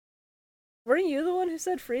 Weren't you the one who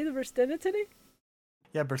said free the Burstinity?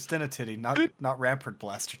 Yeah, Burstina titty, not Rampart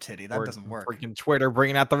Blaster titty. That Or doesn't work. Freaking Twitter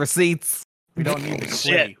bringing out the receipts. We don't need the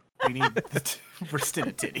Shit. clay. We need the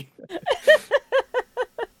Burstina titty.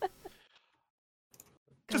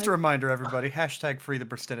 Just a reminder, everybody. Hashtag free the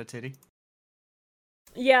Burstina titty.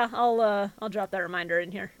 Yeah, I'll drop that reminder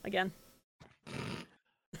in here again.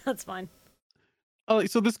 That's fine. Oh,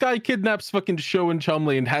 so this guy kidnaps fucking Sho and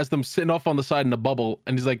Chumley and has them sitting off on the side in a bubble.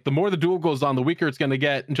 And he's like, the more the duel goes on, the weaker it's gonna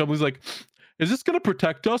get. And Chumley's like, is this gonna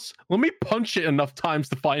protect us? Let me punch it enough times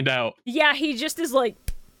to find out. Yeah, he just is like,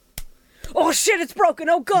 oh shit, it's broken.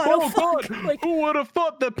 Oh god, oh, fuck. God. Like, Who would have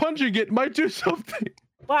thought that punching it might do something?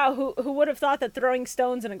 wow, who would have thought that throwing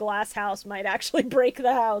stones in a glass house might actually break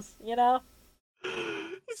the house, you know?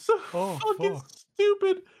 It's so Oh, fucking fuck.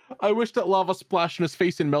 stupid. I wish that lava splashed in his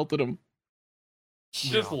face and melted him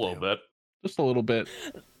Just a little bit. just a little bit.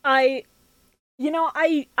 I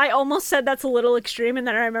almost said that's a little extreme, and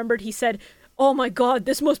then I remembered he said, "Oh my god,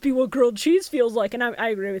 this must be what grilled cheese feels like," and I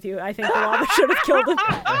agree with you. I think the lava should have killed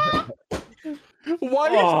him. Why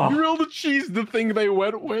is grilled cheese the thing they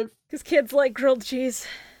went with? Because kids like grilled cheese.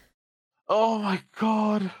 Oh my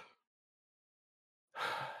god.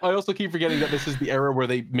 I also keep forgetting that this is the era where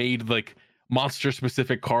they made like monster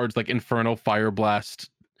specific cards like Inferno, Fire Blast,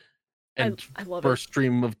 and I love First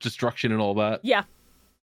Stream of Destruction and all that. Yeah,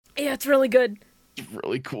 it's really good. It's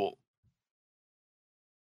really cool.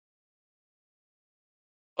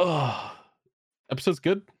 Oh, episode's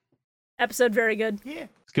good. Episode very good. Yeah.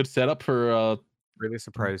 It's good setup for Really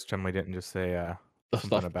surprised Chumley didn't just say the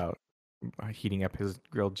something stuff. about heating up his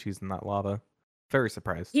grilled cheese in that lava. Very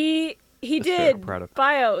surprised. He Just did. so proud of-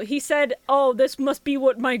 Bio. He said, "Oh, this must be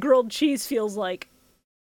what my grilled cheese feels like."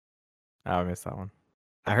 Oh, I missed that one.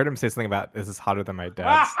 I heard him say something about this is hotter than my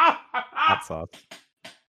dad's hot sauce.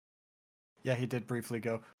 Yeah, he did briefly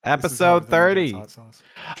go. "This is Episode hotter than my 30. dad's hot sauce."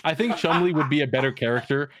 I think Chumley would be a better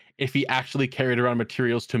character if he actually carried around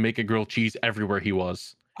materials to make a grilled cheese everywhere he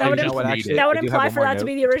was. That And would just imply- made it. That would I do have imply one for more that to note.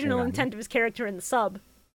 be the original Hang on. intent of his character in the sub.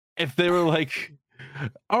 If they were like,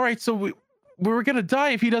 all right, so we were gonna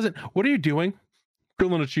die if he doesn't. What are you doing?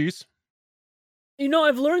 Grilling a cheese? You know,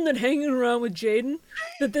 I've learned that hanging around with Jaden,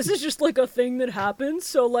 that this is just like a thing that happens.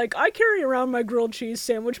 So, like, I carry around my grilled cheese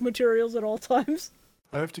sandwich materials at all times.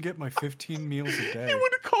 I have to get my 15 meals a day. You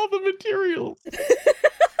would call them materials.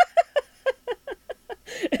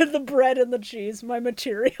 And the bread and the cheese, my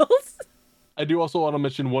materials. I do also want to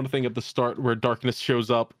mention one thing at the start where darkness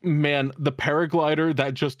shows up. Man, the paraglider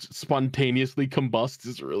that just spontaneously combusts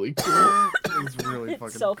is really cool. It's really fucking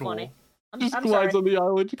It's so cool. funny. I'm Just sorry. glides on the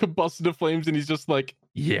island, combusts into flames, and he's just like,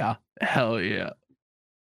 yeah, hell yeah.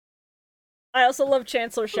 I also love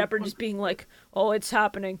Chancellor Shepard just being like, "Oh, it's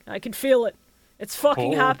happening. I can feel it. It's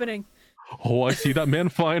fucking Oh. happening." Oh, I see that man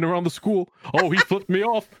flying around the school. Oh, he flipped me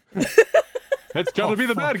off. It's gotta Oh, be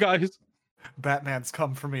the fuck. bad guys. Batman's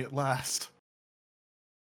come for me at last.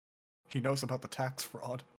 He knows about the tax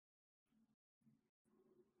fraud.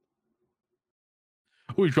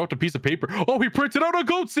 Oh, he dropped a piece of paper. Oh, he printed out a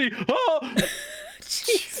goatsy. Oh!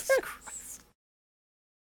 Jesus. Christ.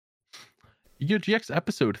 UGX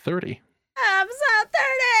episode 30. Episode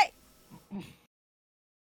 30!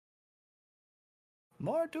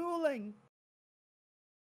 More dueling.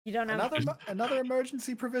 You don't have... Another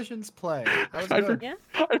emergency provisions play. That was I good. Yeah?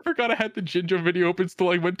 I forgot I had the Ginger video open,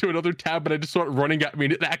 so I went to another tab and I just saw it running at me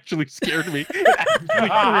and it actually scared me. It actually creeped me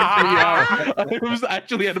out. I was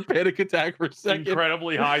actually had a panic attack for a second.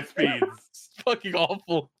 Incredibly high speeds. It's fucking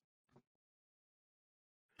awful.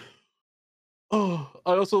 Oh,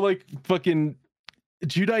 I also like fucking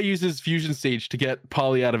Judai uses Fusion Sage to get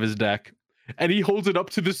Polly out of his deck, and he holds it up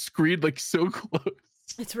to the screen like so close.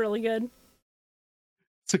 It's really good.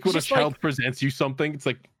 It's like when a Just like- child presents you something. It's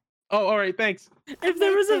like, oh, all right, thanks. If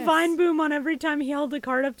there was a this. Vine boom on every time he held the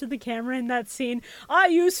card up to the camera in that scene, I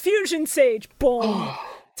use Fusion Sage. Boom.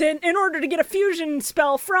 In order to get a fusion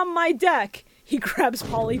spell from my deck, he grabs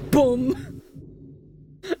Polly. Boom.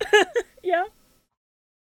 Yeah.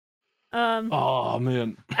 Oh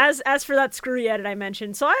man. As for that screwy edit I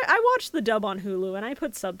mentioned, so I watched the dub on Hulu and I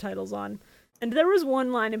put subtitles on. And there was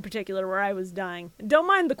one line in particular where I was dying. Don't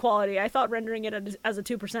mind the quality. I thought rendering it as a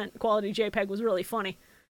 2% quality JPEG was really funny.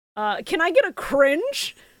 Can I get a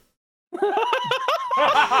cringe?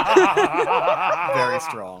 Very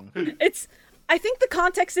strong. I think the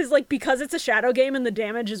context is like because it's a shadow game and the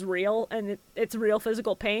damage is real and it's real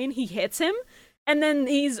physical pain, he hits him and then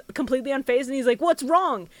he's completely unfazed and he's like, "What's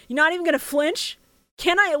wrong? You're not even gonna flinch?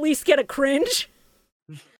 Can I at least get a cringe?"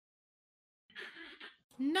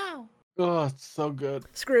 No. Oh, it's so good.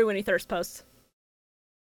 Screw when he thirst posts.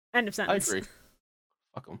 End of I sentence. agree.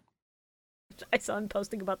 Fuck him. I saw him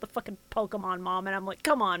posting about the fucking Pokemon mom and I'm like,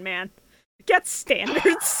 come on, man. Get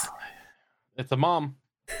standards. It's a mom.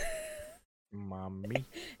 Mommy.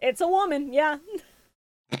 It's a woman, yeah.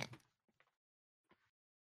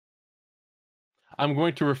 I'm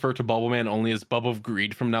going to refer to Bubbleman only as Bub of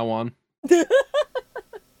Greed from now on.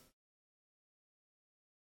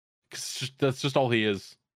 'Cause that's just all he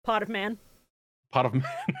is. Pot of man. Pot of man.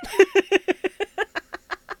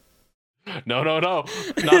 No, not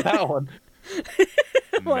that one.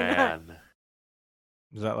 Why not? Man.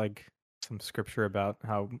 Is that like some scripture about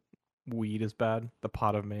how weed is bad? The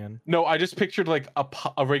pot of man. No, I just pictured like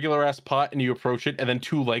a regular ass pot, and you approach it, and then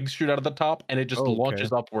two legs shoot out of the top, and it just Okay.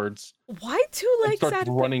 launches upwards Why two and legs starts out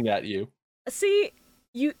of running at you. See,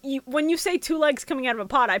 You when you say 2 legs coming out of a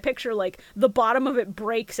pot, I picture like the bottom of it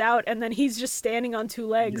breaks out and then he's just standing on 2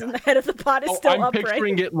 legs and the head of the pot is still I'm upright.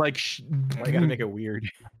 picturing it like I gotta make it weird.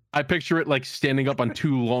 I picture it like standing up on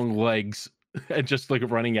 2 long legs and just like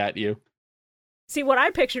running at you. See, what I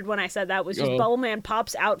pictured when I said that was just Bubble Man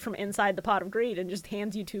pops out from inside the pot of greed and just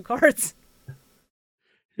hands you 2 cards.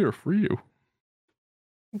 Here for you.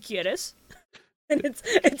 Get us? And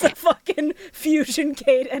it's a fucking Fusion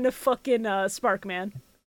Gate and a fucking Spark Man.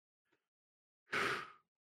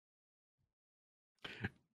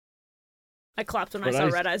 I clapped when I saw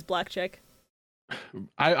Red Eyes Black Chick.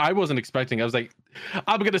 I wasn't expecting. I was like,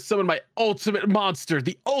 I'm gonna summon my ultimate monster,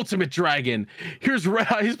 the ultimate dragon. Here's Red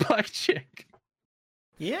Eyes Black Chick.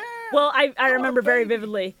 Yeah. Well, I remember very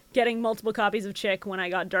vividly getting multiple copies of Chick when I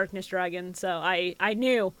got Darkness Dragon, so I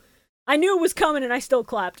knew it was coming and I still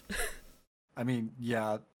clapped. I mean,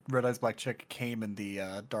 yeah, Red Eyes Black Chick came in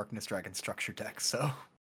the Darkness Dragon structure deck, so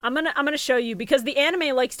I'm gonna show you because the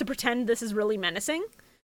anime likes to pretend this is really menacing,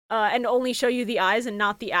 and only show you the eyes and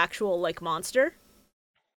not the actual like monster.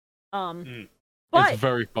 But It's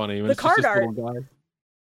very funny. When the it's just card this art. little guy.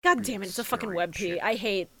 God damn it! It's a fucking web P. I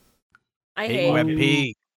hate. Web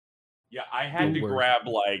P. Yeah, I had to Word. grab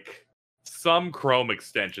like some Chrome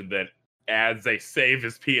extension that adds a save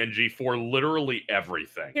as PNG for literally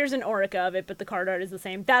everything. Here's an Orica of it, but the card art is the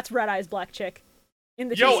same. That's Red Eyes Black Chick. In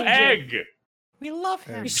the Yo, TCG. Egg! we love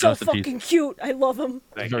him. He's so Rest in peace. fucking cute. I love him.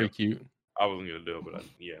 Thank Very you. cute. I wasn't gonna do it, but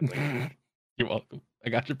yeah, thank you. You're welcome. I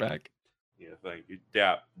got your back. Yeah, thank you.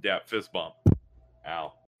 Dap, fist bump.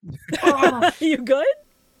 Ow. You good?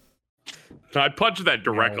 I punched that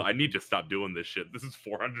directly. I need to stop doing this shit. This is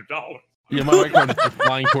 $400. Yeah, my white card is just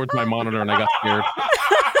flying towards my monitor, and I got scared.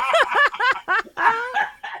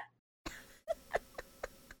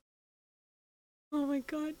 Oh my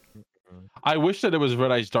god. I wish that it was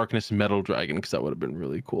Red Eyes Darkness Metal Dragon because that would have been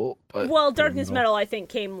really cool. But Well, Darkness Metal I think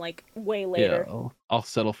came like way later. yeah, I'll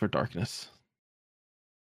settle for Darkness.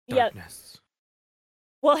 Yeah. Darkness.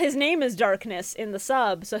 Well, his name is Darkness in the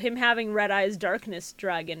sub, so him having Red Eyes Darkness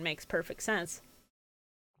Dragon makes perfect sense.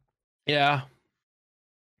 Yeah.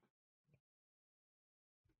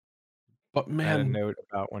 But I had a man, note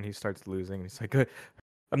about when he starts losing. He's like,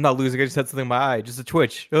 I'm not losing. I just had something in my eye. Just a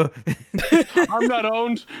twitch. Ugh. I'm not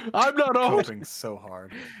owned. I'm not owned. Coping so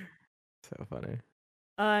hard. So funny.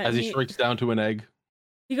 As he shrinks down to an egg.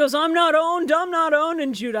 He goes, I'm not owned,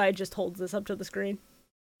 and Judai just holds this up to the screen.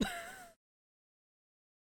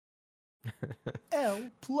 L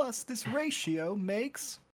plus this ratio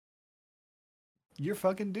makes your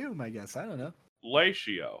fucking doom, I guess. I don't know.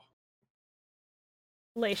 Latio.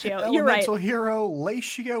 Latio, you're right. Elemental hero,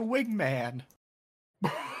 Latio Wingman.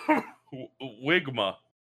 Wigma.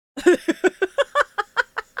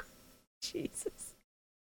 Jesus.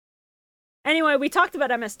 Anyway, we talked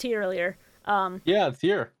about MST earlier. Yeah, it's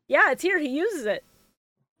here. Yeah, it's here. He uses it.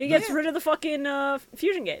 He gets rid of the fucking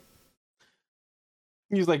Fusion Gate.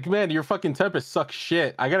 He's like, man, your fucking Tempest sucks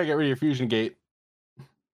shit. I gotta get rid of your Fusion Gate.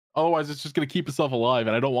 Otherwise, it's just gonna keep itself alive,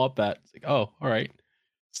 and I don't want that. It's like, oh, all right.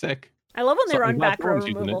 Sick. I love when they run Something's not back row wrong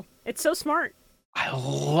using removal. It's so smart. I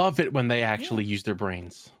love it when they actually use their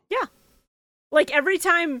brains. Yeah. Like every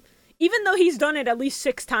time, even though he's done it at least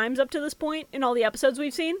 6 times up to this point in all the episodes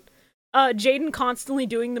we've seen, Jaden constantly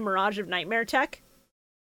doing the Mirage of Nightmare tech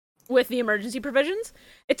with the emergency provisions,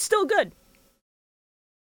 it's still good.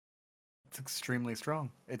 It's extremely strong.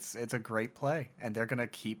 It's a great play, and they're gonna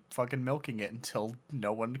keep fucking milking it until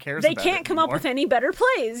no one cares. They about can't it come up anymore. with any better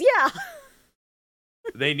plays. Yeah.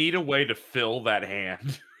 They need a way to fill that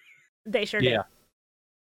hand. They sure do.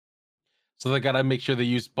 So they gotta make sure they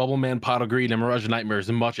use Bubble Man, Pot of Greed, and Mirage of Nightmare as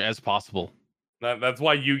much as possible. That's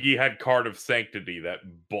why Yugi had Card of Sanctity, that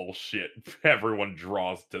bullshit everyone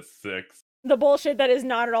draws to 6. The bullshit that is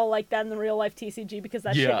not at all like that in the real life TCG because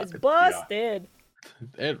that shit is busted.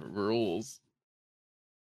 It rules.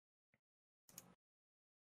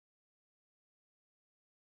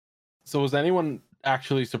 So was anyone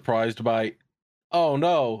actually surprised by, oh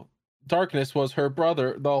no, Darkness was her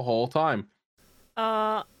brother the whole time?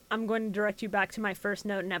 I'm going to direct you back to my first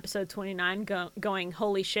note in episode 29 going,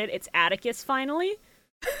 holy shit, it's Atticus finally.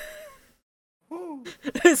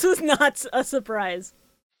 This was not a surprise.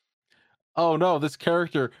 Oh no, this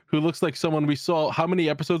character who looks like someone we saw, how many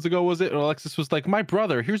episodes ago was it? Alexis was like, my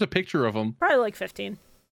brother, here's a picture of him. Probably like 15.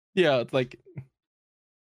 Yeah, it's like,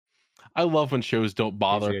 I love when shows don't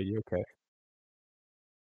bother. Are you okay?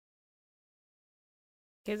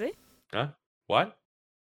 Kizzy? Huh? What?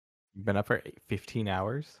 You've been up for 15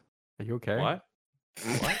 hours? Are you okay? What?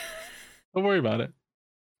 Don't worry about it.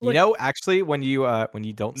 You know, actually, when you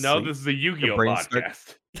don't No, sleep, this is a Yu-Gi-Oh brain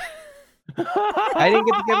podcast. I didn't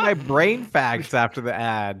get to get my brain facts after the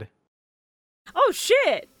ad. Oh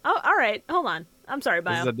shit! Oh, all right. Hold on. I'm sorry,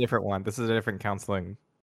 This is Bio. a different one. This is a different counseling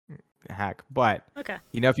hack. But Okay.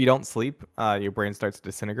 if you don't sleep, your brain starts to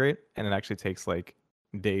disintegrate, and it actually takes like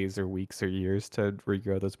days or weeks or years to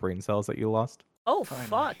regrow those brain cells that you lost. Oh Finally.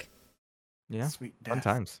 fuck. Yeah, Sweet fun death.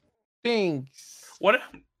 times. Thanks. What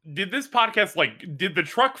did this podcast did the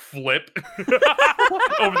truck flip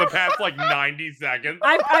over the past 90 seconds?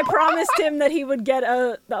 I promised him that he would get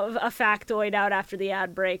a factoid out after the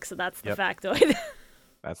ad break, so that's the Yep. factoid.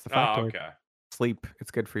 That's the Oh, factoid. okay. Sleep,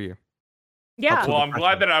 it's good for you. Yeah. Helps with Well, I'm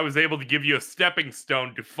glad depression. that I was able to give you a stepping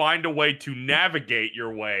stone to find a way to navigate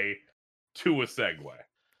your way to a segue.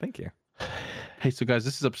 Thank you. Hey, so guys,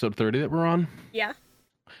 this is episode 30 that we're on. Yeah.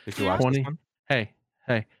 Did you watch this 20. one? Hey,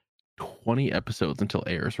 20 episodes until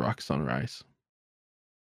airs Rock Sunrise.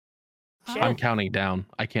 Shit. I'm counting down.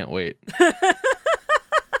 I can't wait.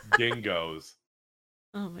 Dingoes.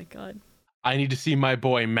 Oh my god. I need to see my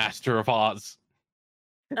boy Master of Oz.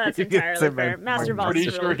 That's You get entirely to fair. my- Master of Oz Pretty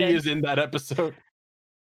is sure really he good. is in that episode.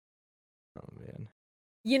 Oh man.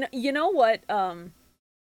 You know what?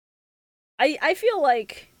 I feel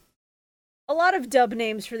like a lot of dub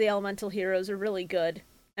names for the elemental heroes are really good,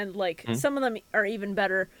 and some of them are even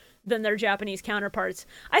better than their Japanese counterparts.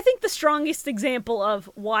 I think the strongest example of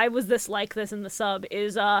why was this like this in the sub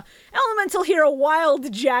is elemental hero Wild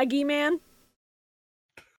Jaggy Man.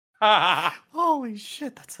 Holy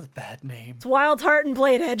shit, that's a bad name. It's Wild Heart and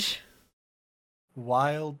Blade Edge.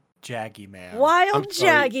 Wild Jaggy Man. Wild I'm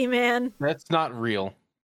sorry. Jaggy Man. That's not real.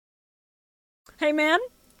 Hey man,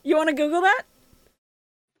 you want to Google that?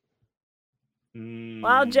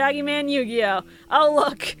 Wild Jaggy Man Yu-Gi-Oh. Oh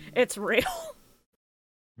look, it's real.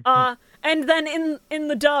 And then in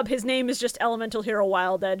the dub, his name is just Elemental Hero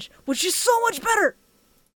Wild Edge, which is so much better.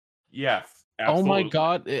 Yes. Oh my absolutely.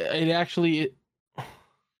 god, it actually...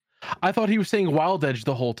 I thought he was saying Wild Edge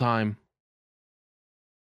the whole time.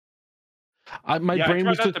 My Yeah, brain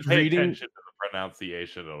I was tried not just to pay reading... attention to the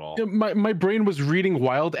pronunciation at all. My brain was reading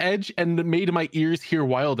Wild Edge and made my ears hear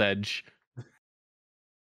Wild Edge.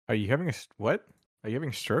 Are you having what? Are you having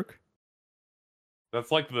a stroke?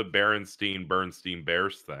 That's like the Bernstein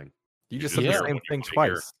Bears thing. You just just said the hear same what you thing wanna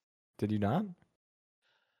hear. twice. Did you not?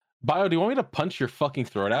 Bio, do you want me to punch your fucking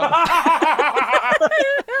throat out? I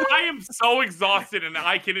am so exhausted, and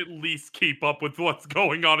I can at least keep up with what's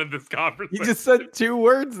going on in this conversation. You just said two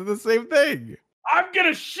words of the same thing. I'm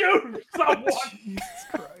gonna shoot someone. Jesus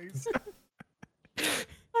Christ.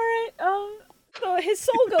 Alright, so his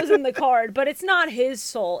soul goes in the card, but it's not his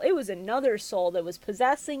soul. It was another soul that was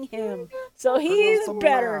possessing him. So he's some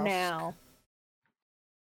better laugh. now.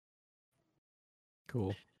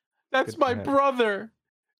 Cool. That's Good my for him. brother.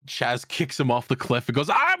 Chaz kicks him off the cliff and goes,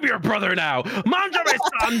 I'm your brother now. Manjame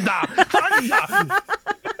Sanda.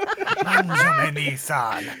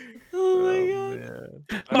 Manjameni-san. Oh my god.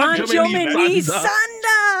 Manjo Manjo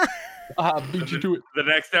Sanda! beat you to it. The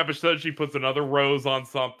next episode, she puts another rose on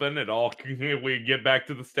something, and we get back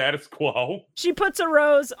to the status quo. She puts a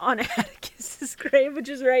rose on Atticus's grave, which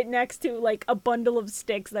is right next to a bundle of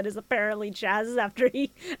sticks that is apparently Chaz's after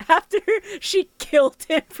she killed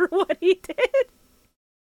him for what he did.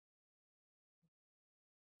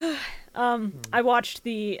 I watched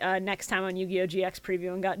the Next Time on Yu-Gi-Oh! GX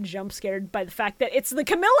preview and got jump scared by the fact that it's the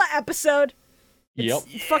Camilla episode. Yep.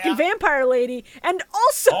 It's fucking vampire lady, and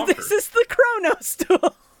also Bonkers. this is the Chronos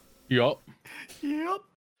duel. Yep. Yep.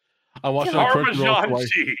 I'm watching on Crunchyroll. Parmesan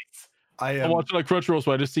cheese. I I'm watching on Crunchyroll,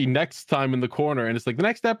 so I just see Next Time in the corner, and it's like the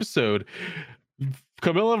next episode,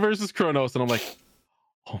 Camilla versus Kronos, and I'm like,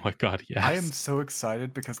 oh my god, yes. I am so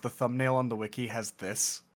excited because the thumbnail on the wiki has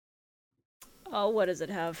this. Oh, what does it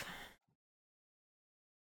have?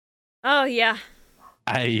 Oh yeah.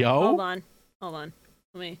 Hey yo. Hold on. Let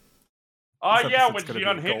me. Oh This yeah, episode's when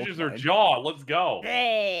gonna she be a unhinges her goldmine. jaw. Let's go.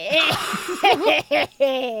 Hey,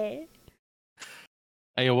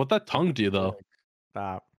 yo, what that tongue do though?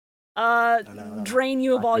 Stop. Drain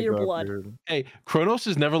you of all Big your up, blood. dude. Hey, Kronos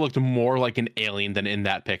has never looked more like an alien than in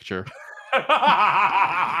that picture.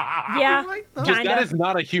 Yeah, Just kinda. that is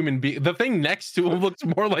not a human being. The thing next to him looks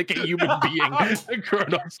more like a human being than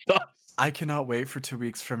Kronos does. I cannot wait for 2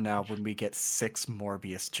 weeks from now when we get 6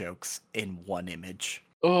 Morbius jokes in one image.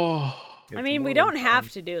 Oh, I mean, we don't have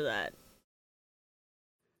to do that.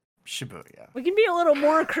 Shibuya. We can be a little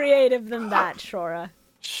more creative than that, Shora.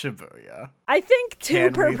 Shibuya. I think 2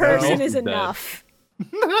 Can per we, though? person is Dead. enough.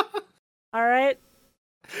 All right?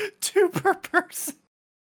 2 per person.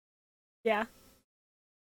 Yeah.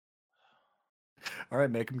 All right,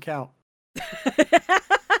 make them count.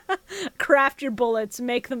 Craft your bullets,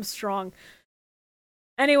 make them strong.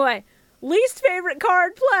 Anyway, Least favorite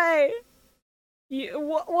card play.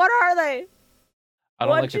 What are they? I don't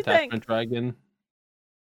What'd like you think? Attachment Dragon,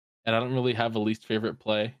 and I don't really have a least favorite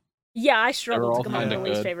play. Yeah, I struggled to all come up with a kinda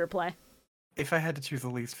least good. favorite play. If I had to choose a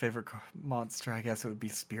least favorite monster, I guess it would be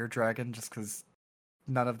Spear Dragon, just because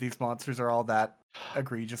none of these monsters are all that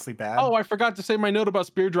egregiously bad. Oh, I forgot to say my note about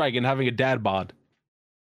Spear Dragon having a dad bod.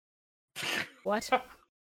 What?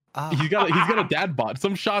 He's got a dad bod.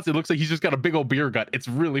 Some shots it looks like he's just got a big old beer gut. It's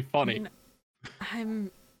really funny.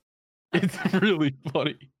 It's really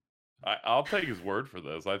funny. I'll take his word for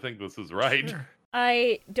this. I think this is right. Sure.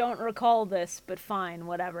 I don't recall this, but fine,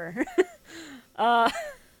 whatever.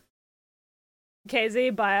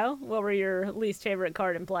 KZ, Bio, what were your least favorite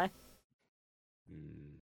card in play?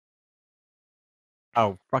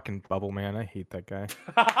 Oh, fucking Bubble Man. I hate that guy.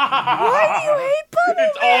 Why do you hate Bubble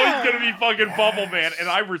It's Man? always gonna be fucking Bubble Man, and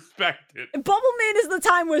I respect it. Bubble Man is the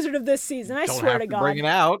time wizard of this season, I Don't swear have to to God. bring it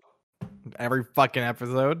out every fucking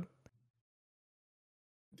episode.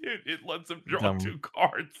 Dude, it lets him draw Dumb. 2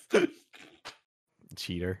 cards.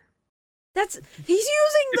 Cheater. He's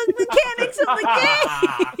using the mechanics of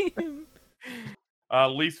the game.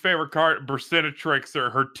 Least favorite card, Burstinatrix, or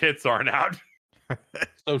her tits aren't out.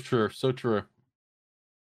 So true. So true.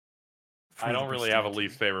 I don't really have a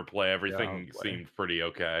least favorite play. Everything Yeah, play. seemed pretty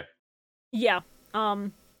okay. Yeah.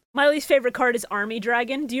 My least favorite card is Army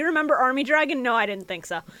Dragon. Do you remember Army Dragon? No, I didn't think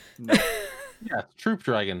so. No. Yeah, Troop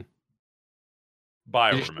Dragon.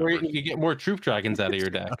 Bio You remembers. can get more Troop Dragons out of your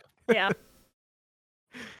deck. Yeah.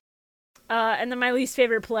 And then my least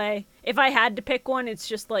favorite play, if I had to pick one, it's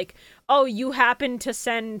just like, oh, you happen to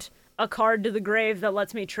send a card to the grave that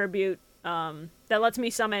lets me tribute, that lets me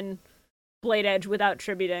summon Blade Edge without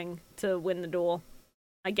tributing to win the duel,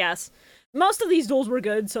 I guess. Most of these duels were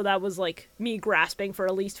good, so that was like me grasping for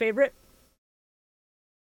a least favorite.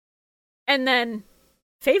 And then,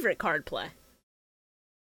 favorite card play.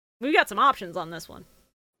 We've got some options on this one.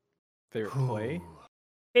 Favorite play? Ooh.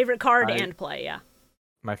 Favorite card I- and play, yeah.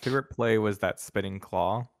 My favorite play was that spinning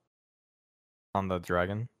claw on the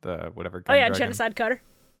dragon, the whatever. Oh gun yeah, dragon. Genocide Cutter.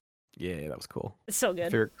 Yeah, that was cool. It's so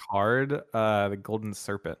good. Favorite card, the golden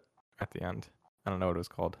serpent at the end. I don't know what it was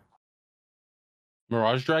called.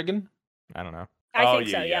 Mirage Dragon? I don't know. I think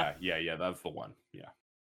so, yeah. Yeah, that's the one. Yeah.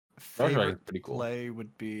 Dragon's Favorite pretty cool. play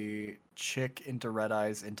would be Chick into Red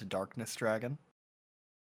Eyes into Darkness Dragon.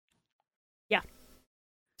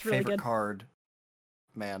 It's really Favorite good. card,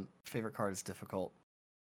 man. Favorite card is difficult.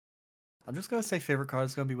 I'm just gonna say favorite card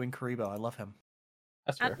is gonna be Wing Karibo. I love him.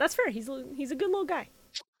 That's fair. That's fair. He's a good little guy.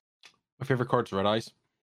 My favorite card's Red Eyes.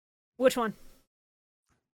 Which one?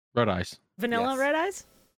 Red Eyes. Vanilla Yes. Red Eyes?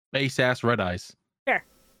 Ace ass Red Eyes. Fair.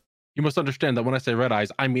 You must understand that when I say Red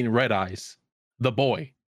Eyes, I mean Red Eyes. The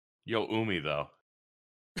boy. Yo, Umi, though.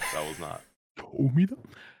 That was not.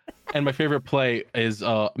 And my favorite play is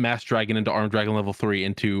Mass Dragon into Armed Dragon level 3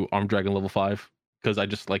 into Armed Dragon level 5. Because I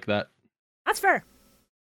just like that. That's fair.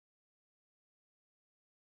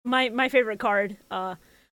 My favorite card, I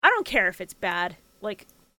don't care if it's bad. Like,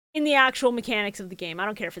 in the actual mechanics of the game, I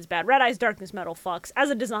don't care if it's bad. Red Eyes Darkness Metal fucks. As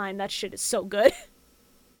a design, that shit is so good.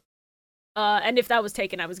 And if that was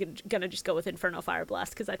taken, I was gonna just go with Inferno Fire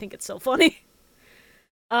Blast, because I think it's so funny.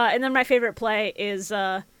 And then my favorite play is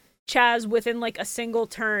Chaz within like a single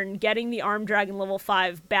turn, getting the Armed Dragon level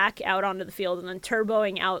 5 back out onto the field, and then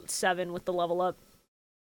turboing out 7 with the level up.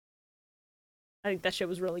 I think that shit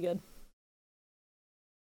was really good.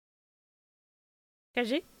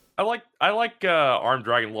 Keji? I like Armed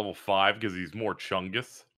Dragon level 5 because he's more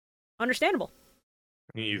Chungus. Understandable.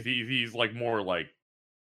 He's like more like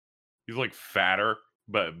he's like fatter,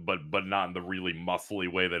 but not in the really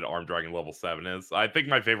muscly way that Armed Dragon level 7 is. I think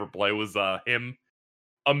my favorite play was him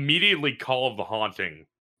immediately Call of the Haunting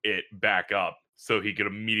it back up so he could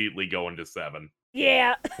immediately go into 7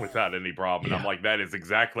 Yeah. without any problem. And I'm Yeah. like, that is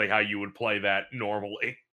exactly how you would play that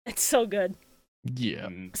normally. It's so good. Yeah.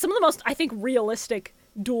 Some of the most, I think, realistic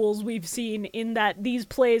duels we've seen in that these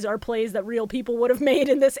plays are plays that real people would have made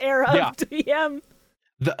in this era Yeah. of DM.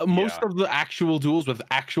 Most of the actual duels with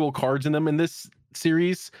actual cards in them in this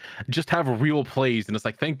series just have real plays, and it's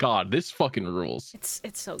like, thank God, this fucking rules. It's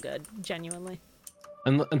so good, genuinely.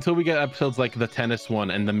 And until we get episodes like the tennis one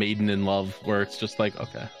and the Maiden in Love, where it's just like,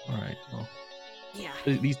 okay, all right, well, Yeah.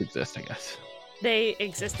 these exist, I guess. They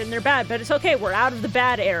exist and they're bad, but it's okay. We're out of the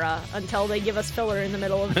bad era until they give us filler in the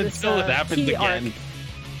middle of this Until it happens key arc. again.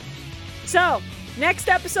 So, next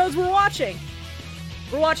episodes we're watching.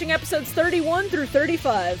 We're watching episodes 31 through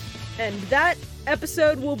 35, and that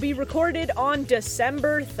episode will be recorded on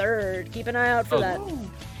December 3rd. Keep an eye out for that.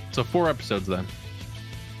 So 4 episodes then.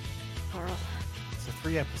 Carl. So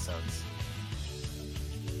 3 episodes.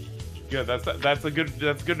 Yeah, that's good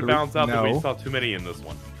to balance out that we saw too many in this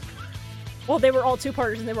one. Well, they were all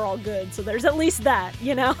two-parters and they were all good, so there's at least that,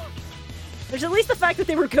 you know? There's at least the fact that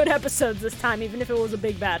they were good episodes this time, even if it was a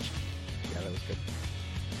big batch. Yeah, that was good.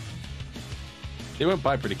 They went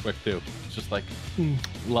by pretty quick too. It's just like,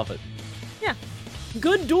 love it. Yeah.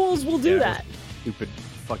 Good duels will do that. Stupid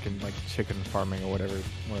fucking like chicken farming or whatever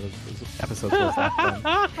one of those episodes was last time.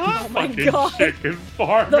 Oh my Fucking god. chicken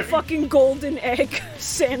farming. The fucking golden egg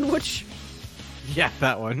sandwich. Yeah,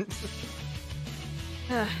 that one.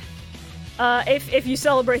 If you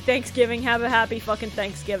celebrate Thanksgiving, have a happy fucking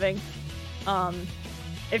Thanksgiving. If Hope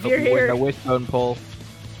you're you here, win the wishbone pull.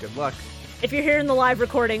 Good luck. if you're here in the live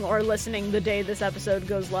recording or listening the day this episode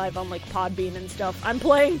goes live on like Podbean and stuff, I'm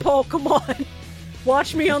playing Pokemon.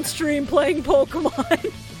 Watch me on stream playing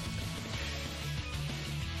Pokemon.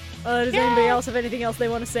 Does anybody else have anything else they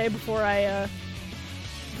want to say before I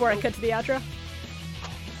cut to the outro?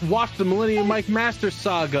 Watch the Millennium Mike Master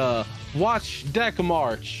Saga. Watch Deck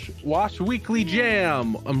March. Watch Weekly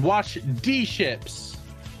Jam. And watch D-Ships.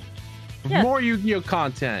 Yeah. More Yu-Gi-Oh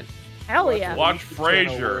content. Hell yeah. Watch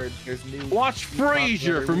Frasier. Watch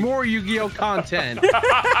Frasier for more Yu-Gi-Oh content.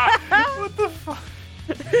 What the fuck?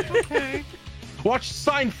 Okay. Watch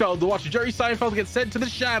Seinfeld to watch Jerry Seinfeld get sent to the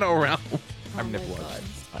Shadow Realm. I've Oh never my watched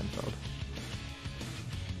Seinfeld.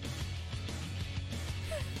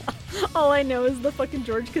 All I know is the fucking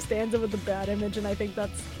George Costanza with the bad image, and I think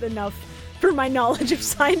that's enough for my knowledge of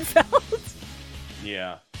Seinfeld.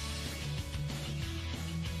 Yeah.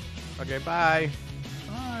 Okay, bye.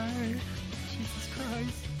 Bye. Jesus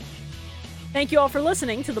Christ. Thank you all for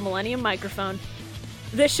listening to the Millennium Microphone.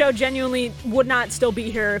 This show genuinely would not still be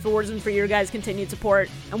here if it wasn't for your guys' continued support,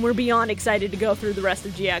 and we're beyond excited to go through the rest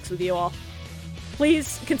of GX with you all.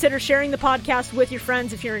 Please consider sharing the podcast with your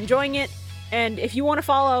friends if you're enjoying it, and if you want to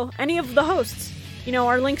follow any of the hosts, you know,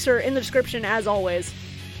 our links are in the description as always.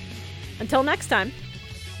 Until next time,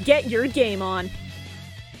 get your game on.